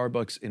unionized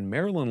Starbucks in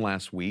Maryland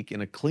last week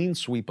in a clean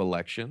sweep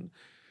election,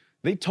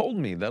 they told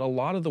me that a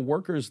lot of the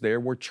workers there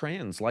were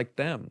trans like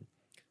them.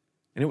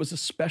 And it was a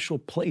special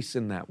place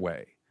in that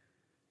way.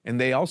 And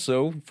they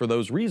also, for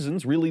those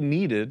reasons, really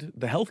needed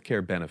the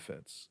healthcare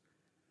benefits.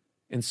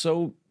 And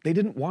so they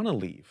didn't want to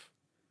leave.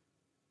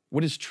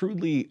 What is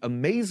truly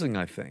amazing,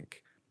 I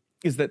think,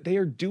 is that they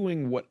are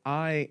doing what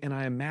I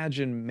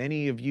imagine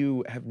many of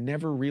you have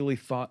never really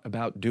thought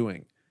about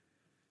doing.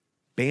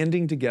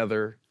 Banding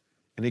together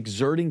and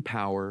exerting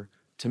power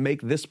to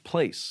make this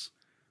place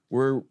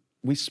where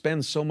we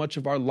spend so much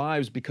of our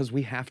lives because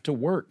we have to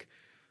work,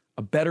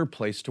 a better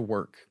place to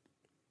work.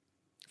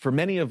 For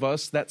many of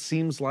us, that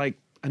seems like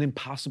an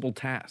impossible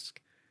task.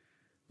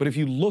 But if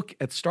you look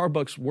at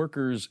Starbucks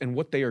workers and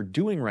what they are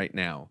doing right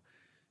now,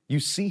 you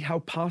see how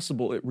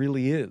possible it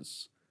really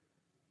is.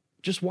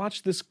 Just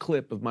watch this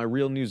clip of my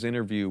Real News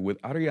interview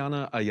with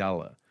Ariana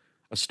Ayala,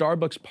 a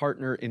Starbucks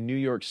partner in New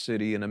York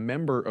City and a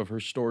member of her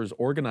store's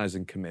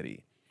organizing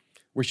committee,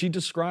 where she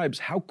describes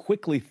how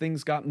quickly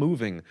things got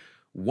moving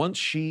once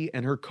she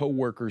and her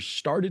coworkers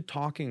started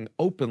talking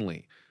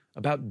openly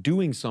about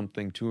doing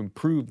something to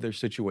improve their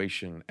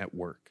situation at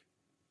work.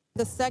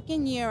 The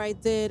second year I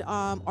did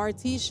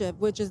RT shift,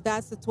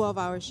 that's the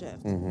 12-hour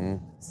shift. Mm-hmm.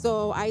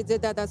 So I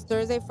did that. That's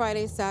Thursday,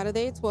 Friday,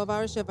 Saturday,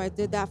 12-hour shift. I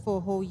did that for a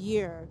whole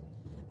year.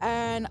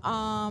 And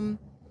once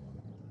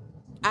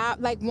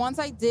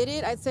I did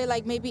it, I'd say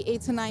maybe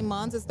 8 to 9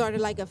 months, it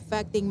started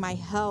affecting my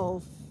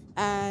health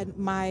and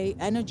my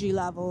energy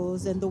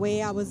levels and the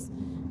way I was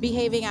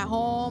behaving at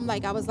home.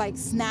 I was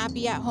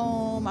snappy at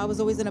home. I was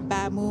always in a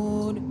bad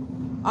mood.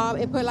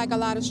 It put a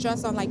lot of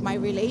stress on my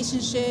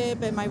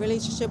relationship and my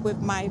relationship with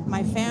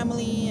my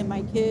family and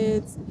my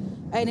kids.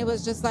 And it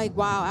was just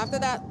wow. After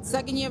that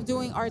second year of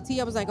doing RT,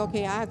 I was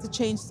okay, I have to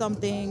change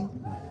something,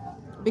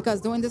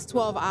 because doing this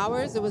 12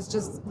 hours, it was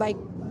just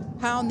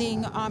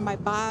pounding on my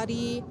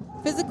body,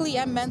 physically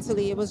and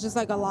mentally. It was just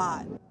a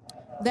lot.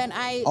 Then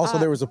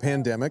there was a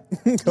pandemic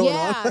going on.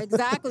 Yeah,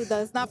 exactly.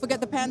 Let's not forget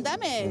the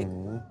pandemic.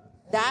 Mm-hmm.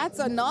 That's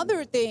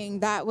another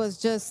thing that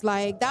was just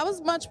that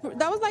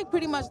was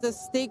pretty much the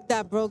stick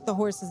that broke the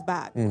horse's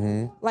back.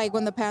 Mm-hmm.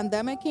 When the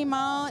pandemic came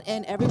out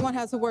and everyone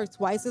had to work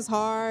twice as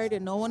hard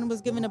and no one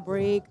was given a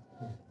break.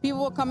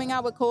 People were coming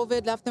out with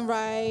COVID left and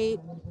right.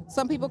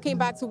 Some people came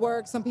back to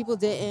work, some people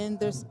didn't.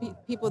 There's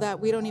people that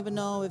we don't even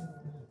know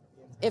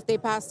if they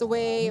passed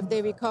away, if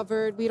they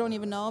recovered. We don't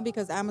even know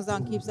because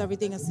Amazon keeps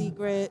everything a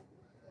secret.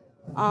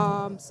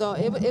 So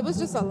it was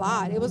just a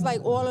lot. It was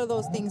all of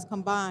those things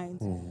combined.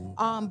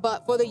 Mm-hmm.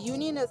 But for the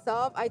union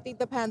itself, I think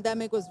the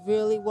pandemic was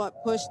really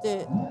what pushed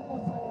it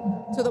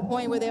to the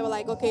point where they were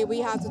okay, we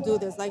have to do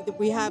this.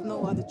 We have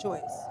no other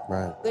choice.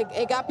 Right.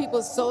 It got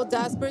people so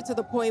desperate to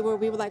the point where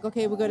we were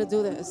okay, we're going to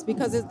do this.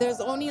 Because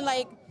there's only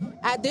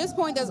at this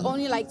point, there's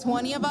only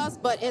 20 of us,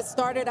 but it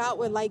started out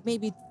with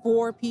maybe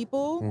 4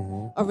 people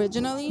mm-hmm.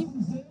 originally.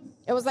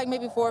 It was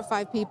maybe 4 or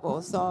 5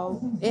 people.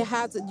 So you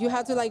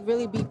had to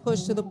really be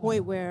pushed to the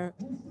point where,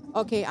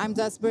 okay, I'm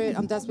desperate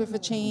for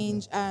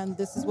change, and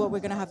this is what we're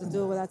going to have to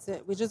do. Well, that's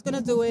it. We're just going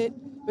to do it.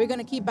 We're going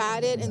to keep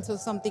at it until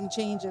something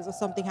changes or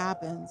something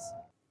happens.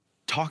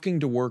 Talking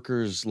to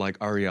workers like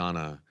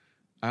Ariana,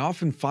 I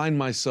often find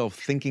myself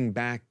thinking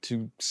back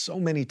to so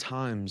many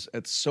times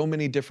at so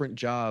many different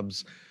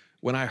jobs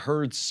when I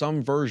heard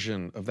some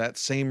version of that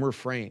same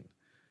refrain.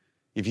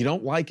 If you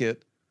don't like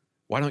it,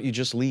 why don't you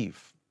just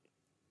leave?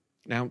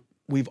 Now,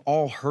 we've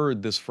all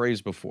heard this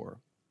phrase before.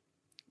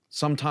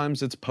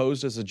 Sometimes it's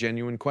posed as a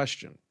genuine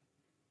question.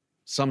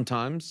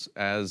 Sometimes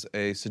as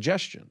a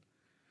suggestion.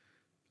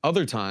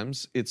 Other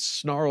times, it's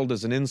snarled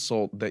as an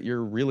insult that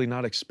you're really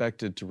not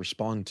expected to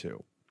respond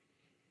to.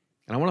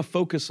 And I want to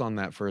focus on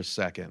that for a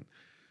second,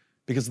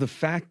 because the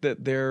fact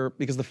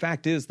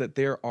is that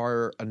there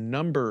are a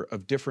number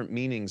of different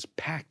meanings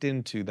packed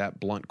into that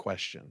blunt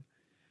question.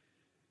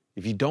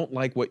 If you don't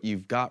like what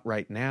you've got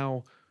right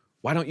now,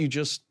 why don't you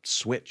just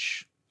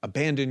switch,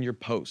 abandon your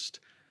post,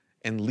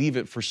 and leave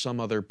it for some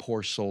other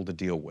poor soul to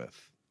deal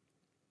with?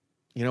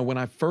 You know, when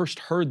I first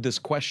heard this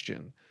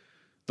question,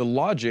 the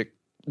logic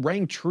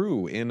rang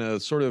true in a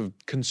sort of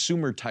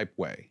consumer type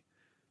way,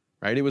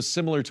 right? It was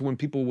similar to when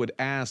people would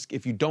ask,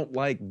 if you don't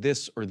like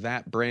this or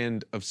that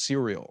brand of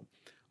cereal,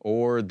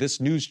 or this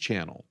news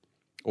channel,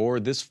 or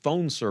this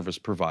phone service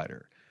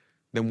provider,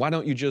 then why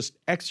don't you just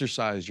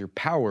exercise your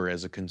power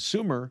as a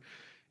consumer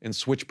and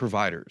switch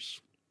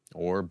providers,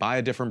 or buy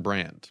a different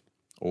brand,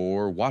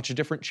 or watch a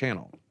different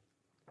channel?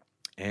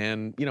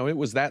 And, you know, it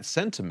was that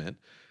sentiment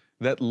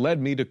that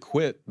led me to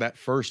quit that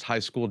first high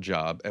school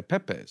job at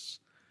Pepe's.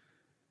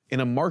 In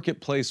a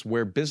marketplace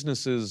where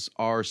businesses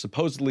are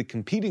supposedly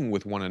competing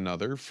with one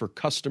another for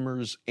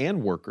customers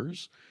and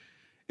workers,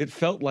 it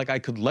felt like I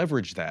could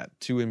leverage that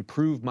to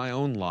improve my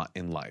own lot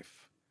in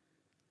life.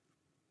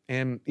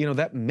 And, you know,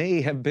 that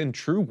may have been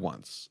true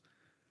once,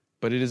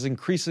 but it is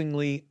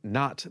increasingly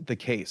not the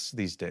case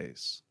these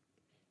days.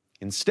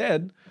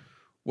 Instead,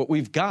 what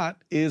we've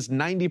got is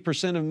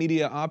 90% of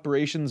media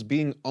operations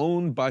being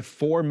owned by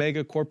 4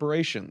 mega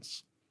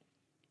corporations.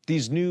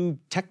 These new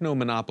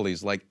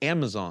techno-monopolies like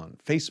Amazon,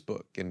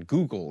 Facebook, and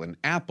Google, and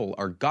Apple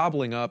are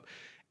gobbling up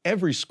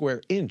every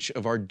square inch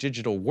of our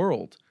digital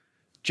world,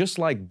 just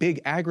like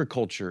big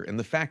agriculture and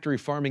the factory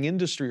farming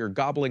industry are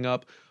gobbling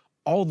up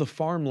all the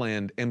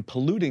farmland and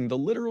polluting the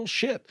literal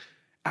shit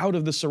out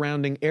of the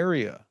surrounding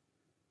area.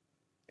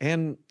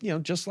 And, you know,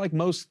 just like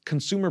most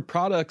consumer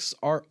products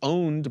are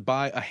owned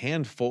by a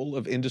handful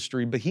of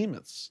industry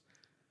behemoths.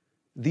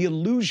 The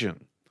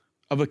illusion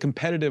of a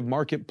competitive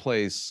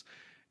marketplace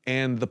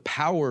and the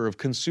power of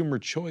consumer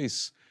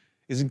choice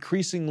is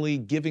increasingly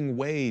giving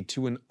way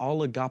to an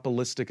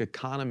oligopolistic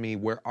economy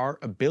where our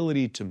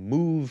ability to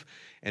move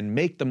and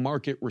make the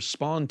market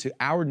respond to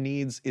our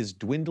needs is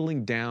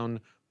dwindling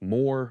down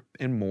more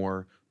and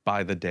more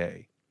by the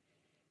day.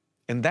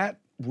 And that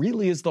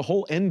really is the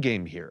whole end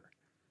game here.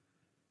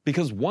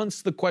 Because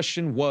once the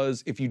question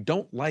was, if you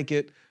don't like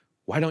it,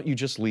 why don't you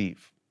just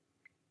leave?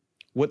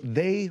 What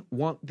they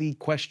want the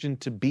question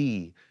to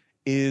be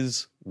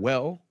is,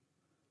 well,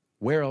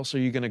 where else are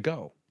you going to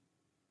go?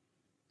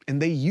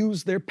 And they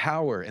use their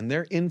power and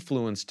their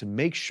influence to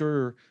make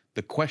sure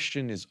the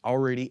question is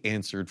already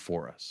answered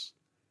for us.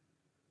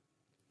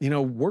 You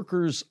know,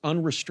 workers'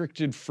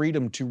 unrestricted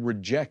freedom to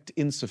reject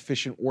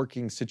insufficient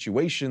working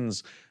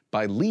situations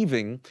by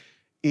leaving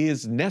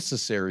is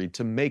necessary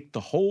to make the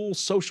whole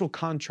social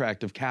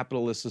contract of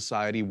capitalist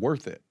society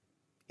worth it,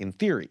 in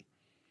theory.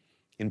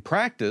 In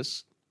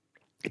practice,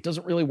 it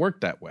doesn't really work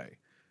that way.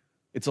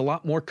 It's a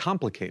lot more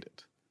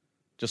complicated.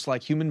 Just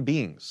like human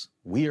beings,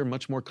 we are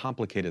much more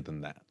complicated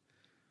than that.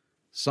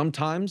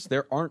 Sometimes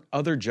there aren't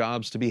other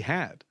jobs to be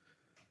had.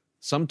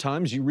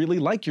 Sometimes you really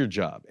like your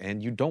job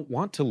and you don't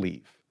want to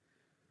leave.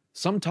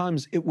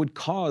 Sometimes it would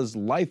cause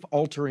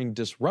life-altering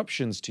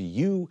disruptions to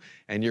you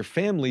and your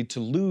family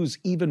to lose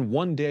even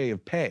one day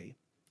of pay,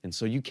 and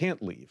so you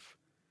can't leave.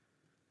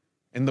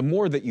 And the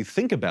more that you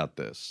think about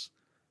this,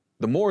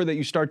 the more that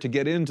you start to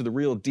get into the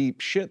real deep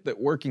shit that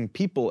working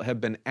people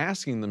have been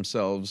asking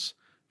themselves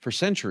for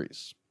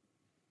centuries.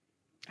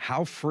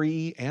 How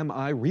free am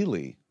I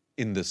really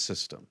in this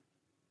system?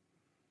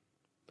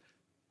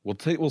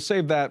 We'll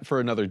save that for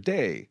another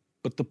day,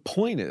 but the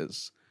point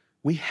is,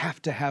 we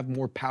have to have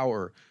more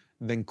power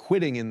than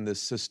quitting in this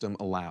system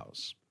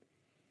allows.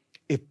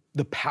 If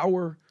the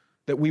power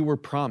that we were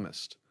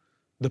promised,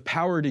 the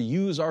power to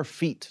use our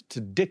feet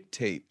to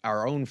dictate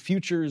our own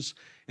futures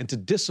and to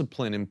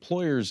discipline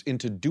employers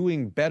into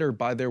doing better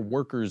by their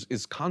workers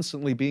is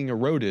constantly being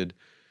eroded,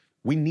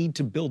 we need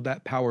to build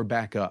that power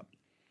back up.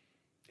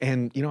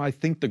 And, you know, I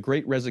think the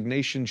Great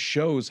Resignation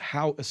shows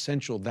how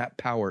essential that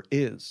power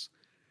is.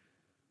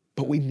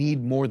 But we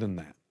need more than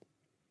that.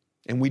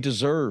 And we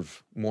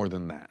deserve more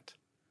than that.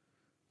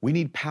 We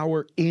need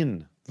power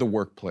in the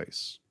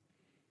workplace.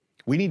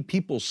 We need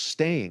people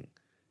staying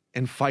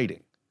and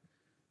fighting.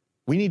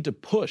 We need to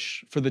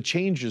push for the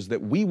changes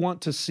that we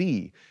want to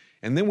see,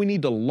 and then we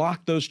need to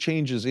lock those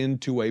changes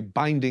into a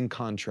binding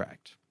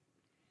contract.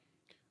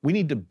 We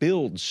need to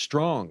build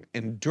strong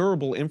and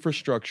durable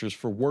infrastructures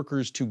for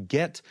workers to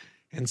get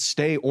and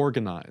stay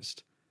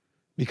organized,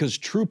 because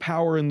true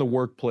power in the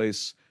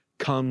workplace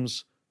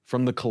comes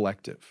from the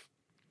collective.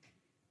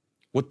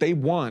 What they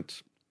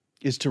want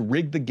is to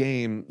rig the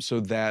game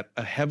so that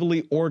a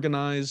heavily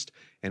organized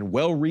and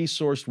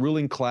well-resourced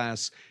ruling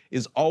class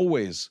is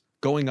always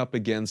going up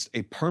against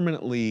a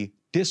permanently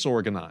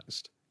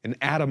disorganized and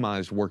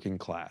atomized working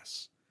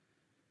class.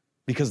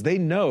 Because they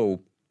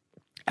know,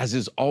 as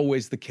is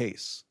always the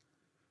case,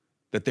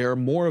 that there are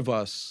more of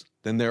us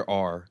than there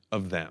are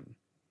of them.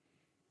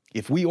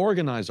 If we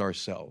organize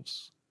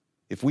ourselves,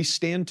 if we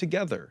stand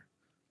together,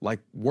 like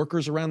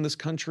workers around this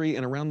country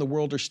and around the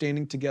world are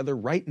standing together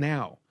right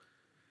now.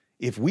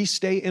 If we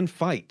stay and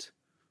fight,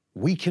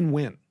 we can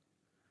win.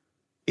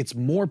 It's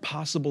more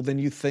possible than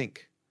you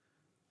think.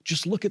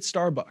 Just look at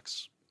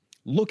Starbucks.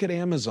 Look at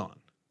Amazon.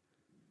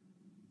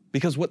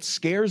 Because what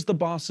scares the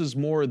bosses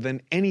more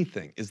than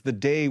anything is the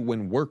day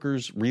when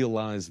workers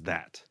realize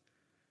that.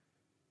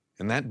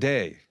 And that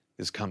day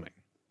is coming.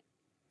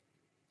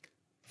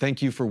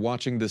 Thank you for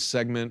watching this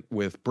segment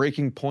with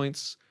Breaking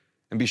Points,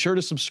 and be sure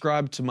to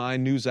subscribe to my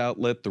news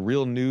outlet, The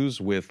Real News,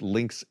 with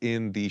links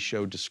in the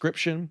show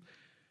description.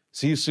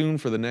 See you soon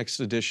for the next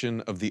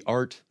edition of The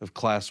Art of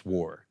Class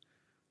War.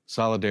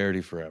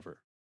 Solidarity forever.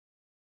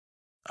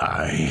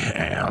 I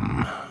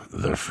am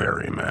the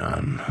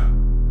ferryman.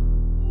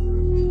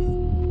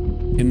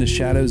 In the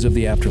shadows of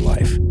the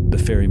afterlife, the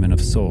ferryman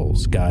of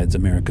souls guides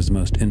America's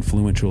most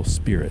influential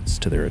spirits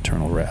to their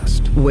eternal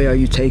rest. Where are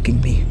you taking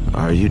me?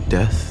 Are you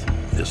death?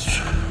 This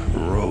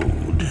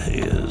road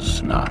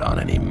is not on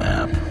any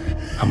map.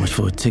 How much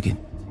for a ticket?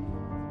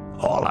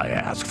 All I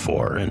ask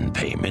for in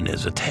payment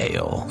is a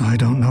tale. I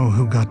don't know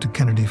who got to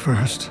Kennedy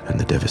first. And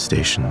the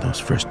devastation those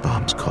first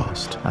bombs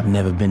caused. I've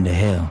never been to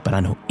hell, but I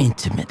know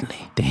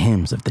intimately the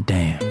hymns of the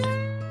damned.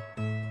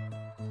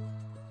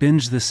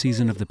 Binge this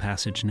season of The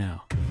Passage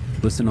now.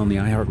 Listen on the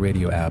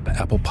iHeartRadio app,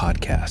 Apple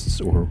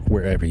Podcasts, or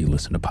wherever you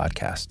listen to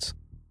podcasts.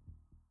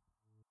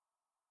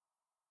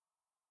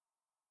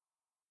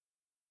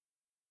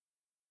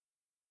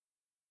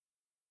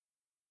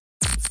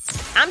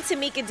 I'm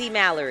Tamika D.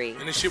 Mallory.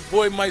 And it's your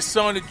boy, my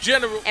son, the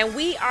General. And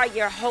we are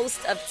your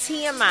hosts of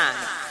TMI.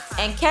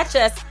 And catch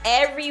us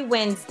every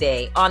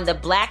Wednesday on the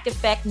Black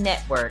Effect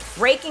Network,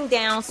 breaking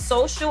down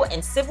social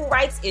and civil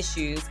rights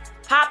issues,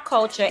 pop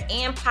culture,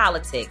 and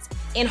politics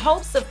in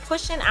hopes of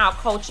pushing our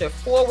culture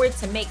forward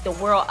to make the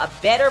world a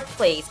better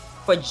place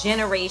for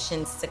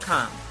generations to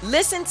come.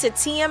 Listen to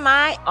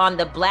TMI on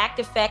the Black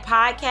Effect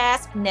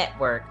Podcast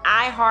Network,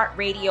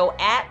 iHeartRadio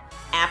app,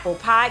 Apple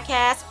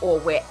Podcasts, or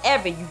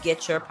wherever you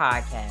get your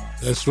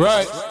podcasts. That's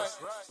right.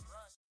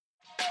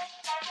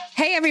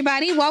 Hey,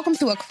 everybody. Welcome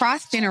to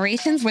Across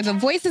Generations, where the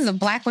voices of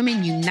Black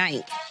women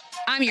unite.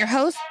 I'm your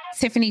host,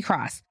 Tiffany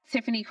Cross.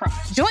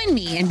 Join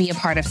me and be a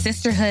part of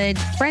sisterhood,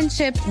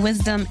 friendship,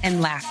 wisdom,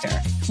 and laughter.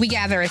 We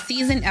gather a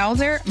seasoned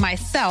elder,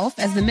 myself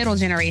as the middle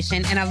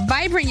generation, and a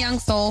vibrant young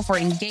soul for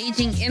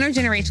engaging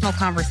intergenerational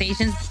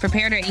conversations.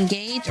 Prepare to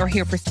engage or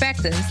hear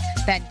perspectives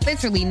that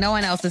literally no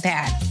one else has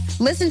had.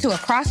 Listen to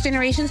Across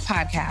Generations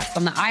podcast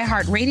on the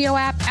iHeartRadio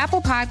app,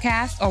 Apple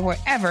Podcasts, or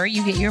wherever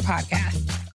you get your podcasts.